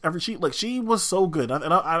makes she was so good,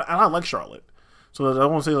 and I like Charlotte, so I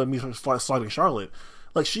don't want to say like me slighting Charlotte.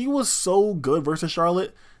 Like she was so good versus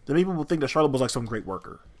Charlotte that people would think that Charlotte was like some great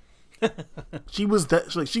worker. She's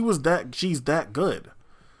that good.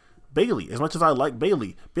 Bayley, as much as I like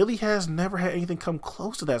Bayley has never had anything come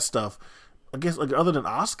close to that stuff. I guess like other than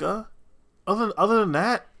Asuka, other than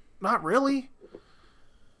that, not really.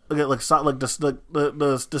 Again, like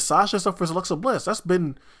the Sasha stuff versus Alexa Bliss.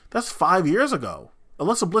 That's 5 years ago.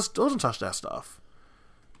 Alexa Bliss still doesn't touch that stuff.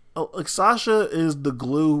 Like Sasha is the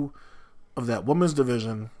glue of that women's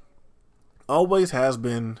division. Always has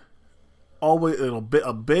been. Always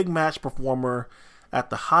a big match performer at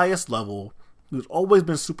the highest level, who's always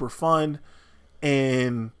been super fun,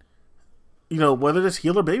 and whether it's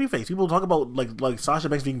heel or babyface, people talk about like Sasha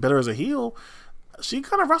Banks being better as a heel. She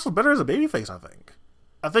kind of wrestles better as a babyface.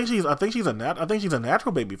 I think she's a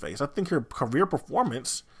natural babyface. I think her career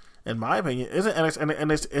performance, in my opinion, isn't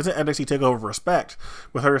NXT Takeover Respect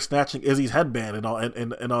with her snatching Izzy's headband and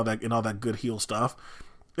all that good heel stuff.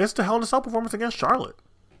 It's the Hell in a Cell performance against Charlotte.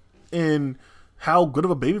 In how good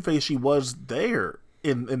of a babyface she was there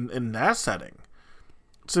in that setting.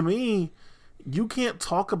 To me, you can't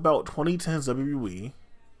talk about 2010's WWE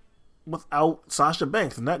without Sasha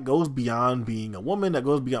Banks, and that goes beyond being a woman. That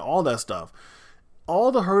goes beyond all that stuff, all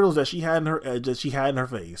the hurdles that she had in her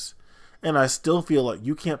face. And I still feel like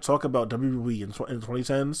you can't talk about WWE in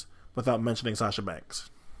 2010s without mentioning Sasha Banks.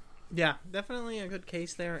 Yeah, definitely a good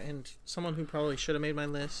case there, and someone who probably should have made my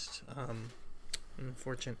list.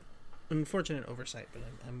 Unfortunate oversight, but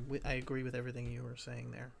I agree with everything you were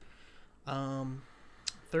saying there.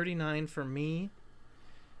 39 for me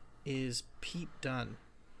is Pete Dunne.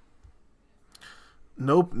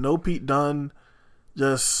 No Pete Dunne.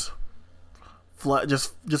 Just flashed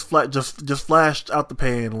out the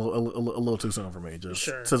pan a little too soon for me. Just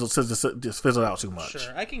fizzled out too much.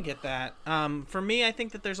 Sure, I can get that. For me, I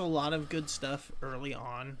think that there's a lot of good stuff early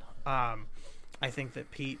on. I think that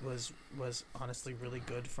Pete was honestly really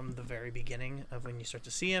good from the very beginning of when you start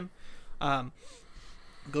to see him.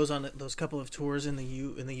 Goes on those couple of tours in the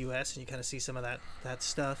US, and you kind of see some of that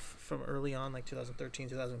stuff from early on, like 2013,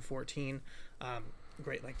 2014.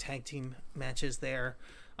 Great like tag team matches there.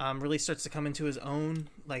 Really starts to come into his own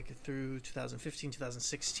like through 2015,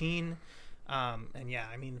 2016. And yeah,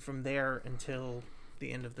 I mean from there until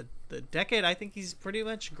the end of the decade, I think he's pretty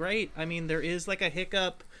much great. I mean, there is like a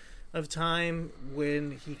hiccup of time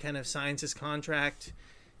when he kind of signs his contract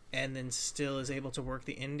and then still is able to work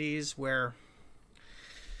the indies, where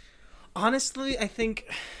honestly I think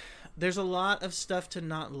there's a lot of stuff to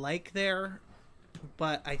not like there,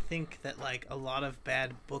 but I think that like a lot of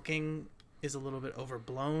bad booking is a little bit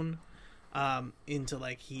overblown into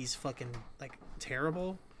like he's fucking like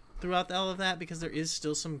terrible throughout all of that, because there is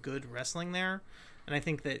still some good wrestling there. And I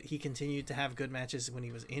think that he continued to have good matches when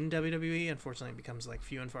he was in WWE. Unfortunately, it becomes like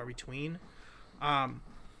few and far between.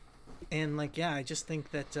 And like, yeah, I just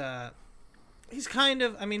think that he's kind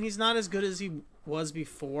of, I mean, he's not as good as he was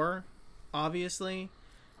before, obviously.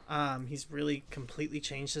 He's really completely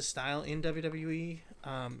changed his style in WWE.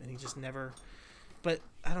 And he just never, but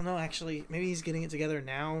I don't know, actually, maybe he's getting it together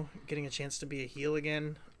now, getting a chance to be a heel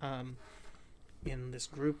again. In this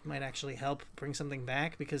group might actually help bring something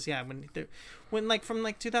back, because yeah, when like from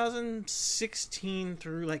like 2016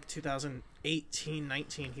 through like 2018,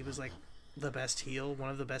 19, he was like the best heel, one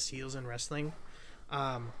of the best heels in wrestling.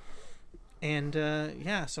 Yeah,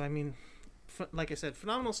 so I mean, like I said,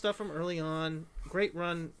 phenomenal stuff from early on. Great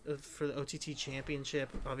run for the OTT Championship.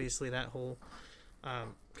 Obviously, that whole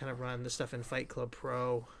kind of run, the stuff in Fight Club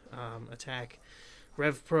Pro, Attack,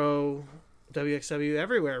 Rev Pro, WXW,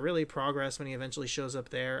 everywhere, really. Progress when he eventually shows up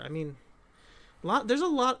there. I mean, there's a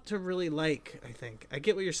lot to really like, I think. I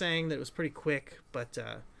get what you're saying, that it was pretty quick, but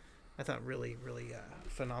I thought really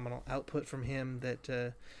phenomenal output from him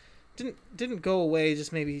that didn't go away,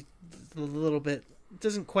 just maybe a little bit,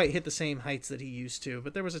 doesn't quite hit the same heights that he used to.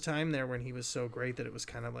 But there was a time there when he was so great that it was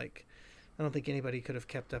kind of like, I don't think anybody could have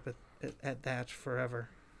kept up at that forever,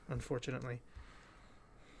 unfortunately.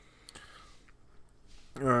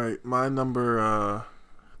 All right, my number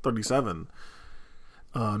 37.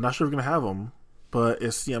 Not sure if we're gonna have him, but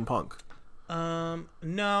it's CM Punk.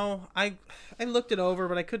 No, I looked it over,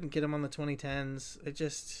 but I couldn't get him on the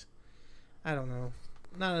 2010s. I don't know.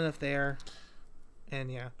 not enough there.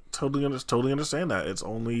 And yeah, totally understand that. It's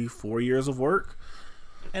only 4 years of work.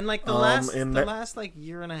 And like the last like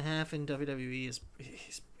year and a half in WWE is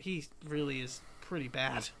he really is pretty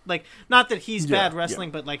bad. Like, not that he's bad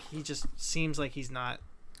wrestling, but like he just seems like he's not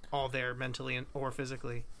all there mentally or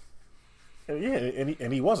physically. Yeah,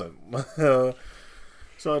 and he wasn't. So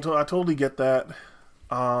I totally get that.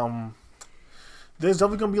 There's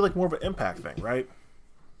definitely gonna be like more of an impact thing, right?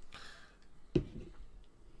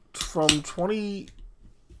 From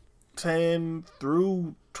 2010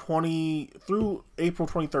 through April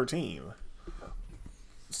 2013,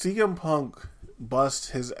 CM Punk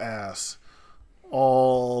bust his ass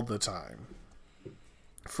all the time.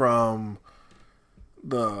 From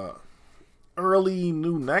the early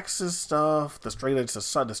New Nexus stuff, the Straight Edge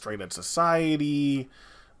Society,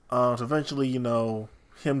 to eventually,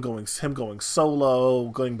 him going solo,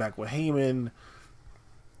 going back with Heyman.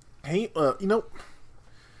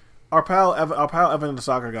 Our pal Evan, the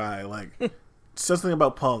soccer guy, like, says something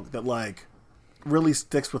about Punk that like really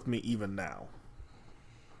sticks with me even now.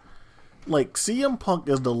 Like, CM Punk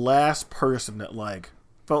is the last person that like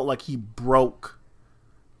felt like he broke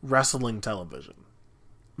wrestling television.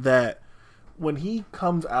 That when he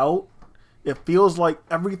comes out, it feels like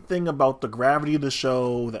everything about the gravity of the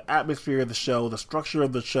show, the atmosphere of the show, the structure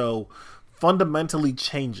of the show fundamentally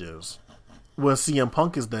changes when CM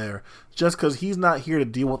Punk is there, just because he's not here to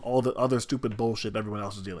deal with all the other stupid bullshit everyone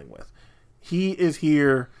else is dealing with. He is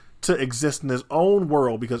here to exist in his own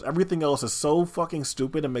world because everything else is so fucking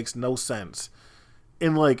stupid and makes no sense.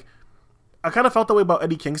 And like, I kind of felt that way about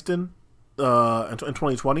Eddie Kingston in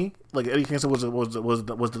 2020. Like, Eddie Kingston was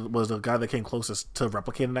the guy that came closest to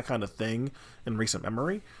replicating that kind of thing in recent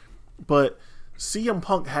memory. But CM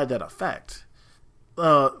Punk had that effect.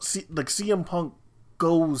 CM Punk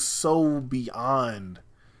goes so beyond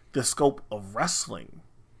the scope of wrestling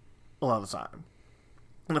a lot of the time.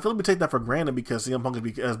 And I feel like we take that for granted because CM Punk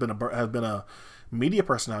has been a media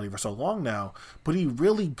personality for so long now, but he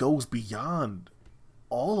really goes beyond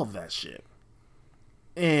all of that shit.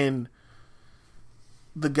 And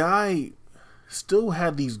the guy still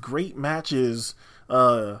had these great matches.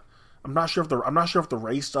 I'm not sure if the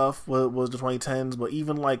Ray stuff was the 2010s, but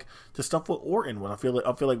even like the stuff with Orton, when I feel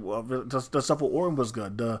like the stuff with Orton was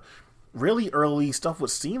good. The really early stuff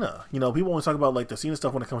with Cena, people always talk about like the Cena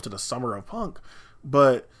stuff when it comes to the summer of Punk,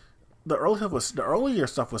 but the earlier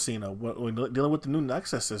stuff with Cena, when dealing with the New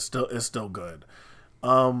Nexus, is still good.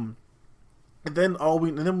 And then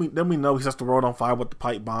we know he sets the world on fire with the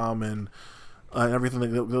pipe bomb and everything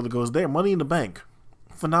that goes there. Money in the Bank,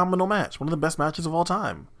 phenomenal match, one of the best matches of all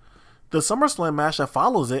time. The SummerSlam match that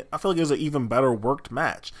follows it, I feel like is an even better worked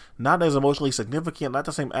match. Not as emotionally significant, not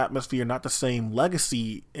the same atmosphere, not the same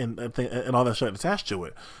legacy and all that shit attached to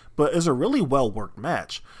it, but it's a really well worked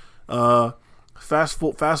match. Fast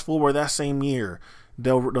forward that same year,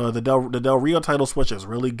 the Del Rio title switch is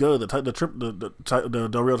really good. The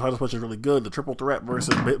Del Rio title switch is really good. The triple threat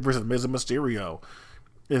versus Miz and Mysterio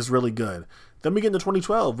is really good. Then we get into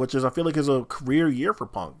 2012, which I feel like is a career year for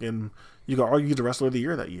Punk, and you can argue the wrestler of the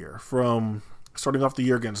year that year. From starting off the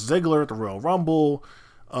year against Ziggler at the Royal Rumble,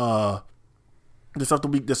 the stuff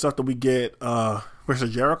that we get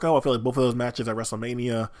versus Jericho. I feel like both of those matches at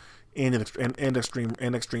WrestleMania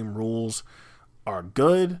and Extreme Rules are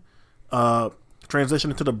good.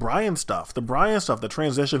 Transition into the Bryan stuff that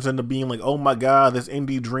transitions into being like, oh my god, this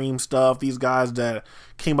indie dream stuff, these guys that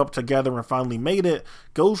came up together and finally made it,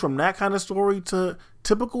 goes from that kind of story to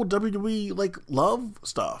typical WWE like love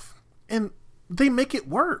stuff, and they make it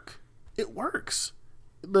work. It works.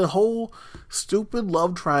 The whole stupid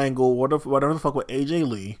love triangle, whatever the fuck with AJ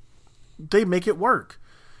Lee, they make it work.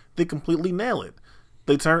 They completely nail it.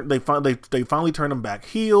 They finally turn him back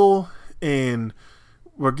heel, and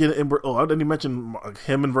I didn't even mention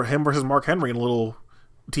him versus Mark Henry in a little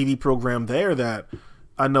TV program there that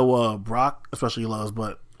I know Brock especially loves,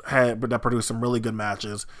 but that produced some really good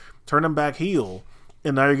matches. Turn him back heel,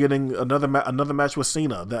 and now you're getting another match with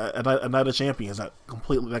Cena, a Night of Champions that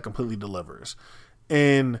completely delivers.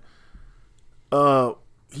 And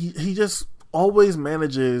he just always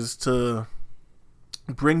manages to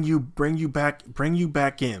bring you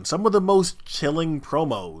back in. Some of the most chilling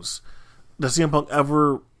promos that CM Punk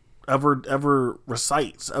ever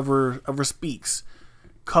recites, ever speaks,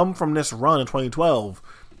 come from this run in 2012,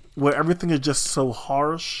 where everything is just so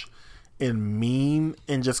harsh and mean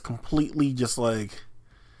and just completely just like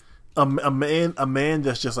a man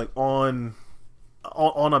that's just like on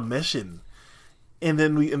a mission. And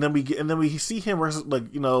then we see him versus,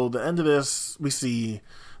 like, the end of this, we see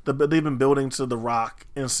they've been building to The Rock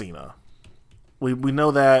and Cena. We know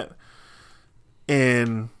that.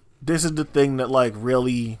 And this is the thing that like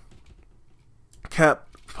really kept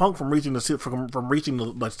Punk from reaching the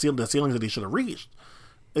ceilings that he should have reached,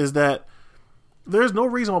 is that there's no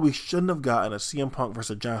reason why we shouldn't have gotten a CM Punk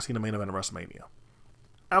versus John Cena main event at WrestleMania.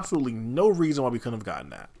 Absolutely no reason why we couldn't have gotten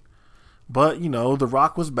that. But, you know, The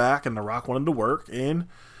Rock was back and The Rock wanted to work, and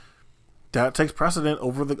that takes precedent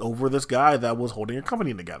over this guy that was holding a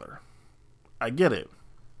company together. I get it.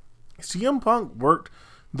 CM Punk worked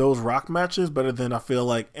those Rock matches better than I feel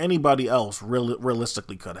like anybody else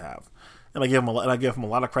realistically could have. And I give him a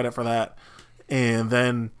lot of credit for that. And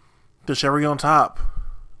then the cherry on top,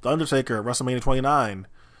 The Undertaker at WrestleMania 29,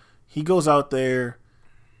 he goes out there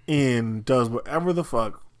and does whatever the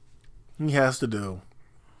fuck he has to do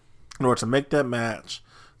in order to make that match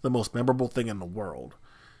the most memorable thing in the world.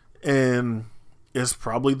 And it's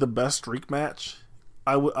probably the best streak match,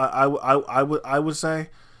 I would say.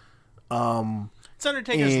 It's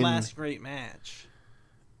Undertaker's last great match.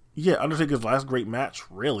 Yeah, Undertaker's last great match,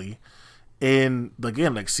 really. And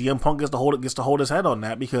again, like CM Punk gets to hold his head on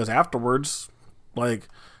that, because afterwards, like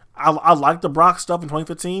I like the Brock stuff in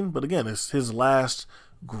 2015, but again, it's his last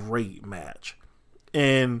great match.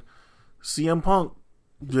 And CM Punk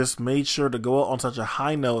just made sure to go out on such a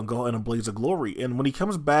high note and go out in a blaze of glory. And when he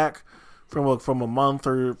comes back from a month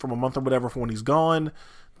or whatever from when he's gone,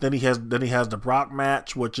 then he has the Brock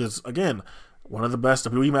match, which is again one of the best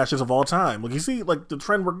WWE matches of all time. Like, you see, like the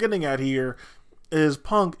trend we're getting at here is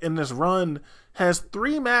Punk in this run has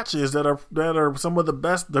 3 matches that are some of the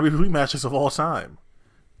best WWE matches of all time.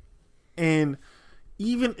 And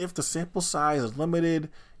even if the sample size is limited,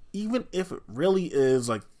 even if it really is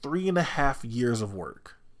like 3.5 years of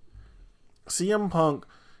work, CM Punk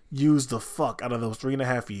used the fuck out of those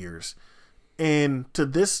 3.5 years. And to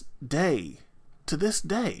this day,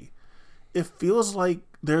 it feels like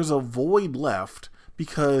there's a void left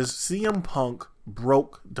because CM Punk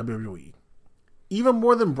broke WWE. Even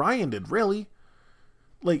more than Bryan did, really.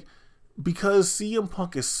 Like, because CM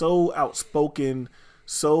Punk is so outspoken,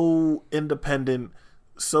 so independent,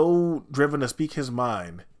 so driven to speak his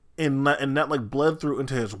mind, and that like bled through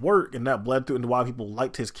into his work, and that bled through into why people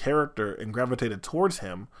liked his character and gravitated towards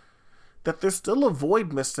him, that there's still a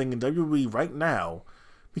void missing in WWE right now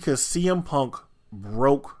because CM Punk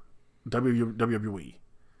broke WWE.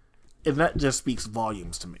 And that just speaks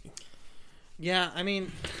volumes to me. Yeah, I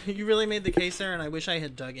mean, you really made the case there, and I wish I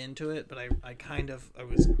had dug into it, but I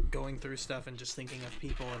was going through stuff and just thinking of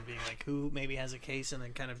people and being like, who maybe has a case, and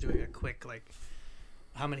then kind of doing a quick, like,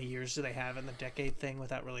 how many years do they have in the decade thing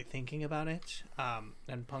without really thinking about it.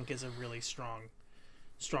 And Punk is a really strong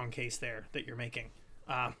case there that you're making.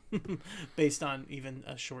 Based on even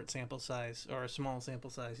a short sample size or a small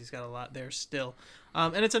sample size, he's got a lot there still.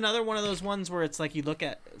 And it's another one of those ones where it's like, you look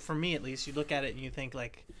at, for me at least, you look at it and you think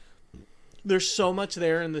like, there's so much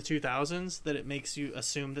there in the 2000s that it makes you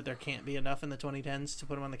assume that there can't be enough in the 2010s to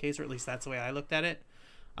put him on the case, or at least that's the way I looked at it.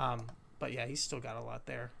 But yeah, he's still got a lot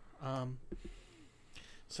there.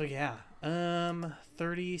 So yeah,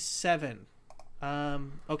 37.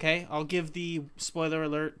 Okay, I'll give the spoiler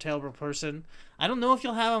alert terrible person. I don't know if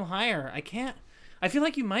you'll have him higher. I feel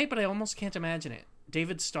like you might, but I almost can't imagine it.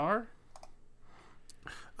 David Starr?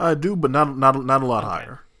 I do, but not a lot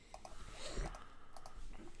higher.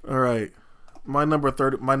 All right. My number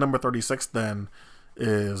 36 then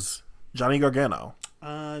is Johnny Gargano.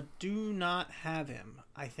 Do not have him.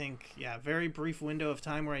 I think, yeah, very brief window of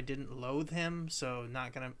time where I didn't loathe him, so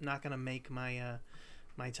not gonna make my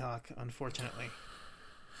my talk, unfortunately.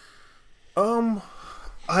 I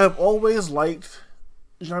have always liked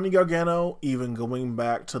Johnny Gargano, even going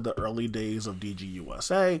back to the early days of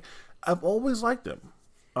DGUSA. I've always liked him.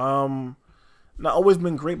 Not always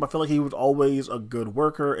been great, but I feel like he was always a good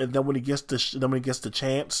worker. And then when he gets the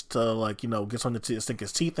chance to, like, you know, get something to sink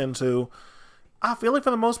his teeth into, I feel like for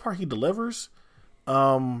the most part he delivers.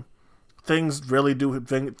 Things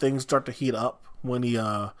start to heat up when he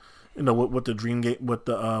with the Dream Gate with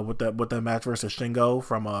that match versus Shingo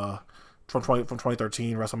from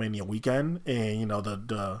 2013 WrestleMania weekend, and you know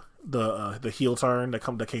the heel turn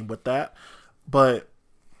that came with that. But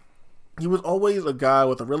he was always a guy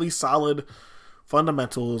with a really solid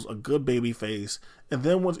fundamentals, a good baby face, and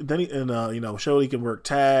then he showed he can work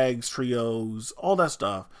tags, trios, all that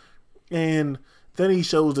stuff, and then he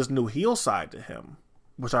shows this new heel side to him,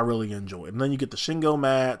 which I really enjoyed. And then you get the Shingo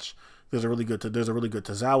match. There's a really good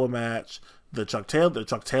Tozawa match. The Chuck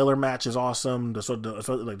Taylor match is awesome. The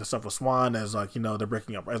stuff with Swan as like, you know, they're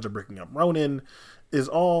breaking up Ronin is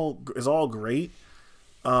all great.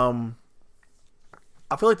 I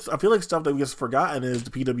feel like stuff that gets forgotten is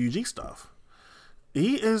the PWG stuff.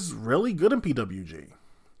 He is really good in PWG,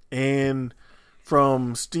 and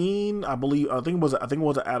from Steen, I think it was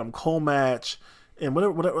an Adam Cole match, and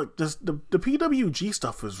whatever. Just the PWG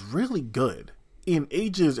stuff is really good and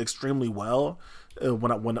ages extremely well.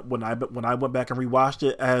 When I went back and rewatched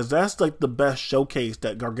it, as that's like the best showcase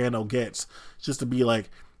that Gargano gets, just to be like,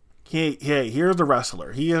 hey, here's the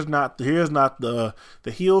wrestler. Here's not the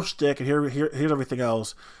heel shtick, and here's everything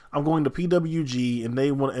else. I'm going to PWG, and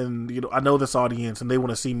they want, and I know this audience, and they want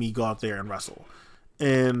to see me go out there and wrestle.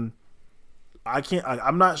 And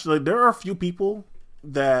I'm not sure. Like, there are a few people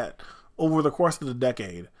that over the course of the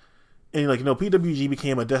decade, and PWG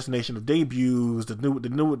became a destination of debuts,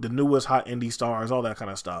 the newest hot indie stars, all that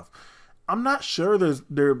kind of stuff. I'm not sure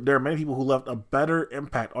there are many people who left a better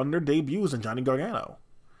impact on their debuts than Johnny Gargano,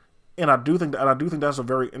 and I do think that's a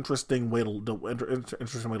very interesting way to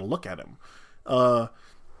look at him.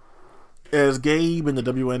 As Gabe and the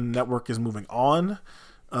WN Network is moving on,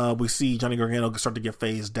 we see Johnny Gargano start to get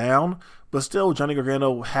phased down, but still Johnny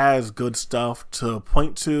Gargano has good stuff to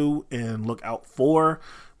point to and look out for.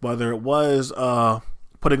 Whether it was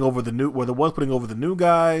putting over the new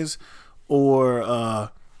guys, or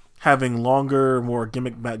having longer, more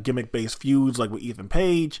gimmick based feuds like with Ethan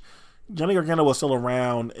Page, Johnny Gargano was still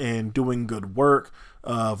around and doing good work.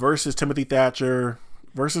 Versus Timothy Thatcher,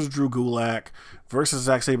 versus Drew Gulak, versus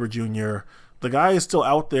Zack Sabre Jr. The guy is still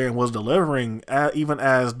out there and was delivering, even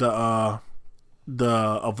as the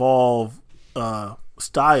Evolve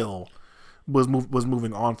style was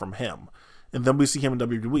moving on from him. And then we see him in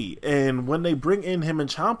WWE. And when they bring in him and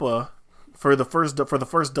Ciampa for the first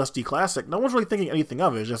Dusty Classic, no one's really thinking anything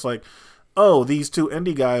of it. It's just like, oh, these two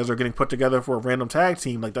indie guys are getting put together for a random tag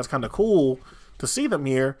team. Like, that's kind of cool to see them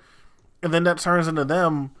here. And then that turns into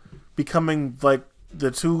them becoming like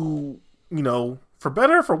the two, for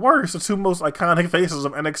better or for worse, the two most iconic faces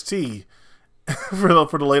of NXT for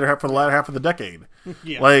the latter half of the decade.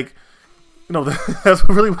 Yeah. Like, that's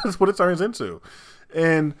really what it turns into.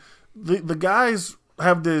 And the guys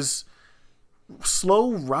have this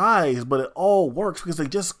slow rise, but it all works because they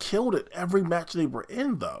just killed it every match they were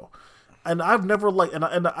in, though. And I've never and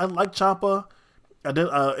I like Ciampa. I did,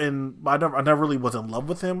 and I never really was in love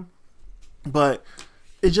with him, but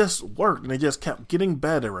it just worked, and it just kept getting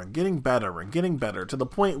better and getting better and getting better to the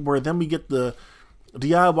point where then we get the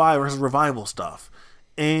DIY versus Revival stuff,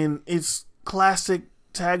 and it's classic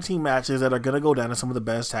tag team matches that are gonna go down as some of the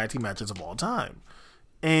best tag team matches of all time.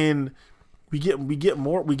 And we get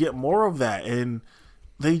more of that, and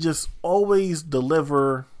they just always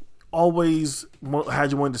deliver, always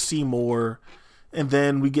had you wanting to see more. And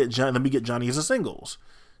then we get Johnny as a singles.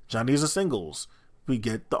 We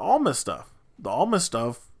get the Almas stuff. The Almas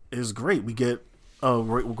stuff is great. We get a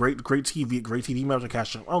great TV match with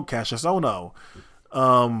Cassius Ohno.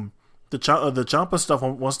 The Ciampa stuff,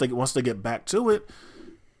 once they get back to it,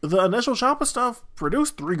 the initial Ciampa stuff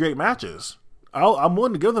produced 3 great matches. I'm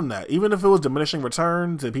willing to give them that, even if it was diminishing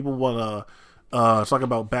returns and people want to talk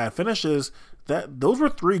about bad finishes. Those were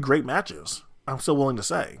 3 great matches. I'm still willing to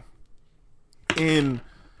say, and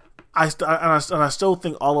I still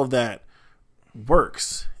think all of that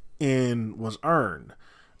works and was earned.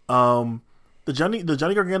 The Johnny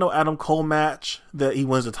Gargano Adam Cole match that he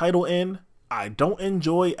wins the title in, I don't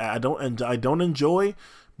enjoy,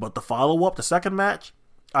 but the follow up, the second match,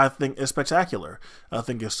 I think is spectacular. I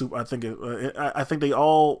think they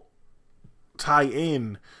all tie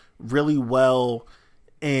in really well,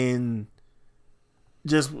 and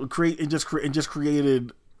just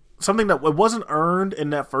created something that wasn't earned in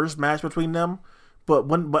that first match between them. But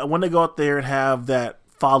when they go out there and have that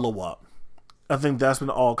follow up, I think that's been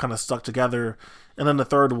all kind of stuck together. And then the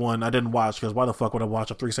third one I didn't watch, because why the fuck would I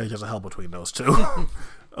watch a 3 stages of hell between those two?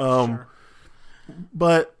 Sure.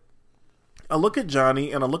 But I look at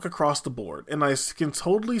Johnny and I look across the board, and I can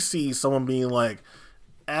totally see someone being like,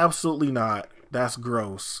 absolutely not, that's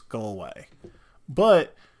gross, go away.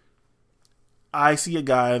 But I see a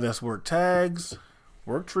guy that's worked tags,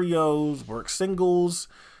 worked trios, worked singles,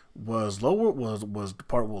 was lower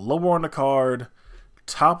on the card,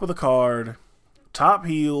 top of the card, top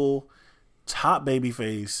heel, top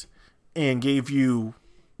babyface, and gave you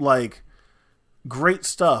like great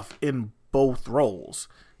stuff in both roles.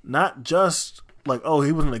 Not just like, oh,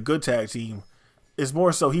 he was in a good tag team. It's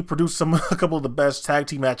more so he produced a couple of the best tag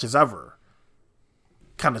team matches ever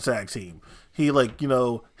kind of tag team. He,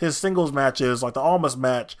 his singles matches, like the Almas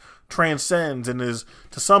match, transcends and is,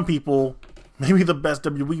 to some people, maybe the best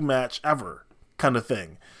WWE match ever kind of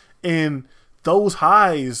thing. And those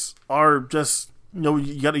highs are just,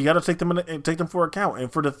 you gotta take them for account.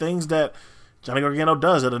 And for the things that Johnny Gargano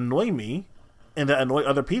does that annoy me and that annoy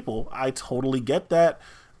other people, I totally get that.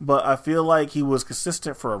 but I feel like he was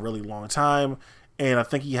consistent for a really long time, and I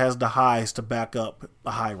think he has the highs to back up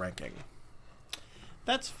a high ranking.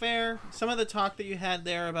 That's fair. Some of the talk that you had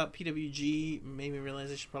there about PWG made me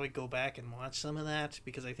realize I should probably go back and watch some of that,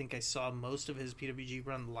 because I think I saw most of his PWG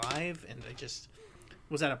run live, and I just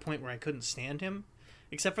was at a point where I couldn't stand him.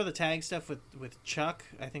 Except for the tag stuff with Chuck,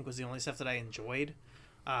 I think was the only stuff that I enjoyed.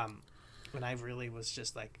 And I really was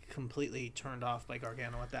just like completely turned off by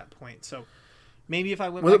Gargano at that point. So maybe if I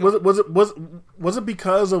went was it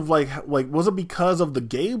because of like was it because of the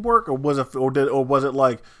Gabe work, or was it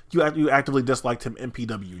like you actively disliked him in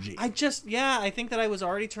PWG? I think that I was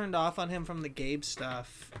already turned off on him from the Gabe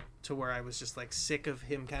stuff, to where I was just like sick of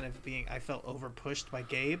him kind of being, I felt over pushed by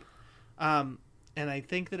Gabe. And I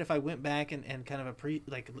think that if I went back and kind of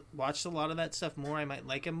watched a lot of that stuff more, I might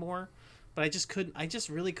like him more. But I just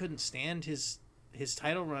really couldn't stand his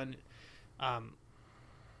title run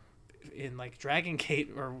in like Dragon Gate,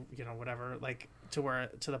 or whatever, like to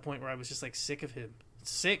the point where I was just like sick of him.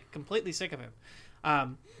 Completely sick of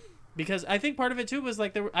him. Because I think part of it too was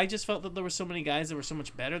like I just felt that there were so many guys that were so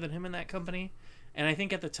much better than him in that company. And I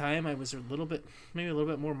think at the time I was maybe a little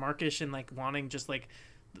bit more markish, and like wanting just like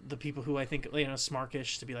the people who I think,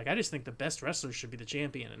 smarkish, to be like, I just think the best wrestlers should be the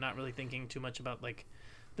champion, and not really thinking too much about like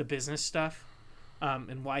the business stuff,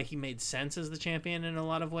 and why he made sense as the champion in a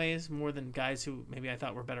lot of ways, more than guys who maybe I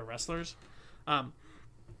thought were better wrestlers.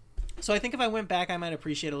 So I think if I went back, I might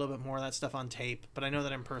appreciate a little bit more of that stuff on tape, but I know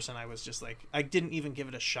that in person I was just like, I didn't even give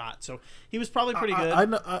it a shot. So he was probably pretty good.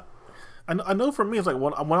 I know for me, it's like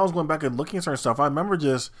when I was going back and looking at certain stuff, I remember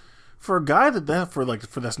just, for a guy for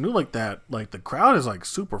that's new like that, like the crowd is like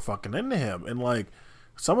super fucking into him, and like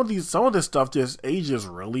some of this stuff just ages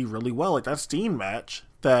really, really well. Like that Steen match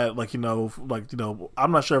that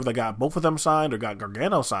I'm not sure if they got both of them signed or got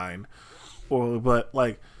Gargano signed, but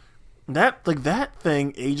like that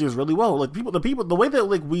thing ages really well. Like the way that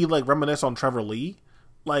like we like reminisce on Trevor Lee,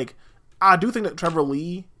 like I do think that Trevor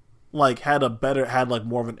Lee like had like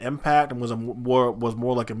more of an impact and was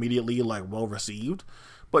more like immediately like well received.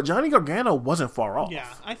 But Johnny Gargano wasn't far off. Yeah,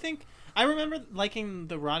 I remember liking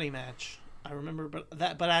the Roddy match. I remember, but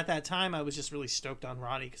at that time I was just really stoked on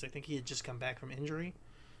Roddy, because I think he had just come back from injury.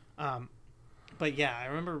 But yeah, I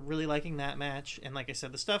remember really liking that match, and like I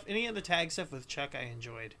said, any of the tag stuff with Chuck I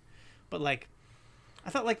enjoyed. But like, I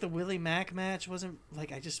thought like the Willie Mack match wasn't,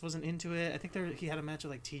 like, I just wasn't into it. I think he had a match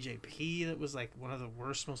with like TJP that was like one of the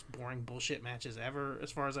worst, most boring bullshit matches ever, as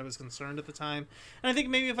far as I was concerned at the time. And I think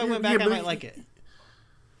maybe if I went back, I might like it.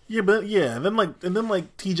 Yeah, but and then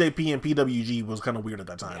TJP and PWG was kind of weird at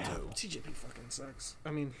that time too. TJP fucking sucks.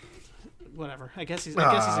 I mean, whatever. I guess he's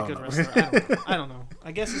a good wrestler. I don't know.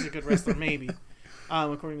 I guess he's a good wrestler, maybe,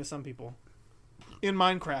 according to some people. In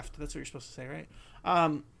Minecraft, that's what you're supposed to say, right?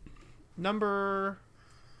 Number,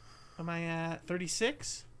 am I at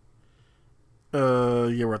 36? Yeah,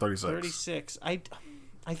 we're at 36. 36. I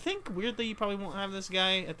think weirdly you probably won't have this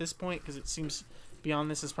guy at this point, because it seems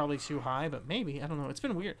beyond this is probably too high, but maybe, I don't know. It's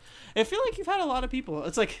been weird. I feel like you've had a lot of people.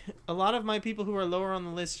 It's like a lot of my people who are lower on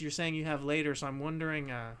the list you're saying you have later, so I'm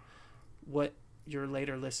wondering what your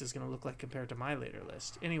later list is going to look like compared to my later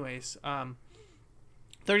list. Anyways,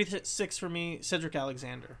 36 for me, Cedric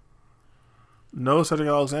Alexander. No Cedric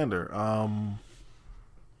Alexander.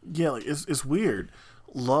 Yeah, like it's weird.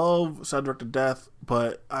 Love Cedric to death,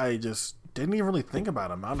 but I just didn't even really think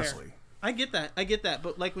about him, honestly. Fair. I get that,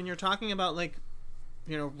 but like when you're talking about like,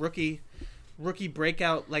 rookie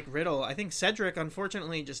breakout like Riddle, I think Cedric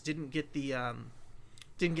unfortunately just didn't get the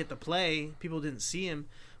play. People didn't see him,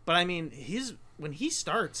 but I mean, when he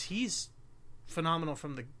starts, he's phenomenal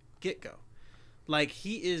from the get-go. Like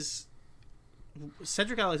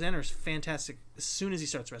Cedric Alexander is fantastic as soon as he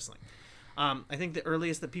starts wrestling. I think the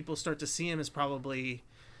earliest that people start to see him is probably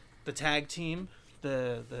the tag team,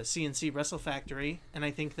 the CNC Wrestle Factory, and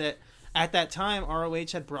I think that at that time ROH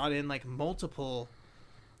had brought in like multiple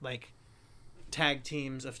like tag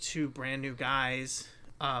teams of two brand new guys,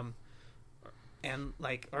 and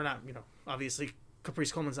like, or not, obviously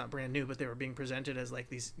Caprice Coleman's not brand new, but they were being presented as like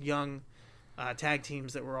these young tag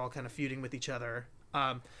teams that were all kind of feuding with each other.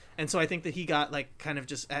 And so I think that he got like kind of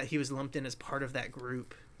just he was lumped in as part of that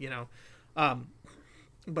group,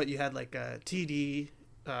 but you had like TD,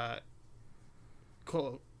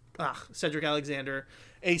 Cedric Alexander,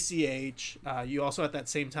 ACH. You also at that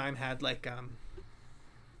same time had like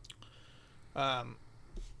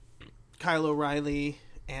Kyle O'Reilly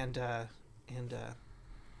and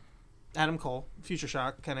Adam Cole, Future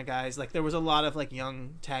Shock kind of guys. Like there was a lot of like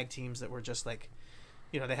young tag teams that were just like,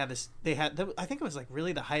 I think it was like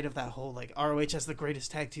really the height of that whole like ROH has the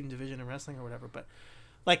greatest tag team division in wrestling or whatever. But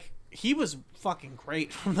like, he was fucking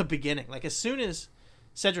great from the beginning. Like, as soon as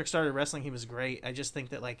Cedric started wrestling, he was great. I just think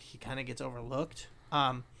that, like, he kind of gets overlooked.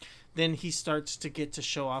 Then he starts to get to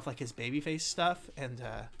show off, like, his babyface stuff, and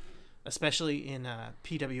especially in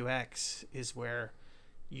PWX is where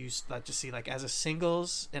you start to see, like, as a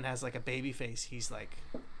singles and as, like, a babyface, he's, like,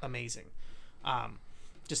 amazing.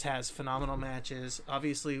 Just has phenomenal matches.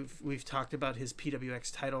 Obviously, we've talked about his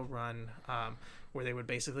PWX title run, where they would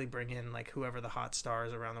basically bring in, like, whoever the hot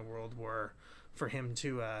stars around the world were for him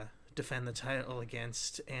to defend the title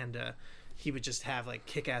against, and he would just have, like,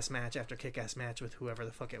 kick-ass match after kick-ass match with whoever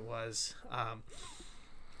the fuck it was.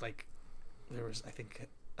 Like, there was, I think,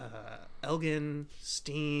 Elgin,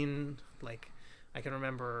 Steen, like, I can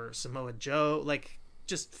remember Samoa Joe, like,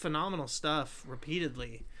 just phenomenal stuff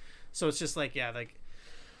repeatedly. So it's just like, yeah, like,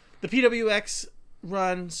 the PWX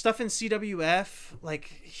run, stuff in CWF, like,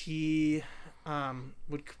 he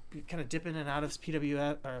would kind of dip in and out of his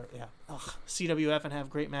CWF and have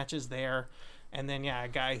great matches there. And then, yeah, a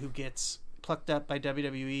guy who gets plucked up by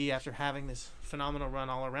WWE after having this phenomenal run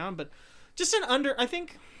all around. But just an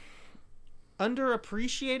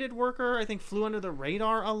underappreciated worker. I think flew under the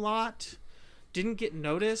radar a lot. Didn't get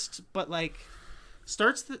noticed, but, like,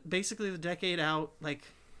 starts basically the decade out, like,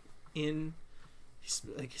 he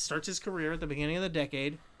starts his career at the beginning of the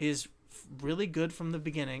decade, is really good from the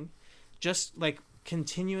beginning, just, like,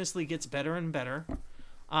 continuously gets better and better,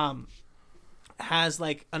 has,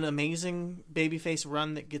 like, an amazing babyface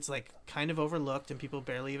run that gets, like, kind of overlooked and people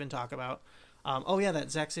barely even talk about. That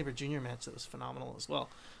Zack Sabre Jr. match that was phenomenal as well.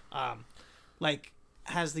 Like,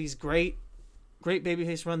 has these great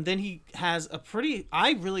babyface run. Then he has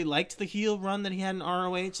I really liked the heel run that he had in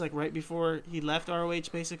ROH, like, right before he left ROH,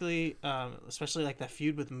 basically, especially, like, that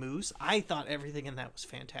feud with Moose. I thought everything in that was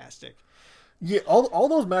fantastic. Yeah, all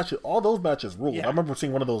those matches ruled. Yeah. I remember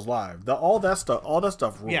seeing one of those live. All that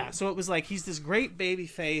stuff ruled. Yeah, so it was like he's this great baby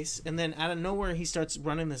face, and then out of nowhere he starts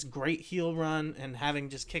running this great heel run and having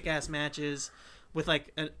just kick-ass matches with,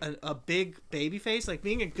 like, a big baby face. Like,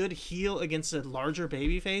 being a good heel against a larger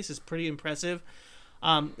baby face is pretty impressive.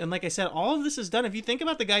 And like I said, all of this is done. If you think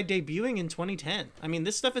about the guy debuting in 2010, I mean,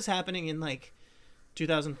 this stuff is happening in, like,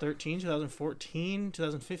 2013, 2014,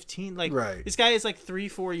 2015. Like, right. This guy is, like,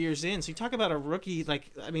 3-4 years in. So you talk about a rookie.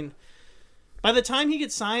 Like, I mean, by the time he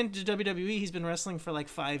gets signed to WWE, he's been wrestling for, like,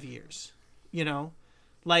 5 years. You know?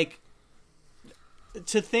 Like,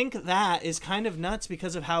 to think that is kind of nuts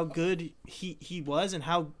because of how good he was and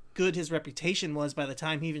how good his reputation was by the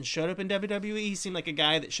time he even showed up in WWE. He seemed like a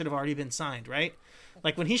guy that should have already been signed, right?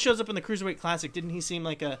 Like, when he shows up in the Cruiserweight Classic, didn't he seem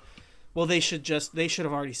like they should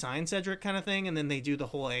have already signed Cedric kind of thing? And then they do the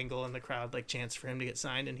whole angle and the crowd, like, chants for him to get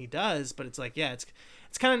signed, and he does. But it's like, yeah, it's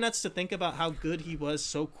kind of nuts to think about how good he was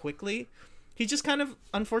so quickly. He just kind of,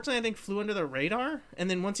 unfortunately, I think, flew under the radar. And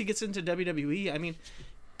then once he gets into WWE, I mean,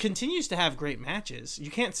 continues to have great matches. You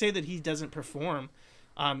can't say that he doesn't perform.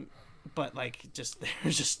 But, like,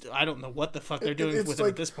 there's just I don't know what the fuck they're doing with him,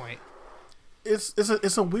 like, at this point.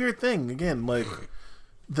 It's a weird thing. Again, like,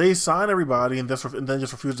 they sign everybody and then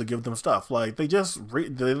just refuse to give them stuff. Like, they just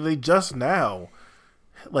now,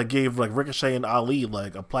 like, gave, like, Ricochet and Ali,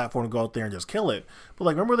 like, a platform to go out there and just kill it. But,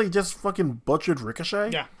 like, remember they just fucking butchered Ricochet?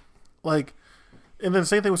 Yeah. Like, and then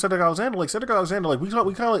same thing with Cedric Alexander. Like, Cedric Alexander, like,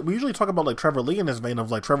 we usually talk about, like, Trevor Lee in this vein of,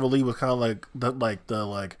 like, Trevor Lee was kind of like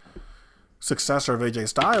the successor of AJ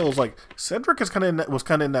Styles. Like, Cedric was kind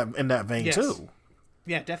of in that vein, yes, too.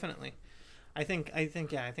 Yeah, definitely. I think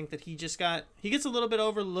that he gets a little bit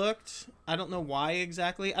overlooked. I don't know why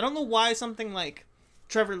exactly. I don't know why something like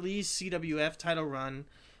Trevor Lee's CWF title run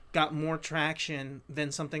got more traction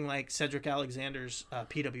than something like Cedric Alexander's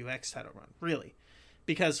PWX title run, really.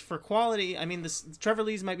 Because for quality, I mean, Trevor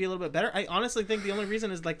Lee's might be a little bit better. I honestly think the only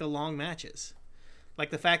reason is, like, the long matches. Like,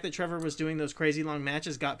 the fact that Trevor was doing those crazy long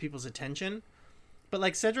matches got people's attention. But,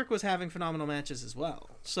 like, Cedric was having phenomenal matches as well.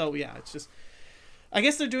 So, yeah, it's just, I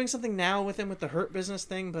guess they're doing something now with him with the Hurt Business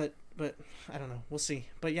thing, but I don't know. We'll see.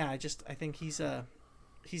 But, yeah, I think he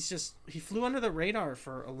flew under the radar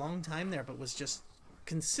for a long time there, but was just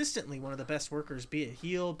consistently one of the best workers, be it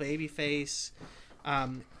heel, babyface.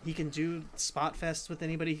 He can do spot fests with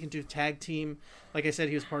anybody. He can do tag team. Like I said,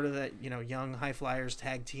 he was part of that, young high flyers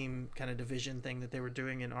tag team kind of division thing that they were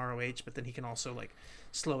doing in ROH, but then he can also, like,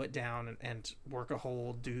 slow it down and work a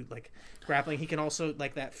hold, do, like, grappling. He can also,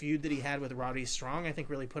 like, that feud that he had with Roddy Strong, I think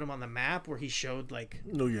really put him on the map, where he showed, like,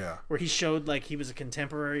 he was a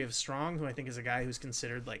contemporary of Strong, who I think is a guy who's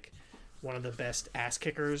considered, like, one of the best ass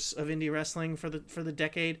kickers of indie wrestling for the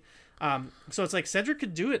decade. So it's like Cedric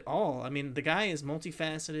could do it all. I mean, the guy is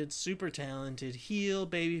multifaceted, super talented, heel,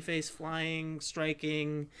 babyface, flying,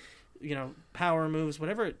 striking, power moves,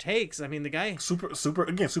 whatever it takes. I mean, the guy super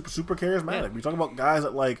charismatic. Yeah. We talk about guys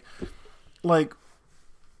that like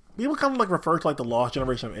people kind of like refer to like the lost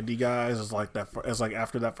generation of indie guys as like that as like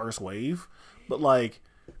after that first wave, but like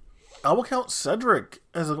I would count Cedric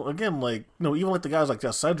as again like even like the guys like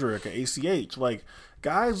that Cedric and ACH, like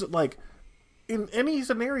guys that, like in any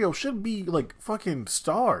scenario should be like fucking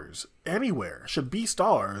stars anywhere, should be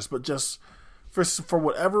stars, but just for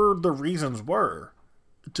whatever the reasons were,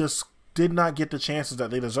 just did not get the chances that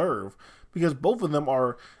they deserve, because both of them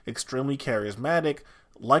are extremely charismatic,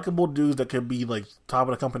 likable dudes that could be like top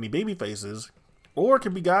of the company baby faces, or it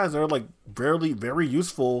could be guys that are like very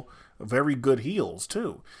useful, very good heels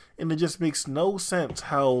too. And it just makes no sense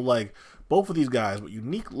how like both of these guys with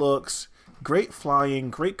unique looks, great flying,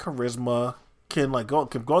 great charisma can go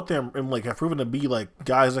out there and like have proven to be like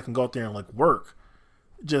guys that can go out there and like work,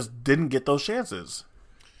 just didn't get those chances.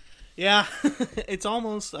 Yeah, it's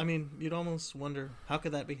almost, I mean, you'd almost wonder how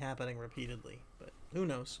could that be happening repeatedly, but who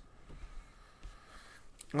knows.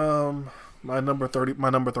 My number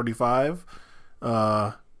 35,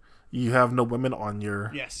 you have no women on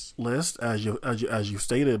your list as you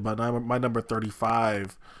stated, but my number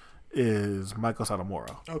 35 is Michael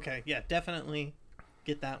Satomura. Okay, yeah, definitely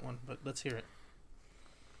get that one, but let's hear it.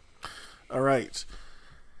 All right.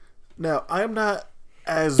 Now, I'm not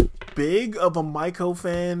as big of a Maiko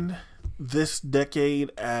fan this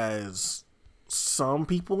decade as some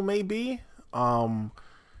people may be. I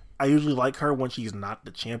usually like her when she's not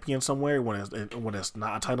the champion somewhere, when it's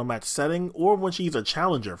not a title match setting, or when she's a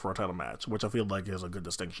challenger for a title match, which I feel like is a good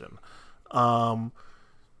distinction. I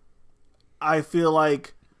feel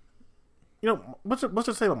like, what's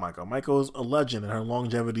to say about Maiko? Maiko's a legend, and her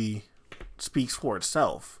longevity speaks for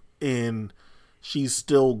itself, and she's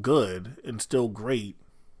still good and still great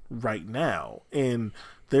right now, and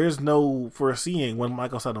there's no foreseeing when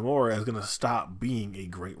Michael Satomura is going to stop being a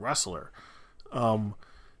great wrestler. And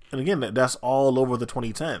again, that's all over the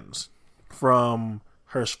 2010s, from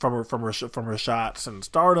her shots and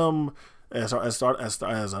Stardom, as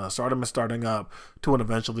Stardom is starting up, to when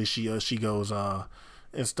eventually she goes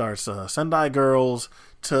and starts Sendai Girls,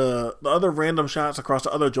 to the other random shots across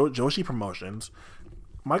the other Joshi promotions.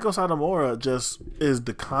 Michael Satomura just is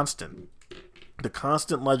the constant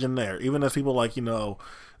legend there. Even as people like Arisa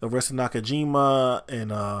Nakajima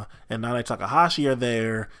and Nanae Takahashi are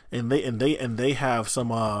there, and they have some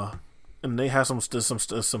salt in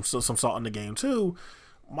the game too.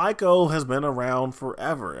 Maiko has been around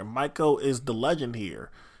forever, and Maiko is the legend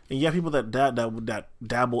here. And you have people that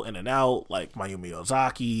dabble in and out, like Mayumi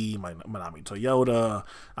Ozaki, Manami Toyota,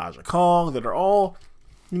 Aja Kong, that are all,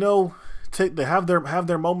 they have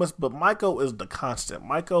their moments, but Maiko is the constant.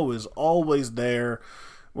 Maiko is always there,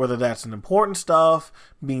 whether that's in important stuff,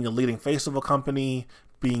 being the leading face of a company,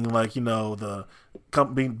 being like being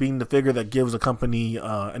the figure that gives a company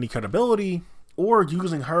any credibility, or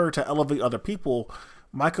using her to elevate other people.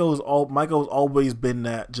 Maiko's always been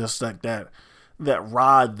that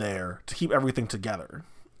rod there to keep everything together,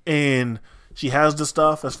 and she has the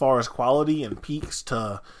stuff as far as quality and peaks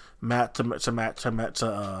to match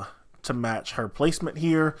her placement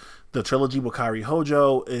here. The trilogy with Kairi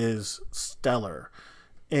Hojo is stellar,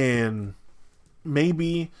 and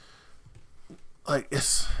maybe like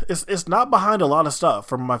it's not behind a lot of stuff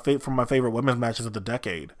from my favorite women's matches of the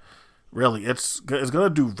decade. Really, it's gonna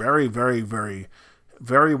do very, very, very,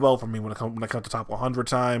 very well for me when it comes to top 100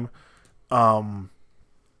 time. And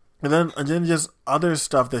then just other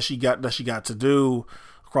stuff that she got to do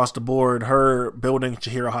across the board. Her building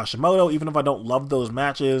Chihiro Hashimoto, even if I don't love those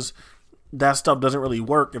matches, that stuff doesn't really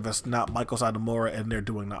work if it's not Michael Satomura and they're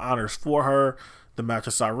doing the honors for her. The match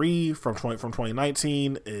with Sari from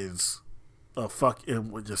 2019 is it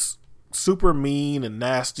was just super mean and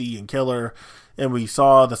nasty and killer. And we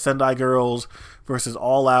saw the Sendai Girls versus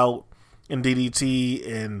All Out and DDT,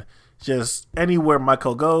 and just anywhere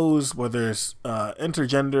Maiko goes, whether it's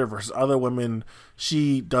intergender versus other women,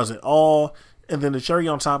 she does it all. And then the cherry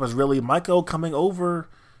on top is really Maiko coming over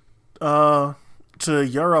to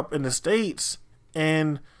Europe and the States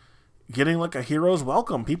and getting like a hero's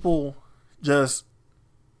welcome. People just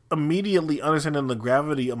immediately understanding the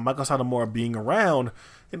gravity of Michael Satomura being around.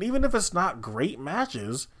 And even if it's not great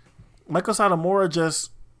matches, Michael Satomura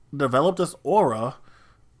just developed this aura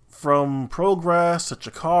from Progress to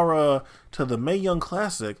Chikara to the Mae Young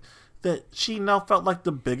Classic that she now felt like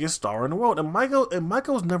the biggest star in the world. And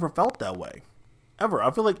Maiko's never felt that way. Ever.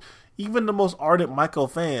 I feel like even the most ardent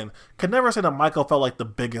Maiko fan can never say that Maiko felt like the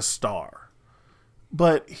biggest star.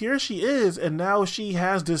 But here she is, and now she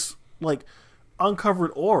has this like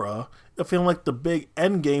uncovered aura of feeling like the big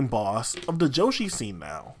endgame boss of the Joshi scene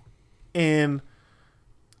now. And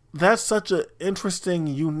that's such an interesting,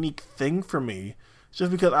 unique thing for me,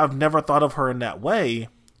 just because I've never thought of her in that way.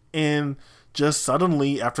 And just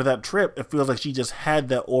suddenly, after that trip, it feels like she just had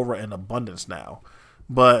that aura in abundance now.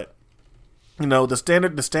 But, you know, the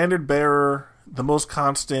standard bearer, the most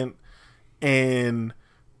constant, and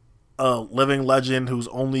a living legend who's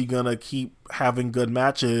only gonna keep having good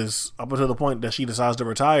matches up until the point that she decides to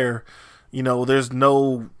retire, you know, there's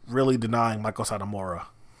no really denying Michael Satomura.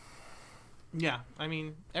 Yeah, I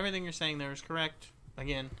mean, everything you're saying there is correct.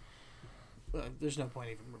 Again, there's no point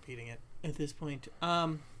even repeating it at this point.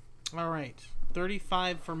 All right,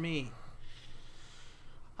 35 for me.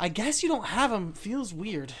 I guess you don't have him. Feels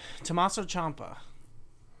weird. Tommaso Ciampa.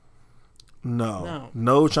 No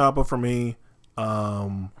Ciampa for me.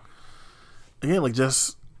 Again, like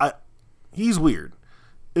he's weird.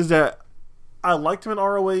 Is that I liked him in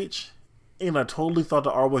ROH, and I totally thought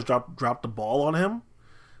the ROH dropped the ball on him,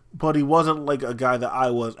 but he wasn't like a guy that I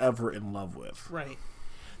was ever in love with. Right.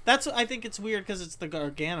 I think it's weird because it's the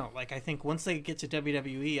Gargano. Like, I think once they get to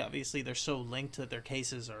WWE, obviously they're so linked that their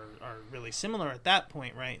cases are really similar at that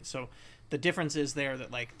point, right? So the difference is there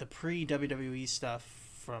that, like, the pre-WWE stuff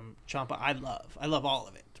from Ciampa, I love all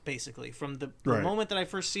of it, basically. From the moment that I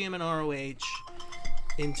first see him in ROH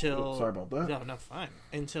until... Sorry about that. No, fine.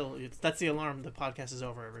 That's the alarm. The podcast is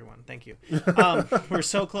over, everyone. Thank you. We're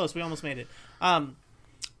so close. We almost made it.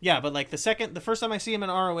 Yeah, but like the first time I see him in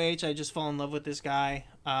ROH, I just fall in love with this guy.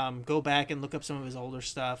 Go back and look up some of his older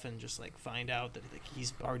stuff and just like find out that like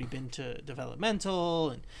he's already been to developmental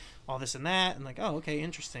and all this and that, and like, oh, okay,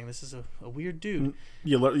 interesting. This is a weird dude.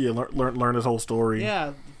 You learn his whole story.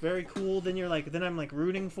 Yeah, very cool. Then I'm like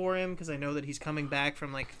rooting for him because I know that he's coming back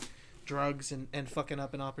from like drugs and fucking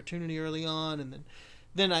up an opportunity early on, and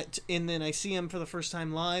then I see him for the first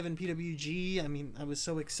time live in PWG. I mean, I was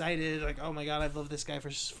so excited. Like, oh my god, I've loved this guy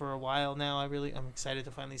for a while now. I'm excited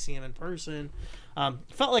to finally see him in person.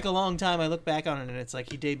 Felt like a long time. I look back on it, and it's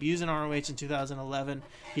like he debuts in ROH in 2011.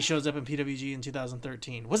 He shows up in PWG in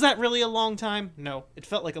 2013. Was that really a long time? No. It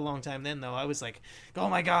felt like a long time then, though. I was like, oh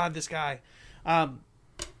my god, this guy.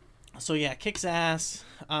 So yeah, kicks ass.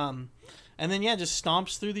 And then, yeah, just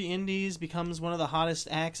stomps through the indies, becomes one of the hottest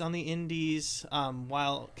acts on the indies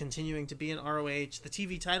while continuing to be in ROH. The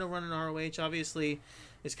TV title run in ROH, obviously,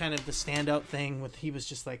 is kind of the standout thing. He was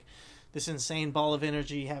just like this insane ball of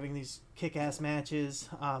energy, having these kick-ass matches.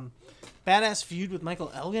 Badass feud with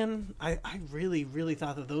Michael Elgin. I really, really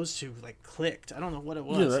thought that those two like clicked. I don't know what it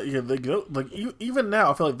was. Yeah, they go like even now.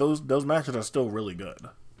 I feel like those matches are still really good.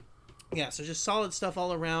 Yeah, so just solid stuff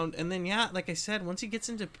all around. And then, yeah, like I said, once he gets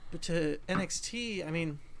into NXT, I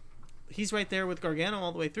mean, he's right there with Gargano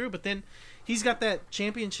all the way through. But then he's got that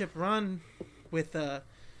championship run with the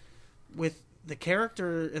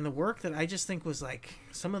character and the work that I just think was, like,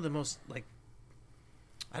 some of the most, like,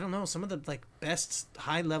 I don't know, some of the, like, best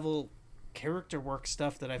high-level character work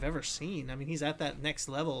stuff that I've ever seen. I mean, he's at that next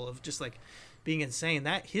level of just, like, being insane.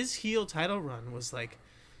 His heel title run was, like,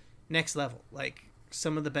 next level. Like,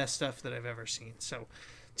 some of the best stuff that I've ever seen. So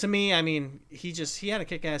to me, I mean, he had a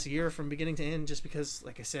kick-ass year from beginning to end just because,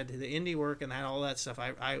 like I said, the indie work and all that stuff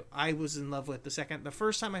I was in love with the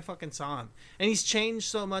first time I fucking saw him. And he's changed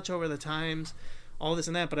so much over the times, all this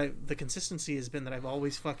and that, but the consistency has been that I've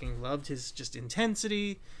always fucking loved his just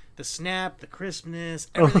intensity, the snap, the crispness,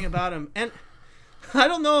 everything about him. And I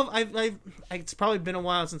don't know if it's probably been a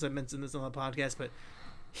while since I've mentioned this on the podcast, but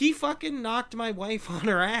he fucking knocked my wife on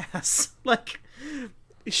her ass. Like,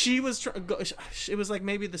 it was like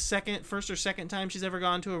maybe the first or second time she's ever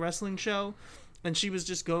gone to a wrestling show, and she was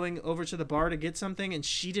just going over to the bar to get something, and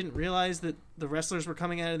she didn't realize that the wrestlers were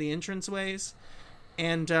coming out of the entranceways,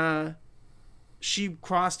 and she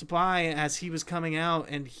crossed by as he was coming out,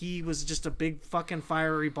 and he was just a big fucking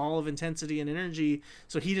fiery ball of intensity and energy,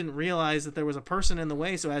 so he didn't realize that there was a person in the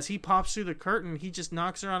way. So as he pops through the curtain, he just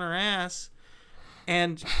knocks her on her ass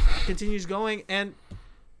and continues going. And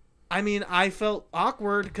I mean, I felt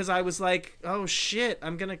awkward because I was like, oh shit,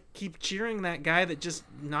 I'm gonna keep cheering that guy that just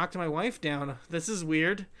knocked my wife down. This is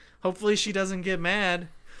weird. Hopefully she doesn't get mad.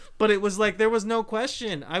 But it was like, there was no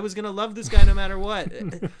question. I was gonna love this guy no matter what.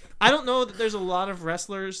 I don't know that there's a lot of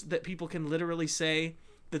wrestlers that people can literally say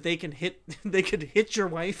that they could hit your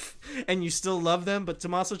wife and you still love them, but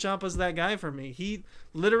Tommaso Ciampa's that guy for me. He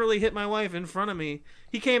literally hit my wife in front of me.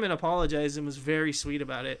 He came and apologized and was very sweet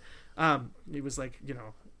about it. He was like, you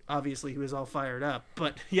know, obviously he was all fired up,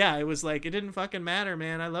 but yeah, it was like, it didn't fucking matter,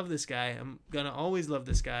 man. I love this guy. I'm gonna always love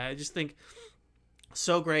this guy. I just think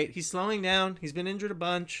So great. He's slowing down. He's been injured a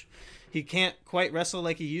bunch. He can't quite wrestle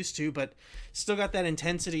like he used to, but still got that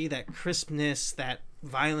intensity, that crispness, that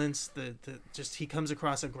violence. The just he comes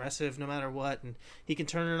across aggressive no matter what, and he can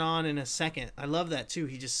turn it on in a second. I love that too.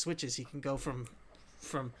 He just switches. He can go from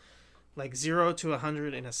like 0 to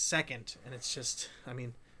 100 in a second, and it's just, I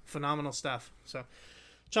mean, phenomenal stuff. So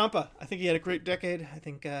Ciampa, I think he had a great decade. I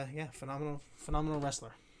think phenomenal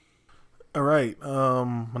wrestler. All right,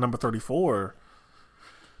 my number 34.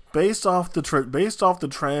 Based off the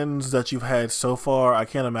trends that you've had so far, I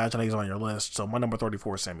can't imagine he's on your list. So my number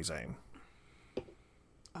 34 is Sami Zayn.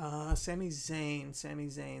 Sami Zayn.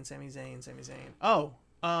 Oh,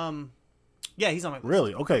 yeah, he's on my list.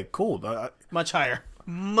 Really? Okay, cool. Much higher.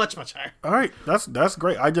 Much higher. All right, that's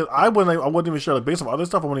great. I wasn't even sure. Like, based on other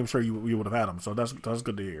stuff, I wasn't even sure you would have had him. So that's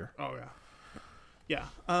good to hear. Oh yeah.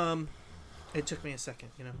 It took me a second.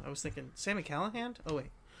 I was thinking Sami Callihan. Oh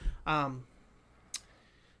wait.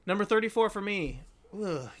 Number 34 for me.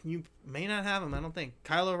 Ugh, you may not have him. I don't think.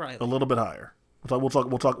 Kyle O'Reilly. A little bit higher. We'll talk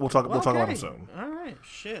about him soon. All right.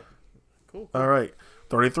 Shit. Cool. All right.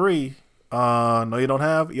 33. No, you don't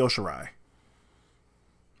have Io Shirai.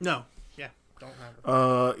 No. Yeah. Don't have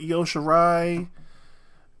her. Io Shirai,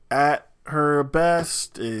 at her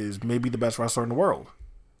best, is maybe the best wrestler in the world,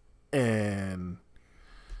 and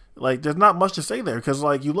like, there's not much to say there, because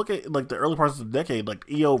like, you look at like the early parts of the decade, like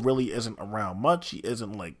Io really isn't around much. She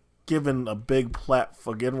isn't like given a big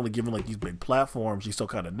really given like these big platforms. She's still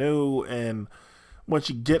kind of new, and when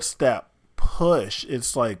she gets that push,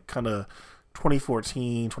 it's like kind of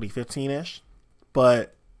 2014, 2015 ish.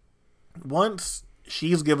 But once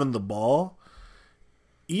she's given the ball,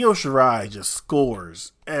 Io Shirai just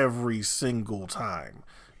scores every single time.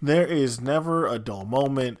 There is never a dull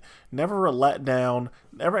moment, never a letdown,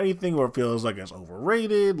 never anything where it feels like it's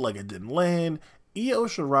overrated, like it didn't land. Io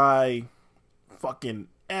Shirai, fucking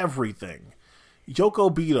everything.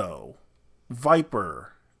 Yoko Bito,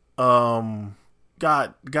 Viper, goddamn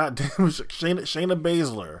Shayna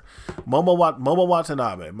Baszler, Momo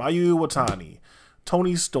Watanabe, Mayu Iwatani,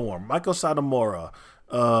 Toni Storm, Michael Satomura,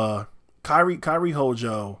 Kairi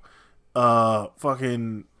Hojo,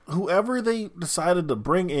 fucking whoever they decided to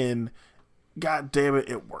bring in, god damn it,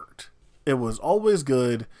 it worked. It was always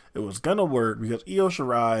good. It was gonna work because Io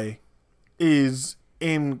Shirai is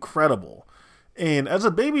incredible. And as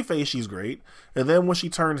a babyface, she's great. And then when she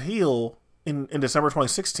turned heel in December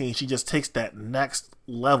 2016, she just takes that next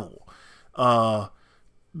level. The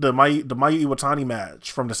Mayu Iwatani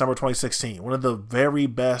match from December 2016, one of the very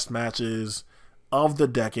best matches of the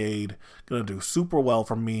decade, gonna do super well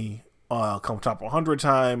for me. Come top 100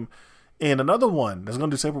 time. And another one that's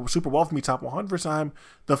going to do super well for me top 100 time,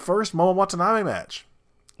 the first Momo Watanabe match.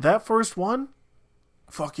 That first one,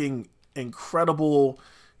 fucking incredible,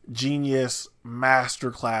 genius,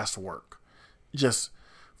 masterclass work. Just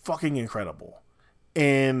fucking incredible.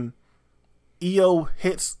 And Io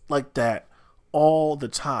hits like that all the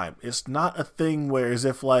time. It's not a thing where as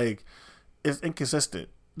if like it's inconsistent.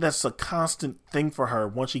 That's a constant thing for her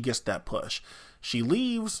once she gets that push. She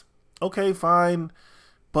leaves. Okay, fine,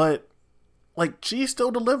 but like, she still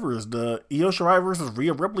delivers. The Io Shirai versus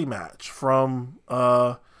Rhea Ripley match from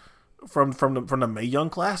the Mae Young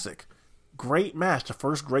Classic, great match. The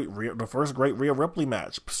first great Rhea Ripley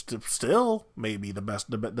match, still maybe the best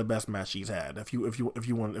match she's had. If you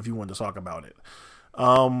want to talk about it,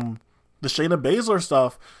 the Shayna Baszler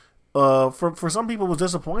stuff, for some people was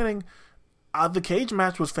disappointing. The cage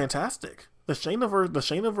match was fantastic. The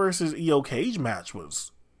Shayna versus Io cage match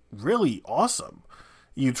was really awesome.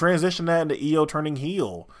 You transition that into Io turning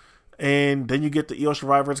heel, and then you get the Io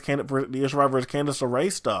Shirai versus Candice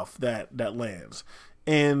LeRae stuff that lands.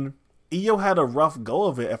 And Io had a rough go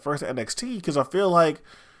of it at first at NXT, because I feel like,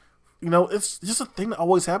 it's just a thing that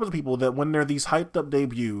always happens to people, that when they're these hyped up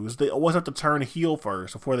debuts, they always have to turn heel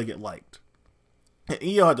first before they get liked. And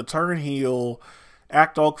Io had to turn heel,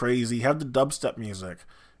 act all crazy, have the dubstep music,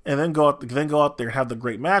 and then go out there and have the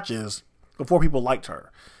great matches before people liked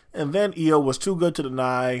her. And then Io was too good to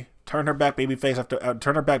deny, turned her back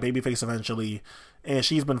babyface eventually, and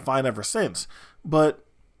she's been fine ever since. But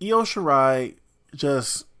Io Shirai,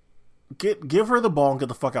 just give her the ball and get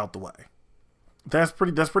the fuck out the way. That's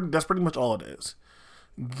pretty much all it is.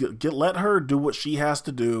 Let her do what she has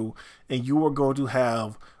to do, and you are going to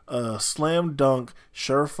have a slam dunk,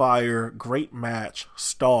 surefire, great match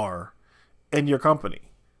star in your company.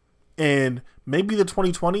 And maybe the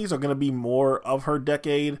 2020s are going to be more of her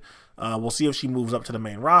decade. We'll see if she moves up to the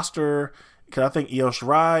main roster, because I think Io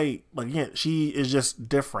Shirai, like, again, she is just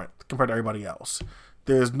different compared to everybody else.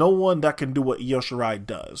 there's no one that can do what Io Shirai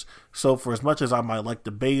does. So for as much as I might like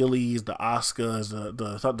the Baileys, the Asukas,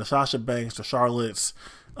 the Sasha Banks, the Charlottes,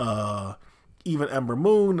 even Ember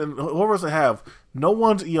Moon, and whoever else they have, no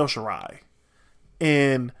one's Io Shirai.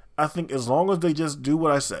 And I think as long as they just do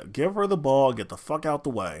what I said, give her the ball, and get the fuck out the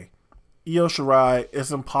way, Io Shirai,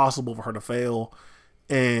 it's impossible for her to fail.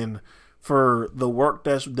 And for the work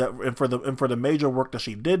and for the major work that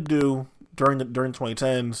she did do during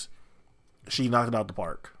 2010s, she knocked it out the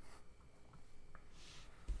park.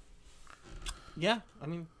 Yeah, I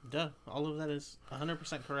mean, duh. All of that is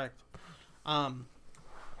 100% correct.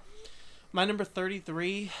 My number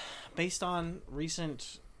 33, based on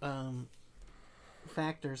recent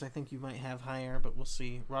factors, I think you might have higher, but we'll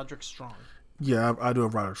see. Roderick Strong. Yeah, I do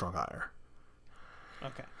have Roderick Strong higher.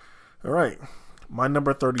 Okay. All right. My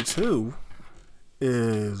number 32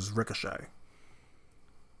 is Ricochet.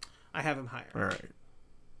 I have him higher. All right.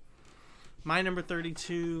 My number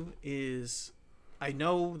 32 is, I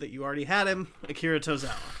know that you already had him, Akira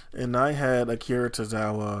Tozawa. And I had Akira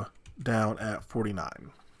Tozawa down at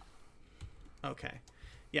 49. Okay.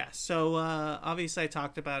 Yeah, so obviously I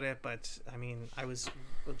talked about it, but I mean, I was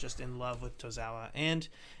just in love with Tozawa. And you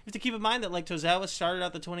have to keep in mind that like Tozawa started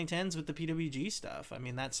out the 2010s with the PWG stuff. I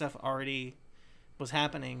mean, that stuff already was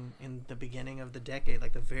happening in the beginning of the decade,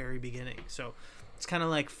 like the very beginning. So it's kind of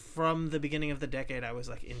like from the beginning of the decade, I was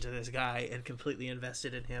like into this guy and completely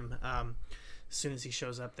invested in him. As soon as he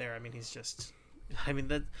shows up there, I mean, he's just, I mean,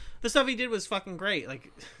 the stuff he did was fucking great.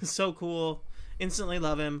 Like, so cool. Instantly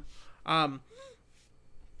love him.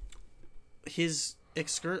 His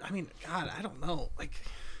excursion, I mean, God, I don't know. Like,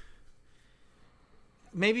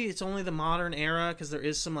 maybe it's only the modern era because there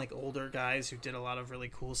is some like older guys who did a lot of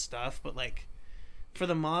really cool stuff, but like for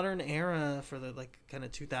the modern era, for the like kind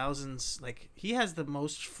of 2000s, like he has the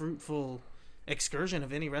most fruitful excursion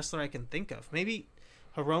of any wrestler I can think of. Maybe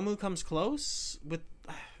Hiromu comes close with,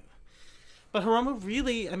 but Hiromu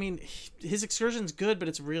really, I mean, his excursion's good, but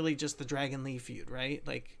it's really just the Dragon Lee feud, right?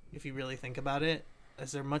 Like if you really think about it,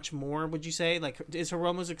 is there much more? Would you say like is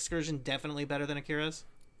Hiromu's excursion definitely better than Akira's?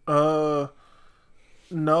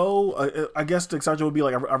 No, I guess the exception would be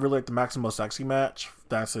like I really like the Maximo Sexy match.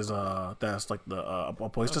 That's his that's like the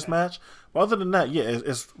Apoistus match. But other than that, yeah,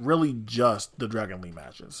 it's really just the Dragon Lee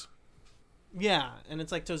matches. Yeah, and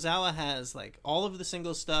it's like Tozawa has like all of the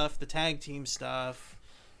single stuff, the tag team stuff,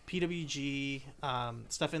 PWG,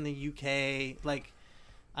 stuff in the UK. Like,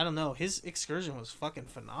 I don't know, his excursion was fucking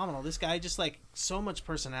phenomenal. This guy just like so much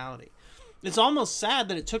personality. It's almost sad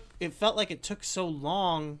that it felt like it took so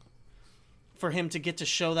long for him to get to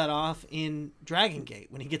show that off in Dragon Gate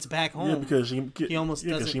when he gets back home. Yeah, because he almost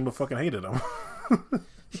doesn't. Shima fucking hated him.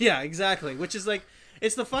 Yeah, exactly. Which is like,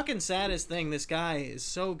 it's the fucking saddest thing. This guy is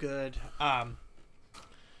so good.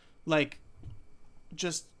 Like,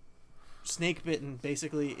 just snake bitten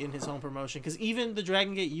basically in his home promotion. Because even the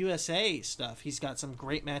Dragon Gate USA stuff, he's got some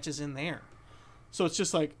great matches in there. So it's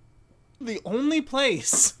just like the only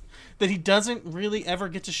place that he doesn't really ever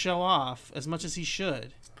get to show off as much as he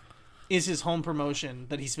should is his home promotion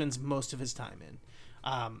that he spends most of his time in.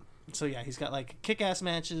 So yeah, he's got like kick-ass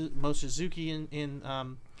matches, Mo Suzuki in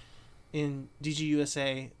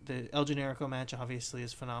DGUSA. The El Generico match obviously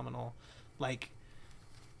is phenomenal. Like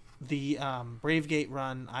the Brave Gate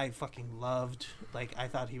run, I fucking loved. Like I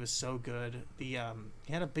thought he was so good. He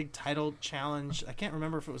had a big title challenge. I can't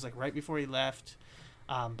remember if it was like right before he left,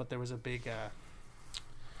 but there was a big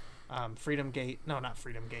Freedom Gate. No, not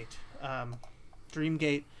Freedom Gate. Dream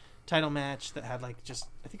Gate title match that had like just,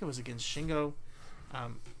 I think it was against Shingo,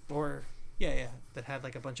 that had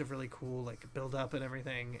like a bunch of really cool like build up and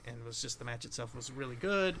everything, and was just, the match itself was really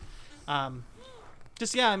good. I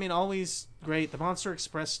mean, always great. The Monster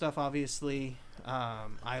Express stuff obviously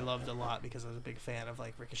I loved a lot because I was a big fan of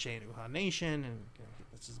like Ricochet and Uhaa Nation, and you know,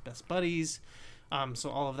 that's his best buddies, so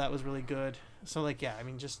all of that was really good. So like, yeah, I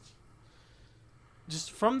mean, just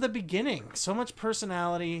from the beginning, so much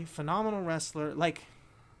personality, phenomenal wrestler. Like,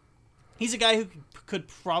 he's a guy who could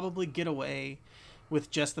probably get away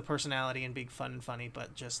with just the personality and being fun and funny,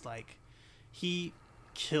 but just like, he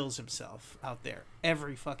kills himself out there.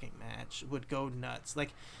 Every fucking match would go nuts.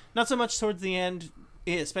 Like, not so much towards the end,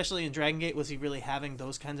 especially in Dragon Gate, was he really having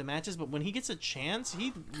those kinds of matches, but when he gets a chance,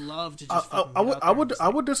 he'd love to just I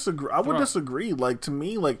would disagree. Like, to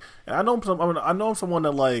me, like, and I know I'm someone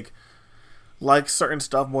that likes certain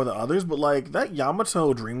stuff more than others, but like that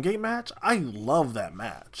Yamato Dreamgate match, I love that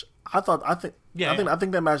match. I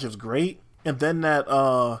think that match is great. And then that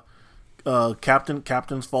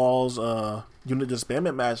Captain's Falls Unit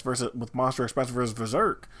Disbandment match with Monster Express versus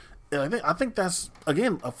Berserk. And I think that's,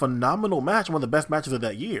 again, a phenomenal match, one of the best matches of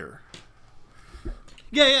that year.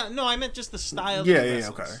 Yeah. No, I meant just the style. Yeah, that he yeah,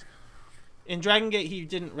 wrestles. okay. In Dragon Gate, he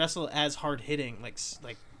didn't wrestle as hard hitting, like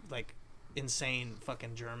insane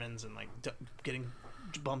fucking Germans and like getting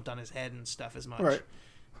bumped on his head and stuff as much. Right.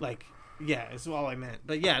 Like, yeah, is all I meant.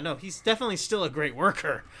 But yeah, no, he's definitely still a great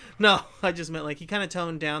worker. No, I just meant like he kind of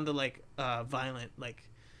toned down the like violent, like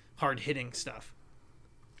hard hitting stuff.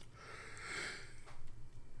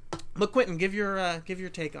 But Quentin, give your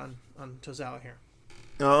take on Tozawa here.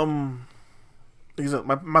 He's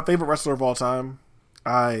my favorite wrestler of all time.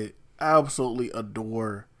 I absolutely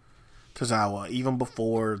adore Tozawa, even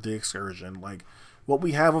before the excursion. Like, what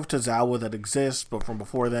we have of Tozawa that exists, but from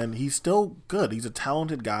before then, he's still good. He's a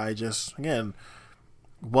talented guy, just, again,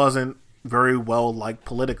 wasn't very well liked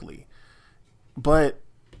politically. But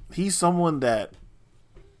he's someone that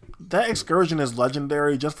excursion is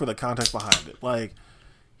legendary just for the context behind it. Like,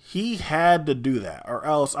 he had to do that, or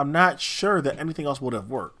else I'm not sure that anything else would have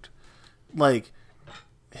worked. Like,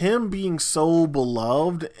 him being so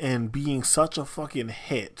beloved and being such a fucking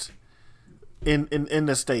hit in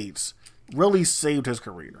the States really saved his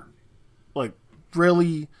career. Like,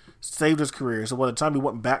 really saved his career. So by the time he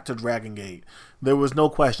went back to Dragon Gate, there was no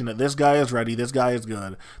question that this guy is ready, this guy is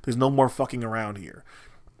good, there's no more fucking around here.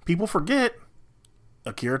 People forget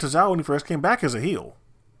Akira Tozawa, when he first came back, as a heel.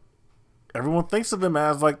 Everyone thinks of him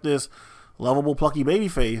as like this lovable, plucky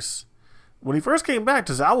babyface. When he first came back,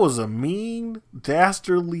 Tozawa was a mean,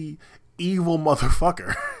 dastardly, evil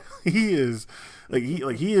motherfucker. He is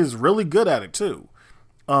he is really good at it too.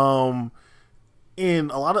 And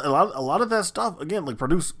a lot of that stuff, again, like,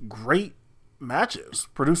 produce great matches,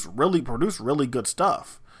 produce really good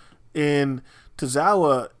stuff. And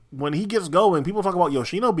Tozawa, when he gets going, people talk about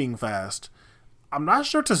Yoshino being fast. I'm not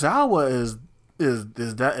sure Tozawa is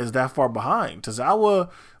that far behind. Tozawa,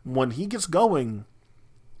 when he gets going,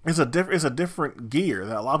 is a different gear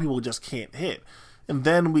that a lot of people just can't hit. And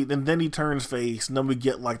then he turns face, and then we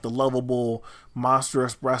get like the lovable Monster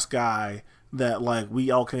Express guy that like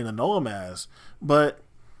we all kind of know him as. But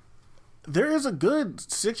there is a good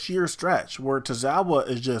 6-year stretch where Tozawa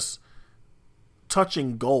is just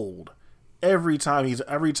touching gold every time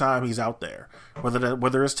he's out there.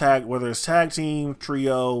 Whether it's tag team,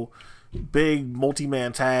 trio, big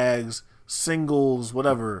multi-man tags, singles,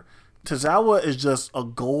 whatever. Tozawa is just a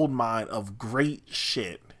gold mine of great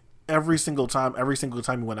shit every single time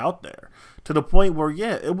he went out there. To the point where,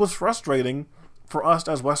 yeah, it was frustrating for us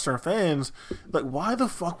as Western fans. Like, why the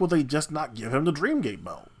fuck will they just not give him the Dreamgate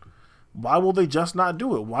belt? Why will they just not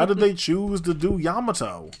do it? Why did they choose to do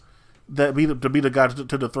Yamato to be the guy to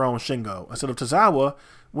dethrone Shingo instead of Tozawa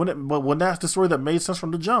when that's the story that made sense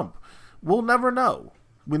from the jump? We'll never know.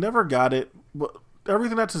 We never got it. But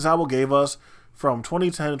everything that Tozawa gave us from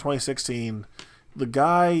 2010 to 2016, the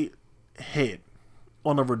guy hit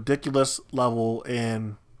on a ridiculous level,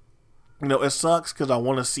 and it sucks because I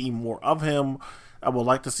want to see more of him. I would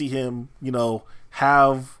like to see him, be in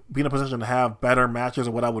a position to have better matches,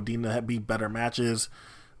 or what I would deem to be better matches.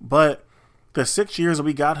 But the 6 years that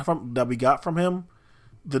we got from him,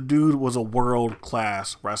 the dude was a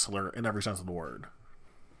world-class wrestler in every sense of the word.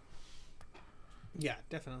 Yeah,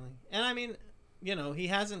 definitely. And I mean, he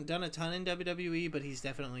hasn't done a ton in WWE, but he's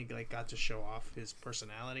definitely like got to show off his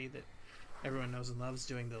personality that everyone knows and loves,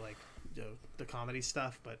 doing the comedy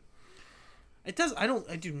stuff. But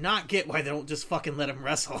I do not get why they don't just fucking let him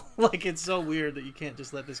wrestle. Like, it's so weird that you can't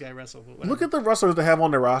just let this guy wrestle. Look at the wrestlers they have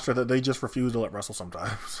on their roster that they just refuse to let wrestle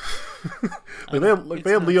sometimes. They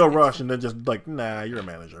have Leo Rush, and they're just like, nah, you're a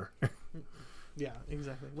manager. Yeah,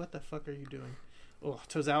 exactly. What the fuck are you doing? Oh,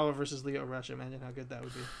 Tozawa versus Leo Rush. Imagine how good that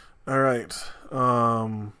would be. All right.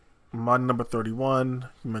 My number 31.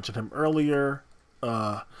 You mentioned him earlier.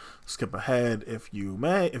 Skip ahead if you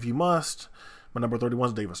must. My number 31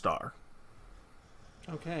 is David Starr.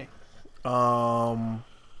 Okay.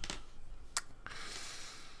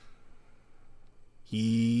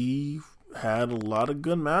 He had a lot of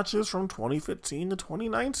good matches from 2015 to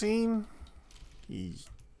 2019. He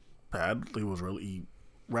was really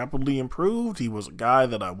rapidly improved. He was a guy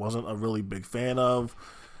that I wasn't a really big fan of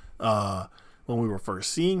when we were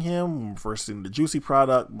first seeing him, when we were first seeing the Juicy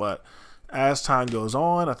product. But as time goes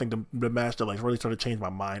on, I think the match that like really started to change my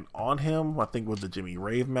mind on him, I think, was the Jimmy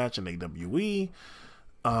Rave match in AWE.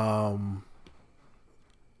 And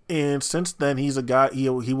since then, he's a guy. He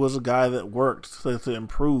was a guy that worked to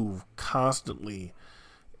improve constantly,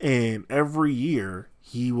 and every year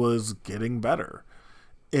he was getting better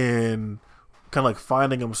and kind of like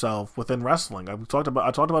finding himself within wrestling. I talked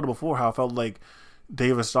about it before, how I felt like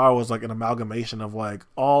David Starr was like an amalgamation of like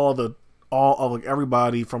all of like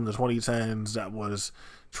everybody from the 2010s that was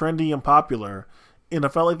trendy and popular, And I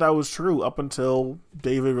felt like that was true up until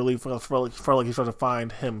David really felt like he started to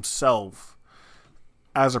find himself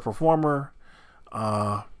as a performer.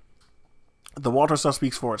 The Walter stuff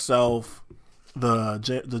speaks for itself. The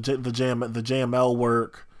JML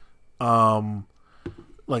work,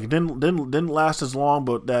 like didn't last as long,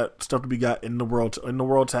 but that stuff that we got in the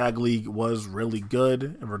World Tag League was really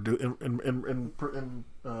good and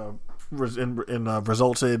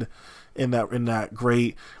resulted in that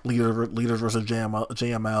great leaders versus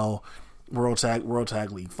JML World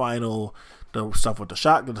Tag League final. The stuff with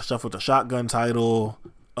the shotgun title.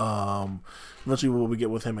 Eventually, what we get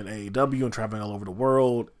with him in AEW and traveling all over the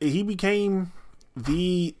world, he became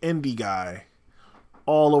the indie guy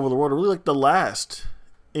all over the world. Really, like the last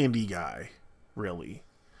indie guy, really.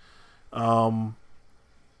 And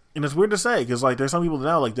it's weird to say because like there's some people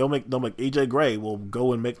now like they'll make AJ Gray will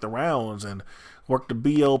go and make the rounds and work the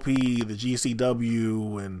BLP, the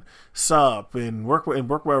GCW, and SUP and work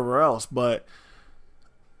wherever else. But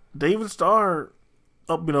David Starr,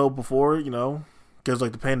 before because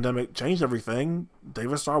like the pandemic changed everything,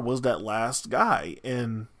 David Starr was that last guy,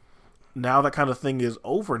 and now that kind of thing is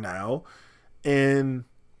over now, and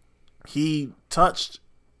he touched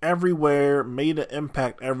everywhere, made an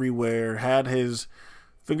impact everywhere, had his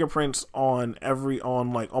fingerprints on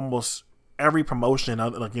almost every promotion,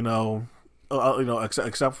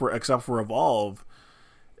 except for Evolve,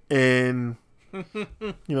 and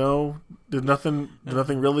there's nothing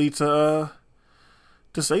really to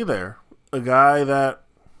say there. A guy that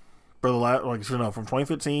for the last from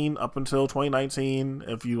 2015 up until 2019,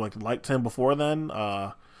 if you liked him before then,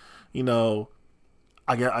 I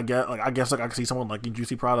guess I could see someone liking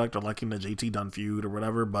Juicy Product or liking the JT Dunn feud or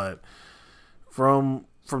whatever, but from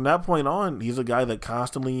that point on, he's a guy that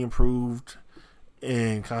constantly improved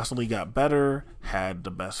and constantly got better, had a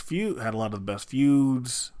lot of the best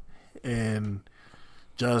feuds, and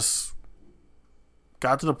just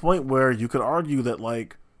got to the point where you could argue that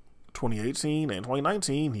 2018 and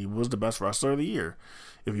 2019, he was the best wrestler of the year.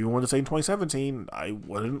 If you wanted to say in 2017, I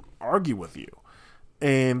wouldn't argue with you.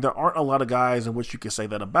 And there aren't a lot of guys in which you could say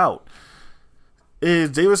that about.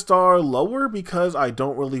 Is David Starr lower because I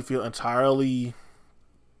don't really feel entirely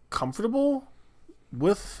comfortable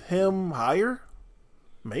with him higher?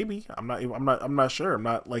 Maybe. I'm not sure. I'm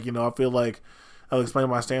not I feel like I'll explain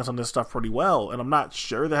my stance on this stuff pretty well, and I'm not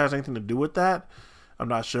sure that has anything to do with that. I'm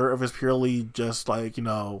not sure if it's purely just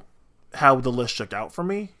how the list shook out for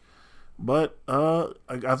me, but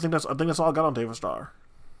I think that's all I got on David Starr.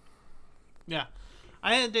 Yeah,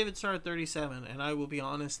 I had David Starr at 37, and I will be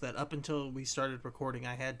honest that up until we started recording,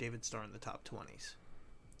 I had David Starr in the top 20s.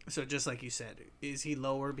 So just like you said, is he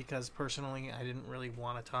lower because personally I didn't really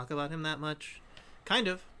want to talk about him that much? Kind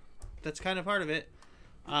of. That's kind of part of it.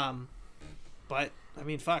 But I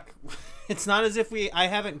mean, fuck. It's not as if I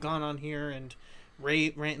haven't gone on here and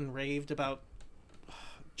rant and raved about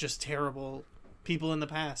just terrible people in the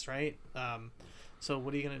past, right? So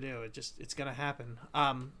what are you gonna do? It's gonna happen.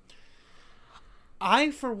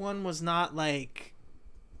 I for one was not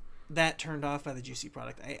that turned off by the Juicy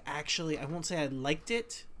Product. I won't say I liked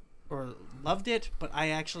it or loved it, but I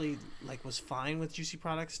actually was fine with Juicy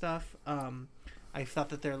Product stuff. I thought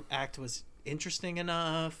that their act was interesting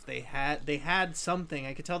enough. They had something.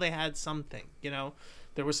 I could tell they had something.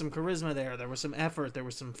 There was some charisma there. There was some effort. There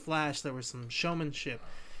was some flash. There was some showmanship.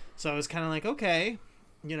 So I was kind of okay,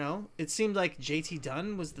 it seemed like JT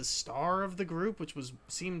Dunn was the star of the group, which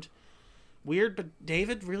seemed weird, but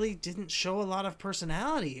David really didn't show a lot of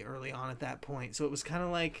personality early on at that point. So it was kind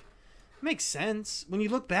of makes sense. When you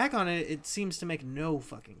look back on it, it seems to make no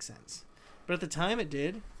fucking sense. But at the time it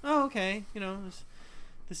did. Oh, okay.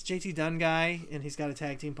 This JT Dunn guy, and he's got a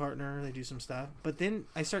tag team partner. They do some stuff. But then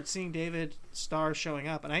I start seeing David Starr showing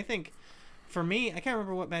up. And I think, for me, I can't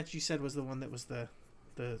remember what match you said was the one that was the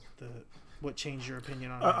what changed your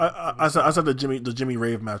opinion on it. I said the Jimmy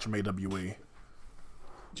Rave match from AWE.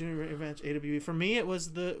 Jimmy Rave match, AWE. For me, it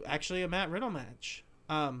was actually a Matt Riddle match.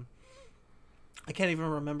 I can't even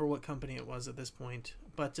remember what company it was at this point.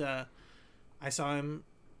 But I saw him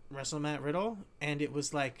wrestle Matt Riddle, and it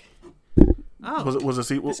was was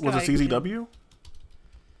it CZW?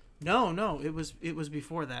 No, it was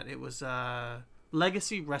before that. It was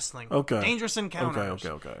Legacy Wrestling. Okay. Dangerous Encounters.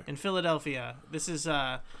 Okay. In Philadelphia. This is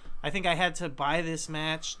I think I had to buy this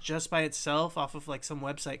match just by itself off of some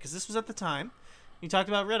website, because this was at the time. You talked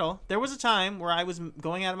about Riddle. There was a time where I was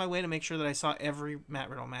going out of my way to make sure that I saw every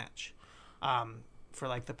Matt Riddle match. For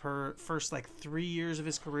the first 3 years of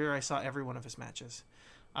his career, I saw every one of his matches.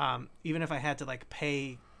 Even if I had to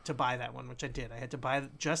pay to buy that one, which I did. I had to buy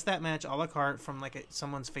just that match a la carte from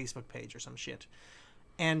someone's Facebook page or some shit.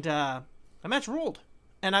 And That match ruled.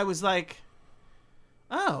 And I was like,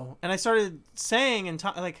 oh. And I started saying and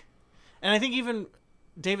like, and I think even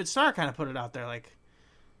David Starr kind of put it out there, like,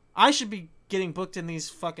 I should be getting booked in these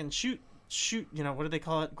fucking shoot, you know, what do they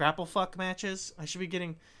call it? Grapple fuck matches. I should be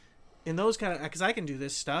getting in those kind of, because I can do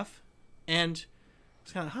this stuff. And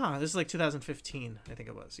it's kind of, this is like 2015, I think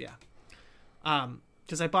it was, yeah.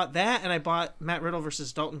 Because I bought that, and I bought Matt Riddle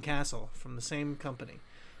versus Dalton Castle from the same company.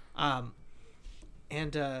 And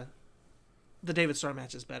the David Starr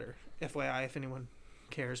match is better, FYI, if anyone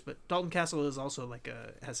cares. But Dalton Castle is also like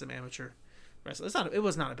has some amateur wrestling. It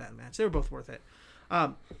was not a bad match. They were both worth it.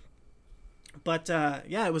 But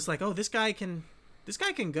yeah, it was like, oh, this guy can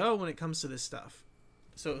go when it comes to this stuff.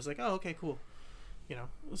 So it was like, oh, okay, cool. You know,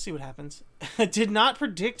 we'll see what happens. I did not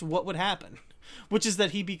predict what would happen, which is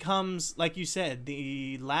that he becomes, like you said,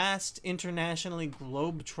 the last internationally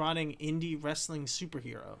globe-trotting indie wrestling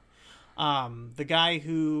superhero. The guy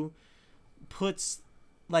who puts,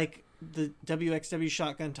 like, the WXW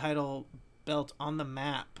Shotgun title belt on the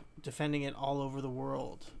map, defending it all over the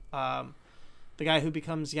world. The guy who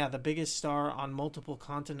becomes, the biggest star on multiple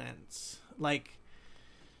continents. Like,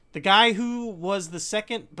 the guy who was the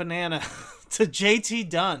second banana to JT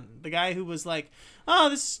Dunn. The guy who was like, oh,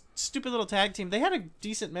 this stupid little tag team. They had a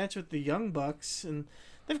decent match with the Young Bucks, and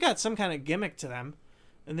they've got some kind of gimmick to them.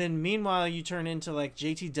 And then meanwhile, you turn into, like,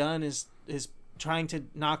 JT Dunn is trying to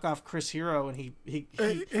knock off Chris Hero, and he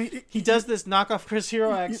does this knockoff Chris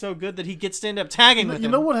Hero act so good that he gets to end up tagging with him. You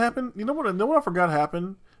know what happened? You know what I forgot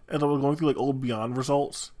happened? And I was going through, like, old Beyond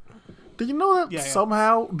results. Did you know that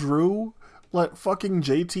somehow Drew let fucking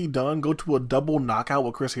JT Dunn go to a double knockout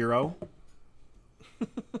with Chris Hero?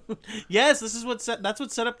 Yes, that's what set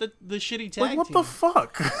up the shitty tag like, what team. the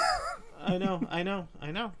fuck? I know.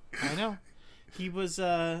 He was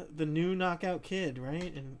the new knockout kid,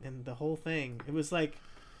 right? And the whole thing. It was like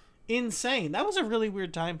insane. That was a really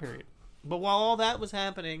weird time period. But while all that was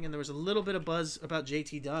happening and there was a little bit of buzz about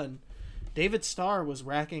JT Dunn, David Starr was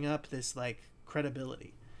racking up this like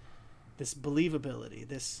credibility, this believability,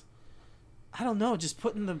 this, I don't know, just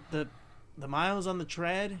putting the miles on the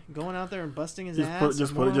tread, going out there and busting his ass.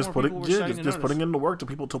 Just putting in the work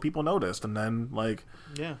till people noticed, and then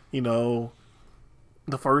you know,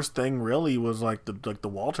 the first thing really was like the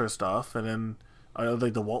Walter stuff, and then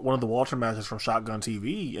like one of the Walter matches from Shotgun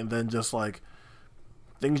TV, and then just like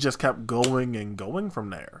things just kept going and going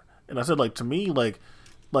from there. And I said, like, to me, like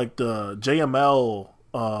the JML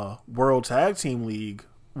World Tag Team League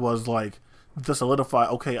was like to solidify.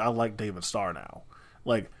 Okay, I like David Starr now.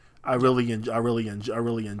 Like, I really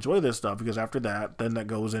enjoy this stuff, because after that, then that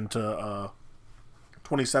goes into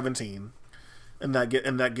 2017, and that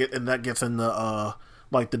gets in the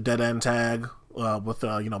like the dead end tag with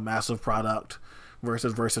you know, Massive Product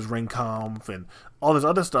versus Ringkampf and all this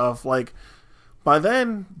other stuff. Like, by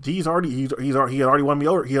then he had already won me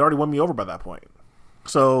over. He had already won me over by that point.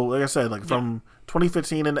 So, like I said, like from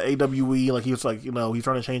 2015 into AWE, like he was like, you know, he's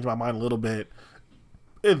trying to change my mind a little bit.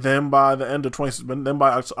 And then by the end of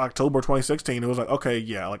by October 2016, it was like, okay,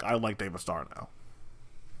 yeah, like I like David Starr now.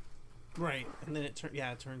 Right, and then it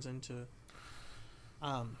turns into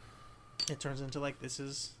like, this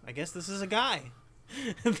is a guy,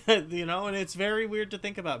 that, you know, and it's very weird to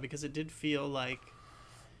think about, because it did feel like,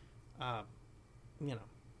 you know,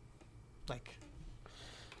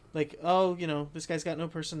 like, oh, you know, this guy's got no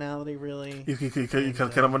personality, really. He kind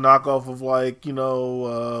of a knockoff of, like, you know,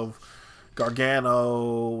 of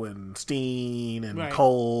Gargano and Steen and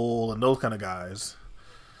Cole and those kind of guys.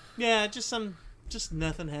 Yeah, just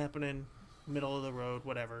nothing happening, middle of the road,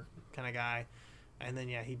 whatever kind of guy. And then,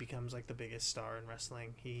 he becomes like the biggest star in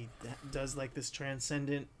wrestling. He does like this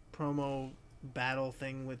transcendent promo battle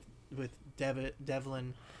thing with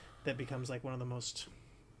Devlin that becomes like one of the most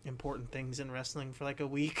important things in wrestling for like a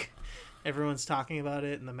week. Everyone's talking about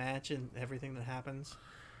it in the match and everything that happens.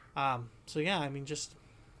 So yeah, I mean, just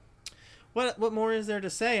what more is there to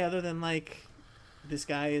say other than like, this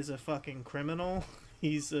guy is a fucking criminal.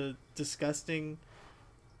 He's a disgusting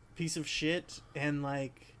piece of shit, and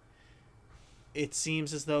like, it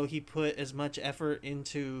seems as though he put as much effort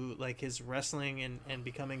into like his wrestling and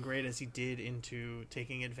becoming great as he did into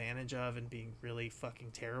taking advantage of and being really fucking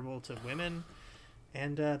terrible to women.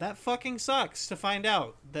 And that fucking sucks to find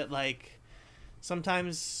out that, like,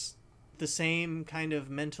 sometimes the same kind of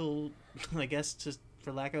mental, I guess,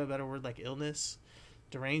 for lack of a better word, like illness,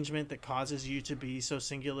 derangement that causes you to be so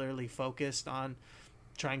singularly focused on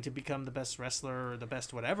trying to become the best wrestler or the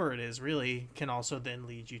best whatever it is, really, can also then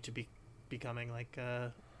lead you to becoming like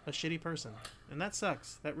a shitty person. And that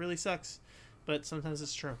sucks. That really sucks. But sometimes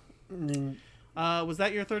it's true. Was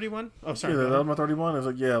that your 31? Oh, sorry. Yeah, that was my 31. It's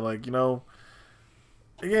like, yeah, like, you know,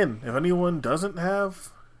 again, if anyone doesn't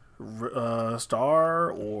have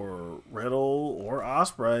Star or Riddle or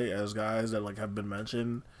Osprey as guys that like have been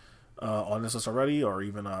mentioned on this list already, or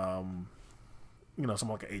even you know,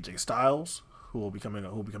 someone like AJ Styles who will be coming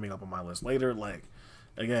up on my list later. Like,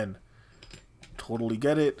 again, totally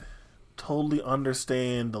get it, totally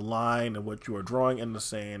understand the line and what you are drawing in the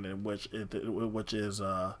sand, and which is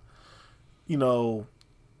you know,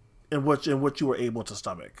 in which you were able to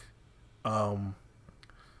stomach,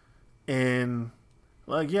 and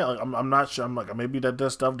like, yeah, like, I'm not sure. I'm like, maybe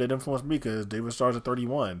that stuff did influence me because David Starr's at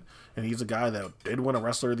 31, and he's a guy that did win a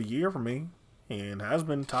Wrestler of the Year for me, and has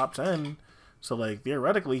been top 10. So like,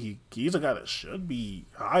 theoretically, he's a guy that should be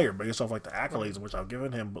higher based off like the accolades in which I've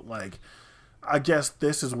given him. But like, I guess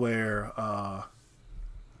this is where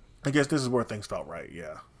things felt right.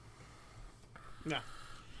 Yeah. Yeah.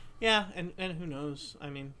 Yeah, and who knows? I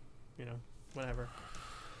mean, you know, whatever.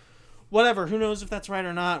 Who knows if that's right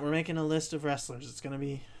or not? We're making a list of wrestlers. It's gonna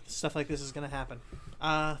be stuff like this is gonna happen.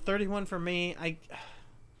 31 for me.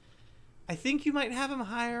 I think you might have him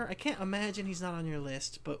higher. I can't imagine he's not on your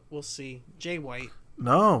list, but we'll see. Jay White.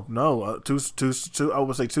 No. Too. I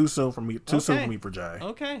would say too soon for me. Soon for me for Jay.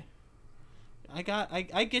 Okay.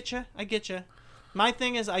 I get you. My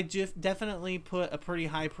thing is, I definitely put a pretty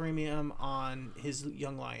high premium on his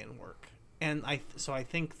Young Lion work, and I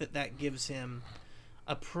think that gives him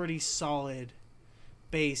a pretty solid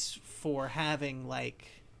base for having,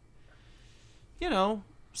 like, you know,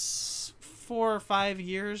 4 or 5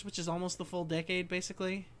 years, which is almost the full decade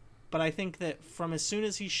basically. But I think that from as soon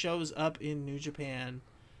as he shows up in New Japan,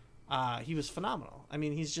 he was phenomenal. I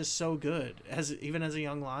mean, he's just so good even as a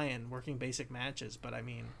Young Lion working basic matches. But I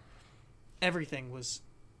mean, everything was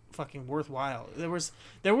fucking worthwhile. There was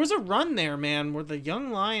a run there, man, where the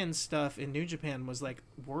Young Lion stuff in New Japan was like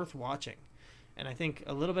worth watching. And I think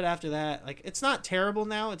a little bit after that, like, it's not terrible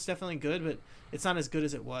now. It's definitely good, but it's not as good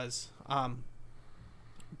as it was.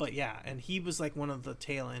 But yeah, and he was like one of the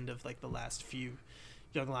tail end of like the last few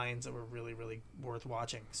Young Lions that were really, really worth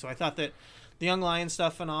watching. So I thought that the Young Lion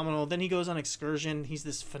stuff, phenomenal. Then he goes on Excursion. He's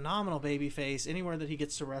this phenomenal babyface. Anywhere that he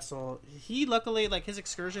gets to wrestle, he luckily, like, his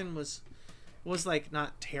Excursion was like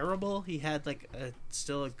not terrible. He had like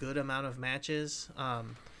still a good amount of matches.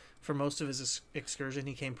 For most of his Excursion,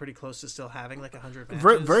 he came pretty close to still having like 100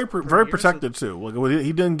 matches. Very protected too. Like,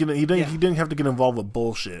 he didn't have to get involved with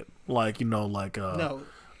bullshit. Like, you know, like no.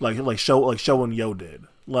 like Show and Yo did.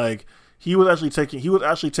 Like, he was actually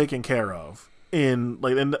taken care of. I think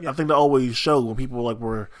that always showed when people like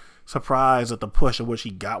were surprised at the push of which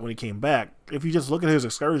he got when he came back. If you just look at his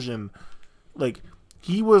Excursion, like,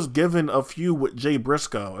 he was given a few with Jay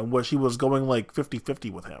Briscoe, in which he was going like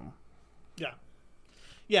 50-50 with him. Yeah.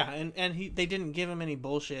 Yeah, and they didn't give him any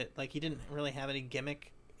bullshit. Like, he didn't really have any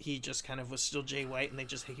gimmick. He just kind of was still Jay White, and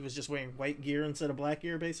he was just wearing white gear instead of black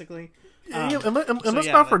gear, basically. And let's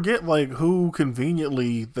not forget, like, who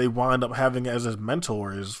conveniently they wind up having as his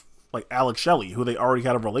mentor is like Alex Shelley, who they already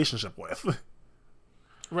had a relationship with.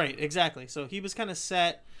 Right, exactly. So he was kind of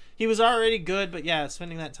set. He was already good, but yeah,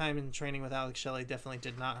 spending that time in training with Alex Shelley definitely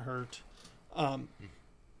did not hurt.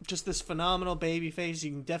 Just this phenomenal babyface you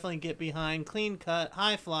can definitely get behind. Clean cut,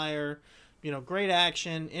 high flyer, you know, great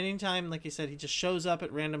action. Anytime, like you said, he just shows up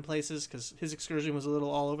at random places because his Excursion was a little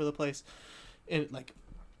all over the place. And like,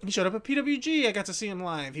 he showed up at PWG. I got to see him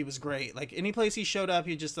live. He was great. Like, any place he showed up,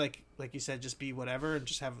 he'd just like you said, just be whatever and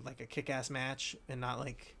just have like a kick-ass match and not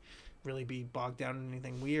like really be bogged down in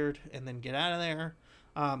anything weird and then get out of there.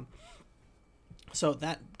 So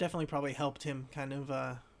that definitely probably helped him kind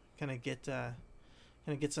of get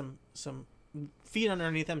some feet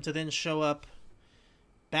underneath him to then show up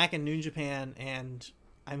back in New Japan. And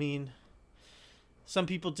I mean, some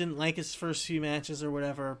people didn't like his first few matches or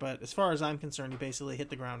whatever, but as far as I'm concerned, he basically hit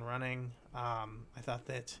the ground running. I thought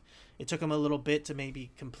that it took him a little bit to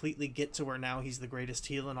maybe completely get to where now he's the greatest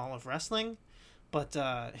heel in all of wrestling. But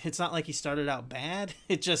it's not like he started out bad.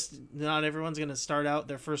 It just, not everyone's going to start out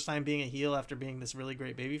their first time being a heel after being this really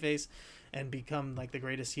great babyface and become like the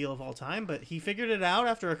greatest heel of all time. But he figured it out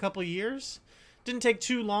after a couple years. Didn't take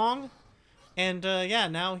too long. And yeah,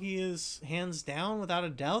 now he is hands down, without a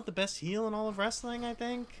doubt, the best heel in all of wrestling, I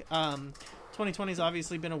think. 2020's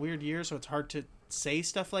obviously been a weird year, so it's hard to say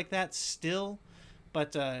stuff like that still.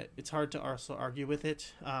 But it's hard to also argue with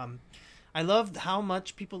it. I love how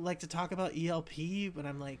much people like to talk about ELP, but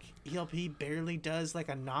I'm like, ELP barely does like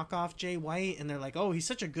a knockoff Jay White, and they're like, oh, he's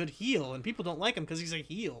such a good heel, and people don't like him because he's a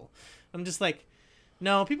heel. I'm just like,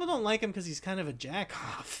 no, people don't like him because he's kind of a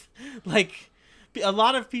jack-off. Like, a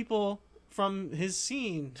lot of people from his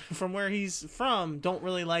scene, from where he's from, don't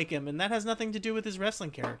really like him, and that has nothing to do with his wrestling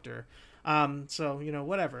character. So, you know,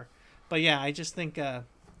 whatever. But yeah, I just think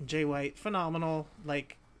Jay White, phenomenal.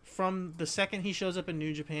 Like, from the second he shows up in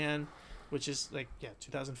New Japan, which is, like,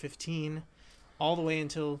 2015, all the way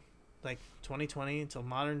until, like, 2020, until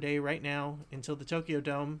modern day right now, until the Tokyo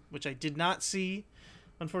Dome, which I did not see,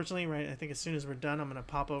 unfortunately, right? I think as soon as we're done, I'm going to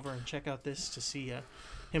pop over and check out this to see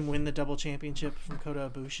him win the double championship from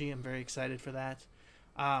Kota Ibushi. I'm very excited for that.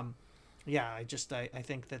 Yeah, I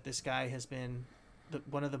think that this guy has been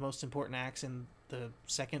one of the most important acts in the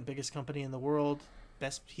second biggest company in the world,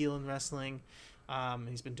 best heel in wrestling.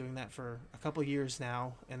 He's been doing that for a couple years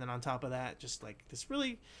now, and then on top of that, just like this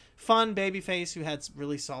really fun babyface who had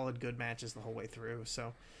really solid, good matches the whole way through.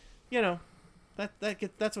 So, you know,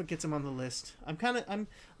 that's what gets him on the list. I'm a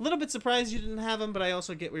little bit surprised you didn't have him, but I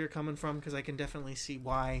also get where you're coming from, because I can definitely see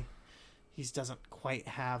why he doesn't quite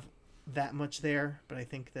have that much there. But I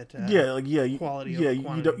think that quality. Yeah,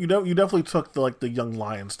 you definitely took the young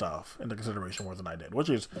lion stuff into consideration more than I did, which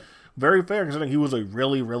is very fair considering he was a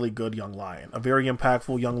really, really good young lion, a very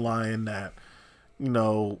impactful young lion that, you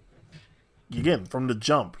know, again, from the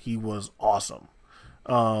jump, he was awesome.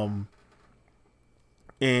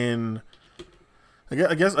 And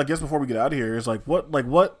I guess before we get out of here, is how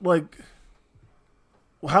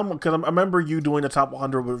much? Because I remember you doing the top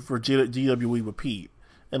 100 for GWE with Pete,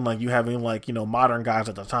 and like you having like, you know, modern guys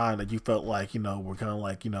at the time that you felt like, you know, were kind of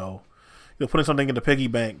like, you know, putting something in the piggy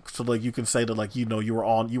bank so like you can say that, like, you know, you were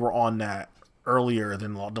on that earlier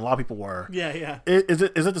than a lot of people were. Yeah. Is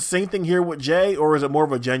it the same thing here with Jay, or is it more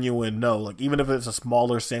of a genuine no? Like, even if it's a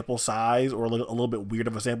smaller sample size or a little bit weird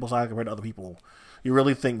of a sample size compared to other people, you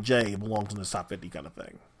really think Jay belongs in the top 50 kind of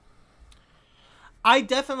thing? I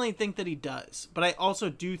definitely think that he does, but I also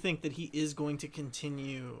do think that he is going to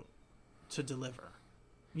continue to deliver.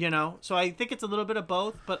 You know, so I think it's a little bit of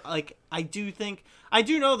both, but like I do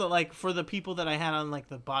know that, like, for the people that I had on like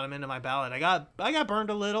the bottom end of my ballot, I got burned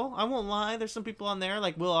a little. I won't lie. There's some people on there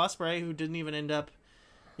like Will Ospreay who didn't even end up,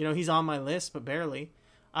 you know, he's on my list but barely,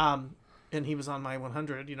 and he was on my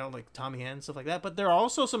 100. You know, like Tommy Hen, stuff like that. But there are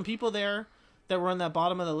also some people there that were on that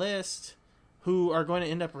bottom of the list who are going to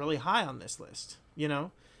end up really high on this list. You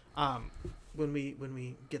know, when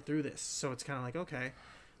we get through this, so it's kind of like, okay.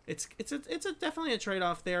 It's definitely a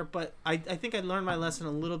trade-off there, but I think I learned my lesson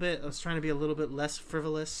a little bit. I was trying to be a little bit less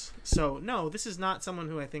frivolous. So no, this is not someone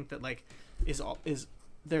who I think that like is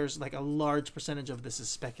there's like a large percentage of this is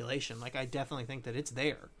speculation. Like, I definitely think that it's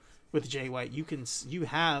there with Jay White. I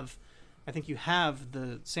think you have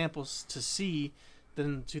the samples to see that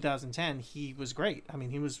in 2010 he was great. I mean,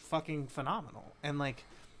 he was fucking phenomenal. And like,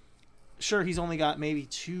 sure, he's only got maybe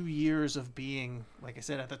 2 years of being, like I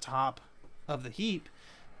said, at the top of the heap.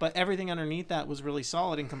 But everything underneath that was really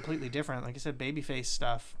solid and completely different. Like I said, babyface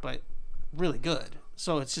stuff, but really good.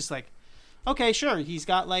 So it's just like, okay, sure, he's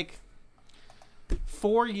got like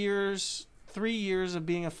 3 years of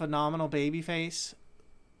being a phenomenal babyface,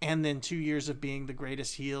 and then 2 years of being the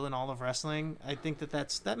greatest heel in all of wrestling. I think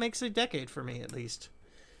that makes a decade for me, at least.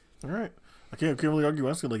 All right, I can't really argue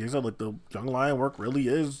against it. Like I said, like the young lion work really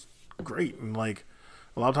is great, and like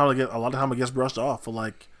a lot of time it gets brushed off. But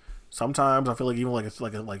like, sometimes I feel like even like it's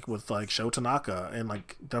like with like Sho Tanaka, and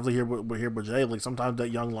like definitely here with Jay, like sometimes that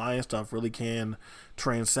young lion stuff really can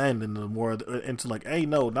transcend into like, hey,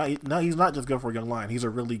 no, he's not just good for a young lion. He's a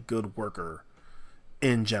really good worker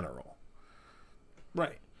in general.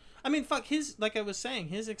 Right. I mean, fuck, like I was saying,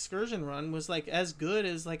 his excursion run was like as good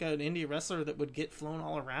as like an indie wrestler that would get flown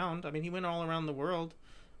all around. I mean, he went all around the world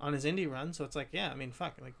on his indie run, so it's like, yeah, I mean,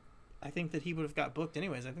 fuck, like I think that he would have got booked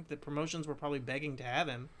anyways. I think the promotions were probably begging to have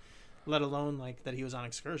him, let alone like that he was on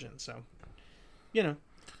excursion. So, you know,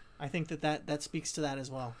 I think that speaks to that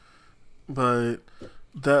as well. But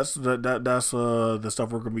that's the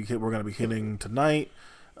stuff we're gonna be hitting tonight.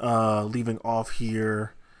 Leaving off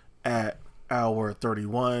here at hour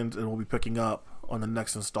 31, and we'll be picking up on the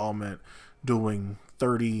next installment, doing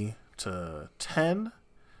 30 to 10.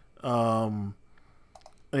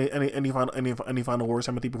 Any final words,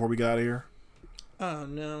 Timothy, before we get out of here? Oh,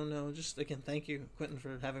 no. Just, again, thank you, Quentin,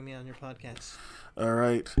 for having me on your podcast. All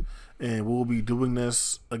right. And we'll be doing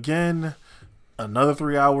this again, another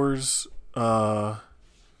 3 hours, I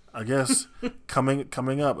guess,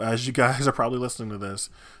 coming up, as you guys are probably listening to this.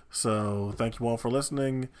 So thank you all for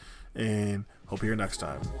listening, and hope you're here next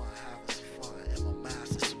time. It's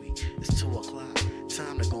 2 o'clock.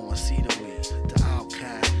 Time to go and see the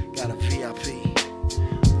Outcast. Got a VIP.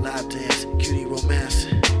 Live dance, cutie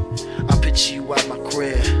romancing. I picture you at my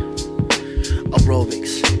crib.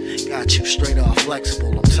 Aerobics, got you straight off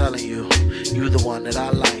flexible, I'm telling you. You the one that I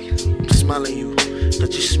like. I'm smelling you,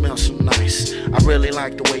 that you smell so nice. I really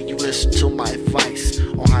like the way you listen to my advice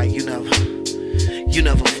on how you never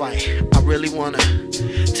fight. I really wanna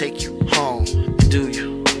take you home and do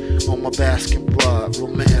you on my basket rug,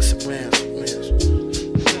 romance.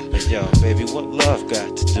 Hey, yo, baby, what love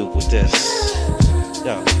got to do with this?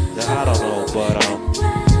 Yo, I don't know, but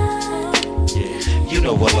yeah, you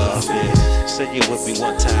know what love is. Say you with me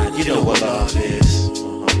one time. You know what love is.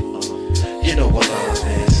 You know what love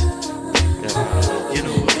is.